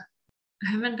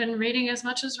been reading as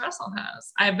much as Russell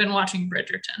has. I've been watching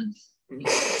Bridgerton.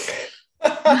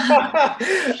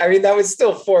 I mean, that was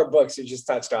still 4 books you just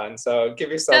touched on. So give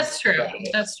yourself. That's true.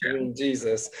 That's I true. mean,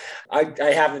 Jesus. I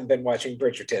haven't been watching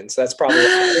Bridgerton, so that's probably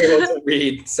why I'm able to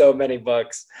read so many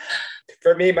books.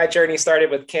 For me, my journey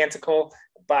started with Canticle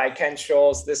by Ken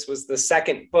Scholes. This was the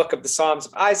second book of the Psalms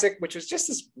of Isaac, which was just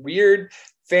this weird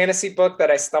fantasy book that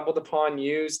I stumbled upon,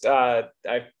 I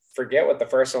forget what the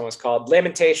first one was called,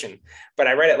 Lamentation, but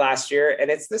I read it last year.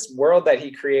 And it's this world that he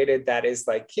created that is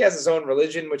like, he has his own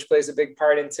religion, which plays a big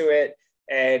part into it.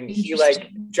 And he like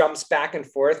jumps back and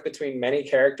forth between many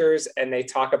characters, and they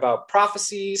talk about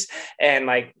prophecies, and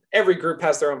like every group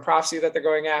has their own prophecy that they're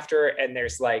going after. And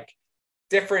there's like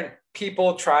different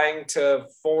people trying to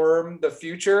form the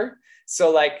future. So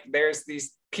like there's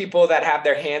these people that have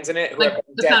their hands in it. Who like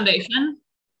the foundation?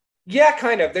 Yeah,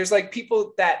 kind of. There's like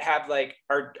people that have like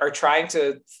are trying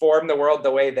to form the world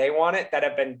the way they want it that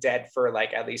have been dead for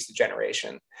like at least a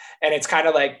generation. And it's kind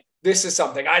of like, this is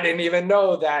something I didn't even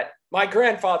know that my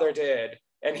grandfather did.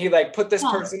 And he like put this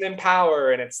person in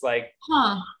power. And it's like,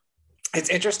 it's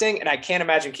interesting. And I can't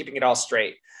imagine keeping it all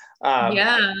straight.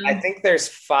 I think there's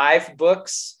 5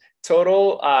 books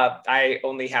total. I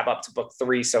only have up to book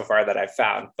 3 so far that I've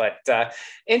found, but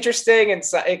interesting. And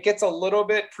so it gets a little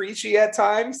bit preachy at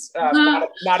times,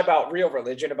 not about real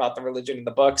religion, about the religion in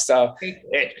the book. So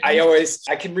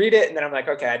I can read it and then I'm like,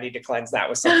 okay, I need to cleanse that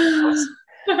with something else.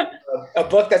 A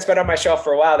book that's been on my shelf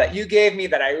for a while that you gave me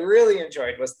that I really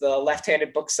enjoyed was The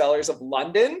Left-Handed Booksellers of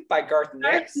London by Garth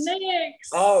Nix.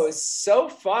 Oh, it was so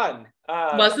fun.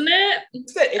 Wasn't it?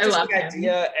 It's an interesting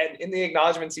idea. And in the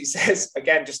acknowledgements, he says,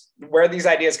 again, just where these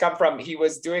ideas come from. He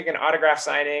was doing an autograph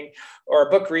signing or a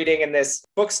book reading in this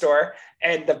bookstore,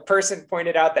 and the person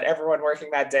pointed out that everyone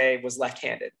working that day was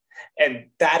left-handed. And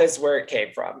that is where it came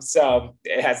from. So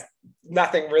it has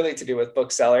nothing really to do with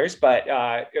booksellers, but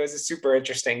it was a super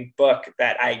interesting book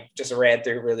that I just read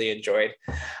through, really enjoyed.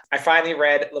 I finally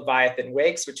read Leviathan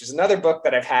Wakes, which is another book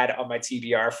that I've had on my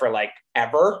TBR for like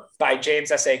ever, by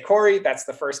James S.A. Corey. That's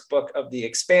the first book of the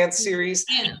Expanse series.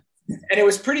 Yeah. And it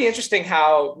was pretty interesting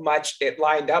how much it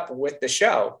lined up with the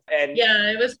show. And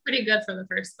yeah, it was pretty good for the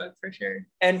first book for sure.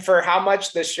 And for how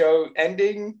much the show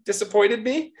ending disappointed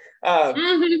me.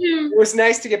 It was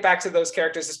nice to get back to those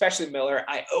characters, especially Miller.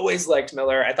 I always liked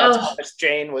Miller. I thought Thomas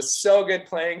Jane was so good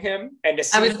playing him. And to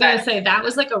see I was going to say that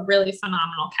was like a really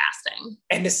phenomenal casting.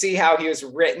 And to see how he was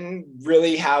written,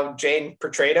 really how Jane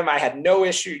portrayed him, I had no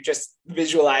issue just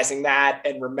visualizing that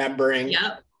and remembering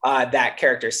that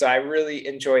character. So I really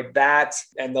enjoyed that.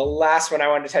 And the last one I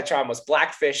wanted to touch on was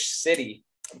Blackfish City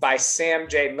by Sam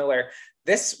J. Miller.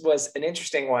 This was an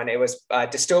interesting one. It was a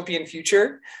dystopian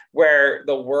future where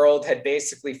the world had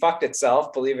basically fucked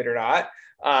itself, believe it or not.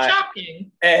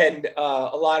 Shocking. And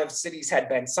a lot of cities had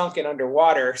been sunken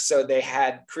underwater. So they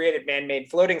had created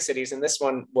man-made floating cities. And this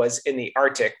one was in the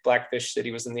Arctic. Blackfish City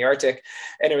was in the Arctic.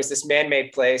 And it was this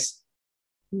man-made place.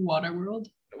 Waterworld,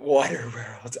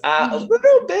 a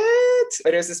little bit.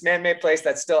 But it was this man-made place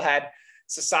that still had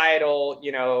societal,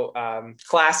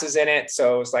 classes in it.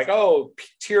 So it was like,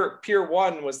 tier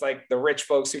 1 was like the rich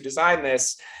folks who designed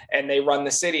this and they run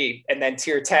the city. And then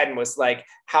tier 10 was like,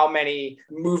 how many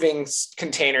moving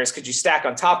containers could you stack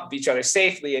on top of each other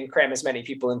safely and cram as many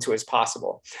people into as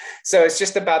possible? So it's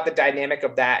just about the dynamic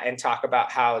of that, and talk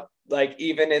about how, like,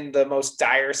 even in the most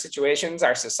dire situations,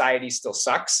 our society still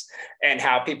sucks and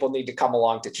how people need to come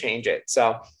along to change it.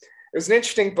 So it was an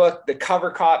interesting book. The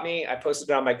cover caught me. I posted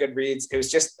it on my Goodreads. It was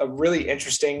just a really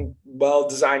interesting,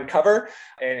 well-designed cover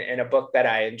and a book that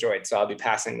I enjoyed. So I'll be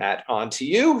passing that on to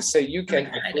you so you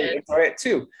can enjoy it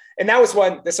too. And that was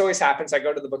one, this always happens. I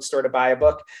go to the bookstore to buy a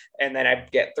book and then I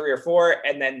get 3 or 4.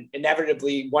 And then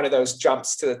inevitably one of those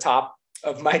jumps to the top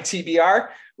of my TBR,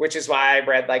 which is why I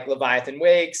read like Leviathan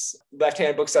Wakes,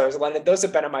 Left-Handed Booksellers of London. Those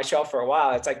have been on my shelf for a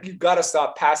while. It's like, you've got to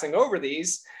stop passing over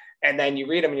these. And then you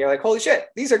read them and you're like, holy shit,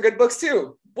 these are good books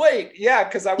too. Wait, yeah,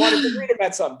 because I wanted to read them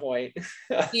at some point.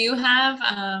 Do you have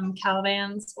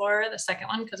Caliban's for the second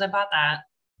one? Because I bought that.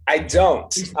 I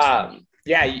don't.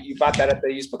 Yeah, you bought that at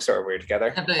the used bookstore. We were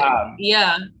together.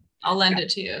 Yeah, I'll lend it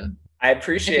to you. I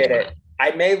appreciate it.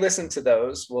 I may listen to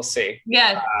those. We'll see.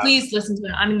 Yeah, please listen to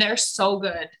them. I mean, they're so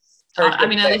good. I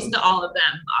listened to all of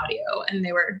them audio and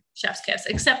they were chef's kiss,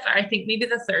 except for I think maybe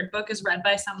the third book is read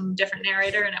by some different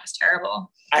narrator and it was terrible.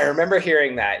 I remember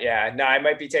hearing that. Yeah. No, I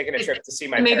might be taking a trip to see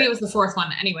my Maybe parents. It was the fourth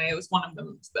one. Anyway, it was one of them.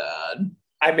 It was bad.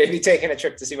 I may be taking a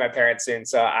trip to see my parents soon.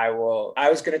 So I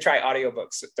was going to try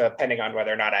audiobooks depending on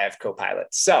whether or not I have Copilot.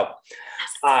 So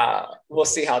we'll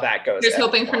see how that goes. Just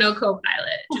hoping for no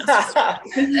Copilot.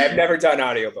 I've never done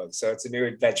audiobooks, so it's a new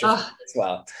adventure as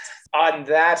well. On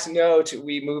that note,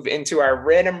 we move into our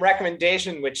random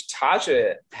recommendation, which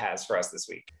Taja has for us this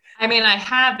week. I mean, I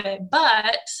have it,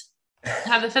 but I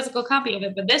have the physical copy of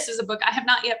it. But this is a book I have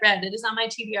not yet read. It is on my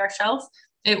TBR shelf.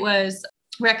 It was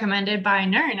recommended by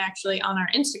Nern actually on our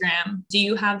Instagram. Do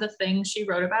you have the thing she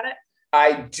wrote about it?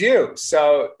 I do.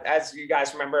 So as you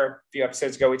guys remember a few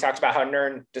episodes ago, we talked about how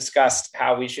Nern discussed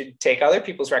how we should take other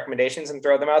people's recommendations and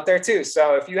throw them out there too.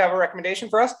 So if you have a recommendation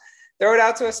for us, throw it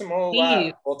out to us and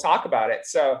we'll talk about it.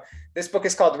 So this book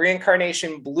is called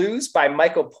Reincarnation Blues by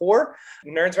Michael Poore.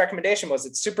 Nern's recommendation was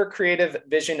its super creative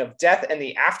vision of death and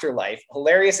the afterlife,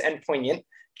 hilarious and poignant.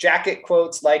 Jacket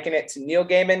quotes liken it to Neil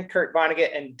Gaiman, Kurt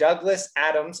Vonnegut, and Douglas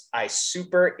Adams. I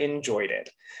super enjoyed it.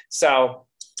 So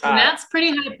and that's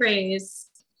pretty high praise.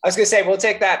 I was going to say, we'll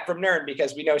take that from Nern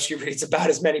because we know she reads about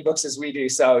as many books as we do.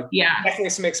 So yeah,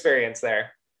 definitely some experience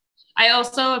there. I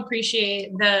also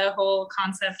appreciate the whole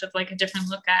concept of like a different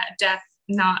look at death,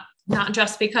 not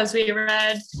just because we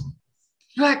read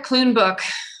that Clune book.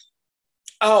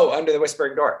 Oh, Under the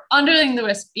Whispering Door. Under the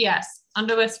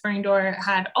Whispering Door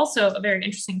had also a very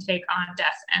interesting take on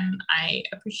death, and I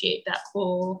appreciate that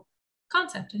whole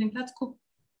concept. I think that's cool.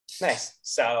 Nice.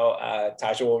 So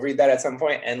Taja will read that at some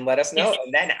point and let us know,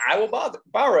 and then I will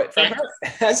borrow it from her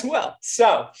as well.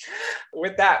 So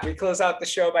with that, we close out the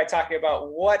show by talking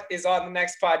about what is on the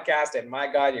next podcast. And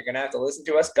my God, you're going to have to listen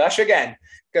to us gush again,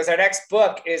 because our next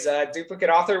book is a duplicate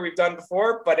author we've done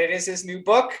before, but it is his new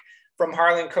book from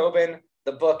Harlan Coben.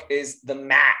 The book is The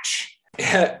Match.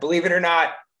 Believe it or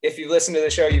not, if you listen to the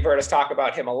show, you've heard us talk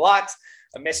about him a lot.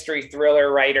 A mystery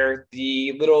thriller writer.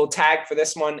 The little tag for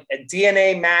this one: a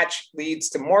DNA match leads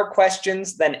to more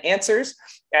questions than answers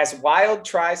as Wilde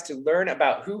tries to learn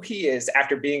about who he is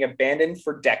after being abandoned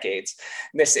for decades.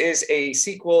 This is a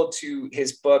sequel to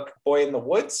his book, Boy in the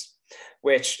Woods,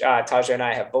 which Taja and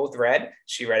I have both read.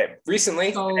 She read it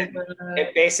recently.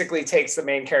 It basically takes the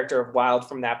main character of Wilde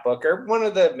from that book, or one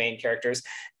of the main characters,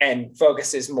 and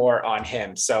focuses more on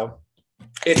him. So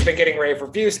it's been getting rave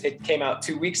reviews. It came out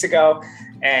 2 weeks ago,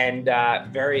 and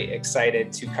very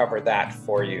excited to cover that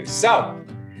for you. So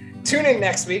tune in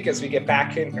next week as we get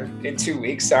back in 2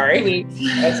 weeks, sorry,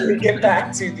 as we get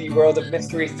back to the world of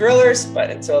mystery thrillers. But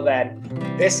until then,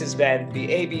 this has been the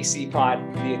ABC Pod,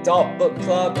 the Adult Book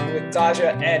Club with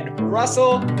Taja and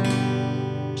Russell.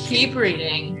 Keep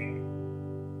reading.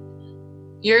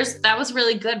 Yours, that was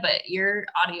really good, but your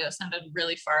audio sounded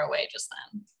really far away just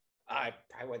then. I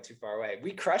went too far away.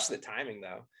 We crushed the timing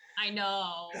though. I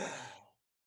know.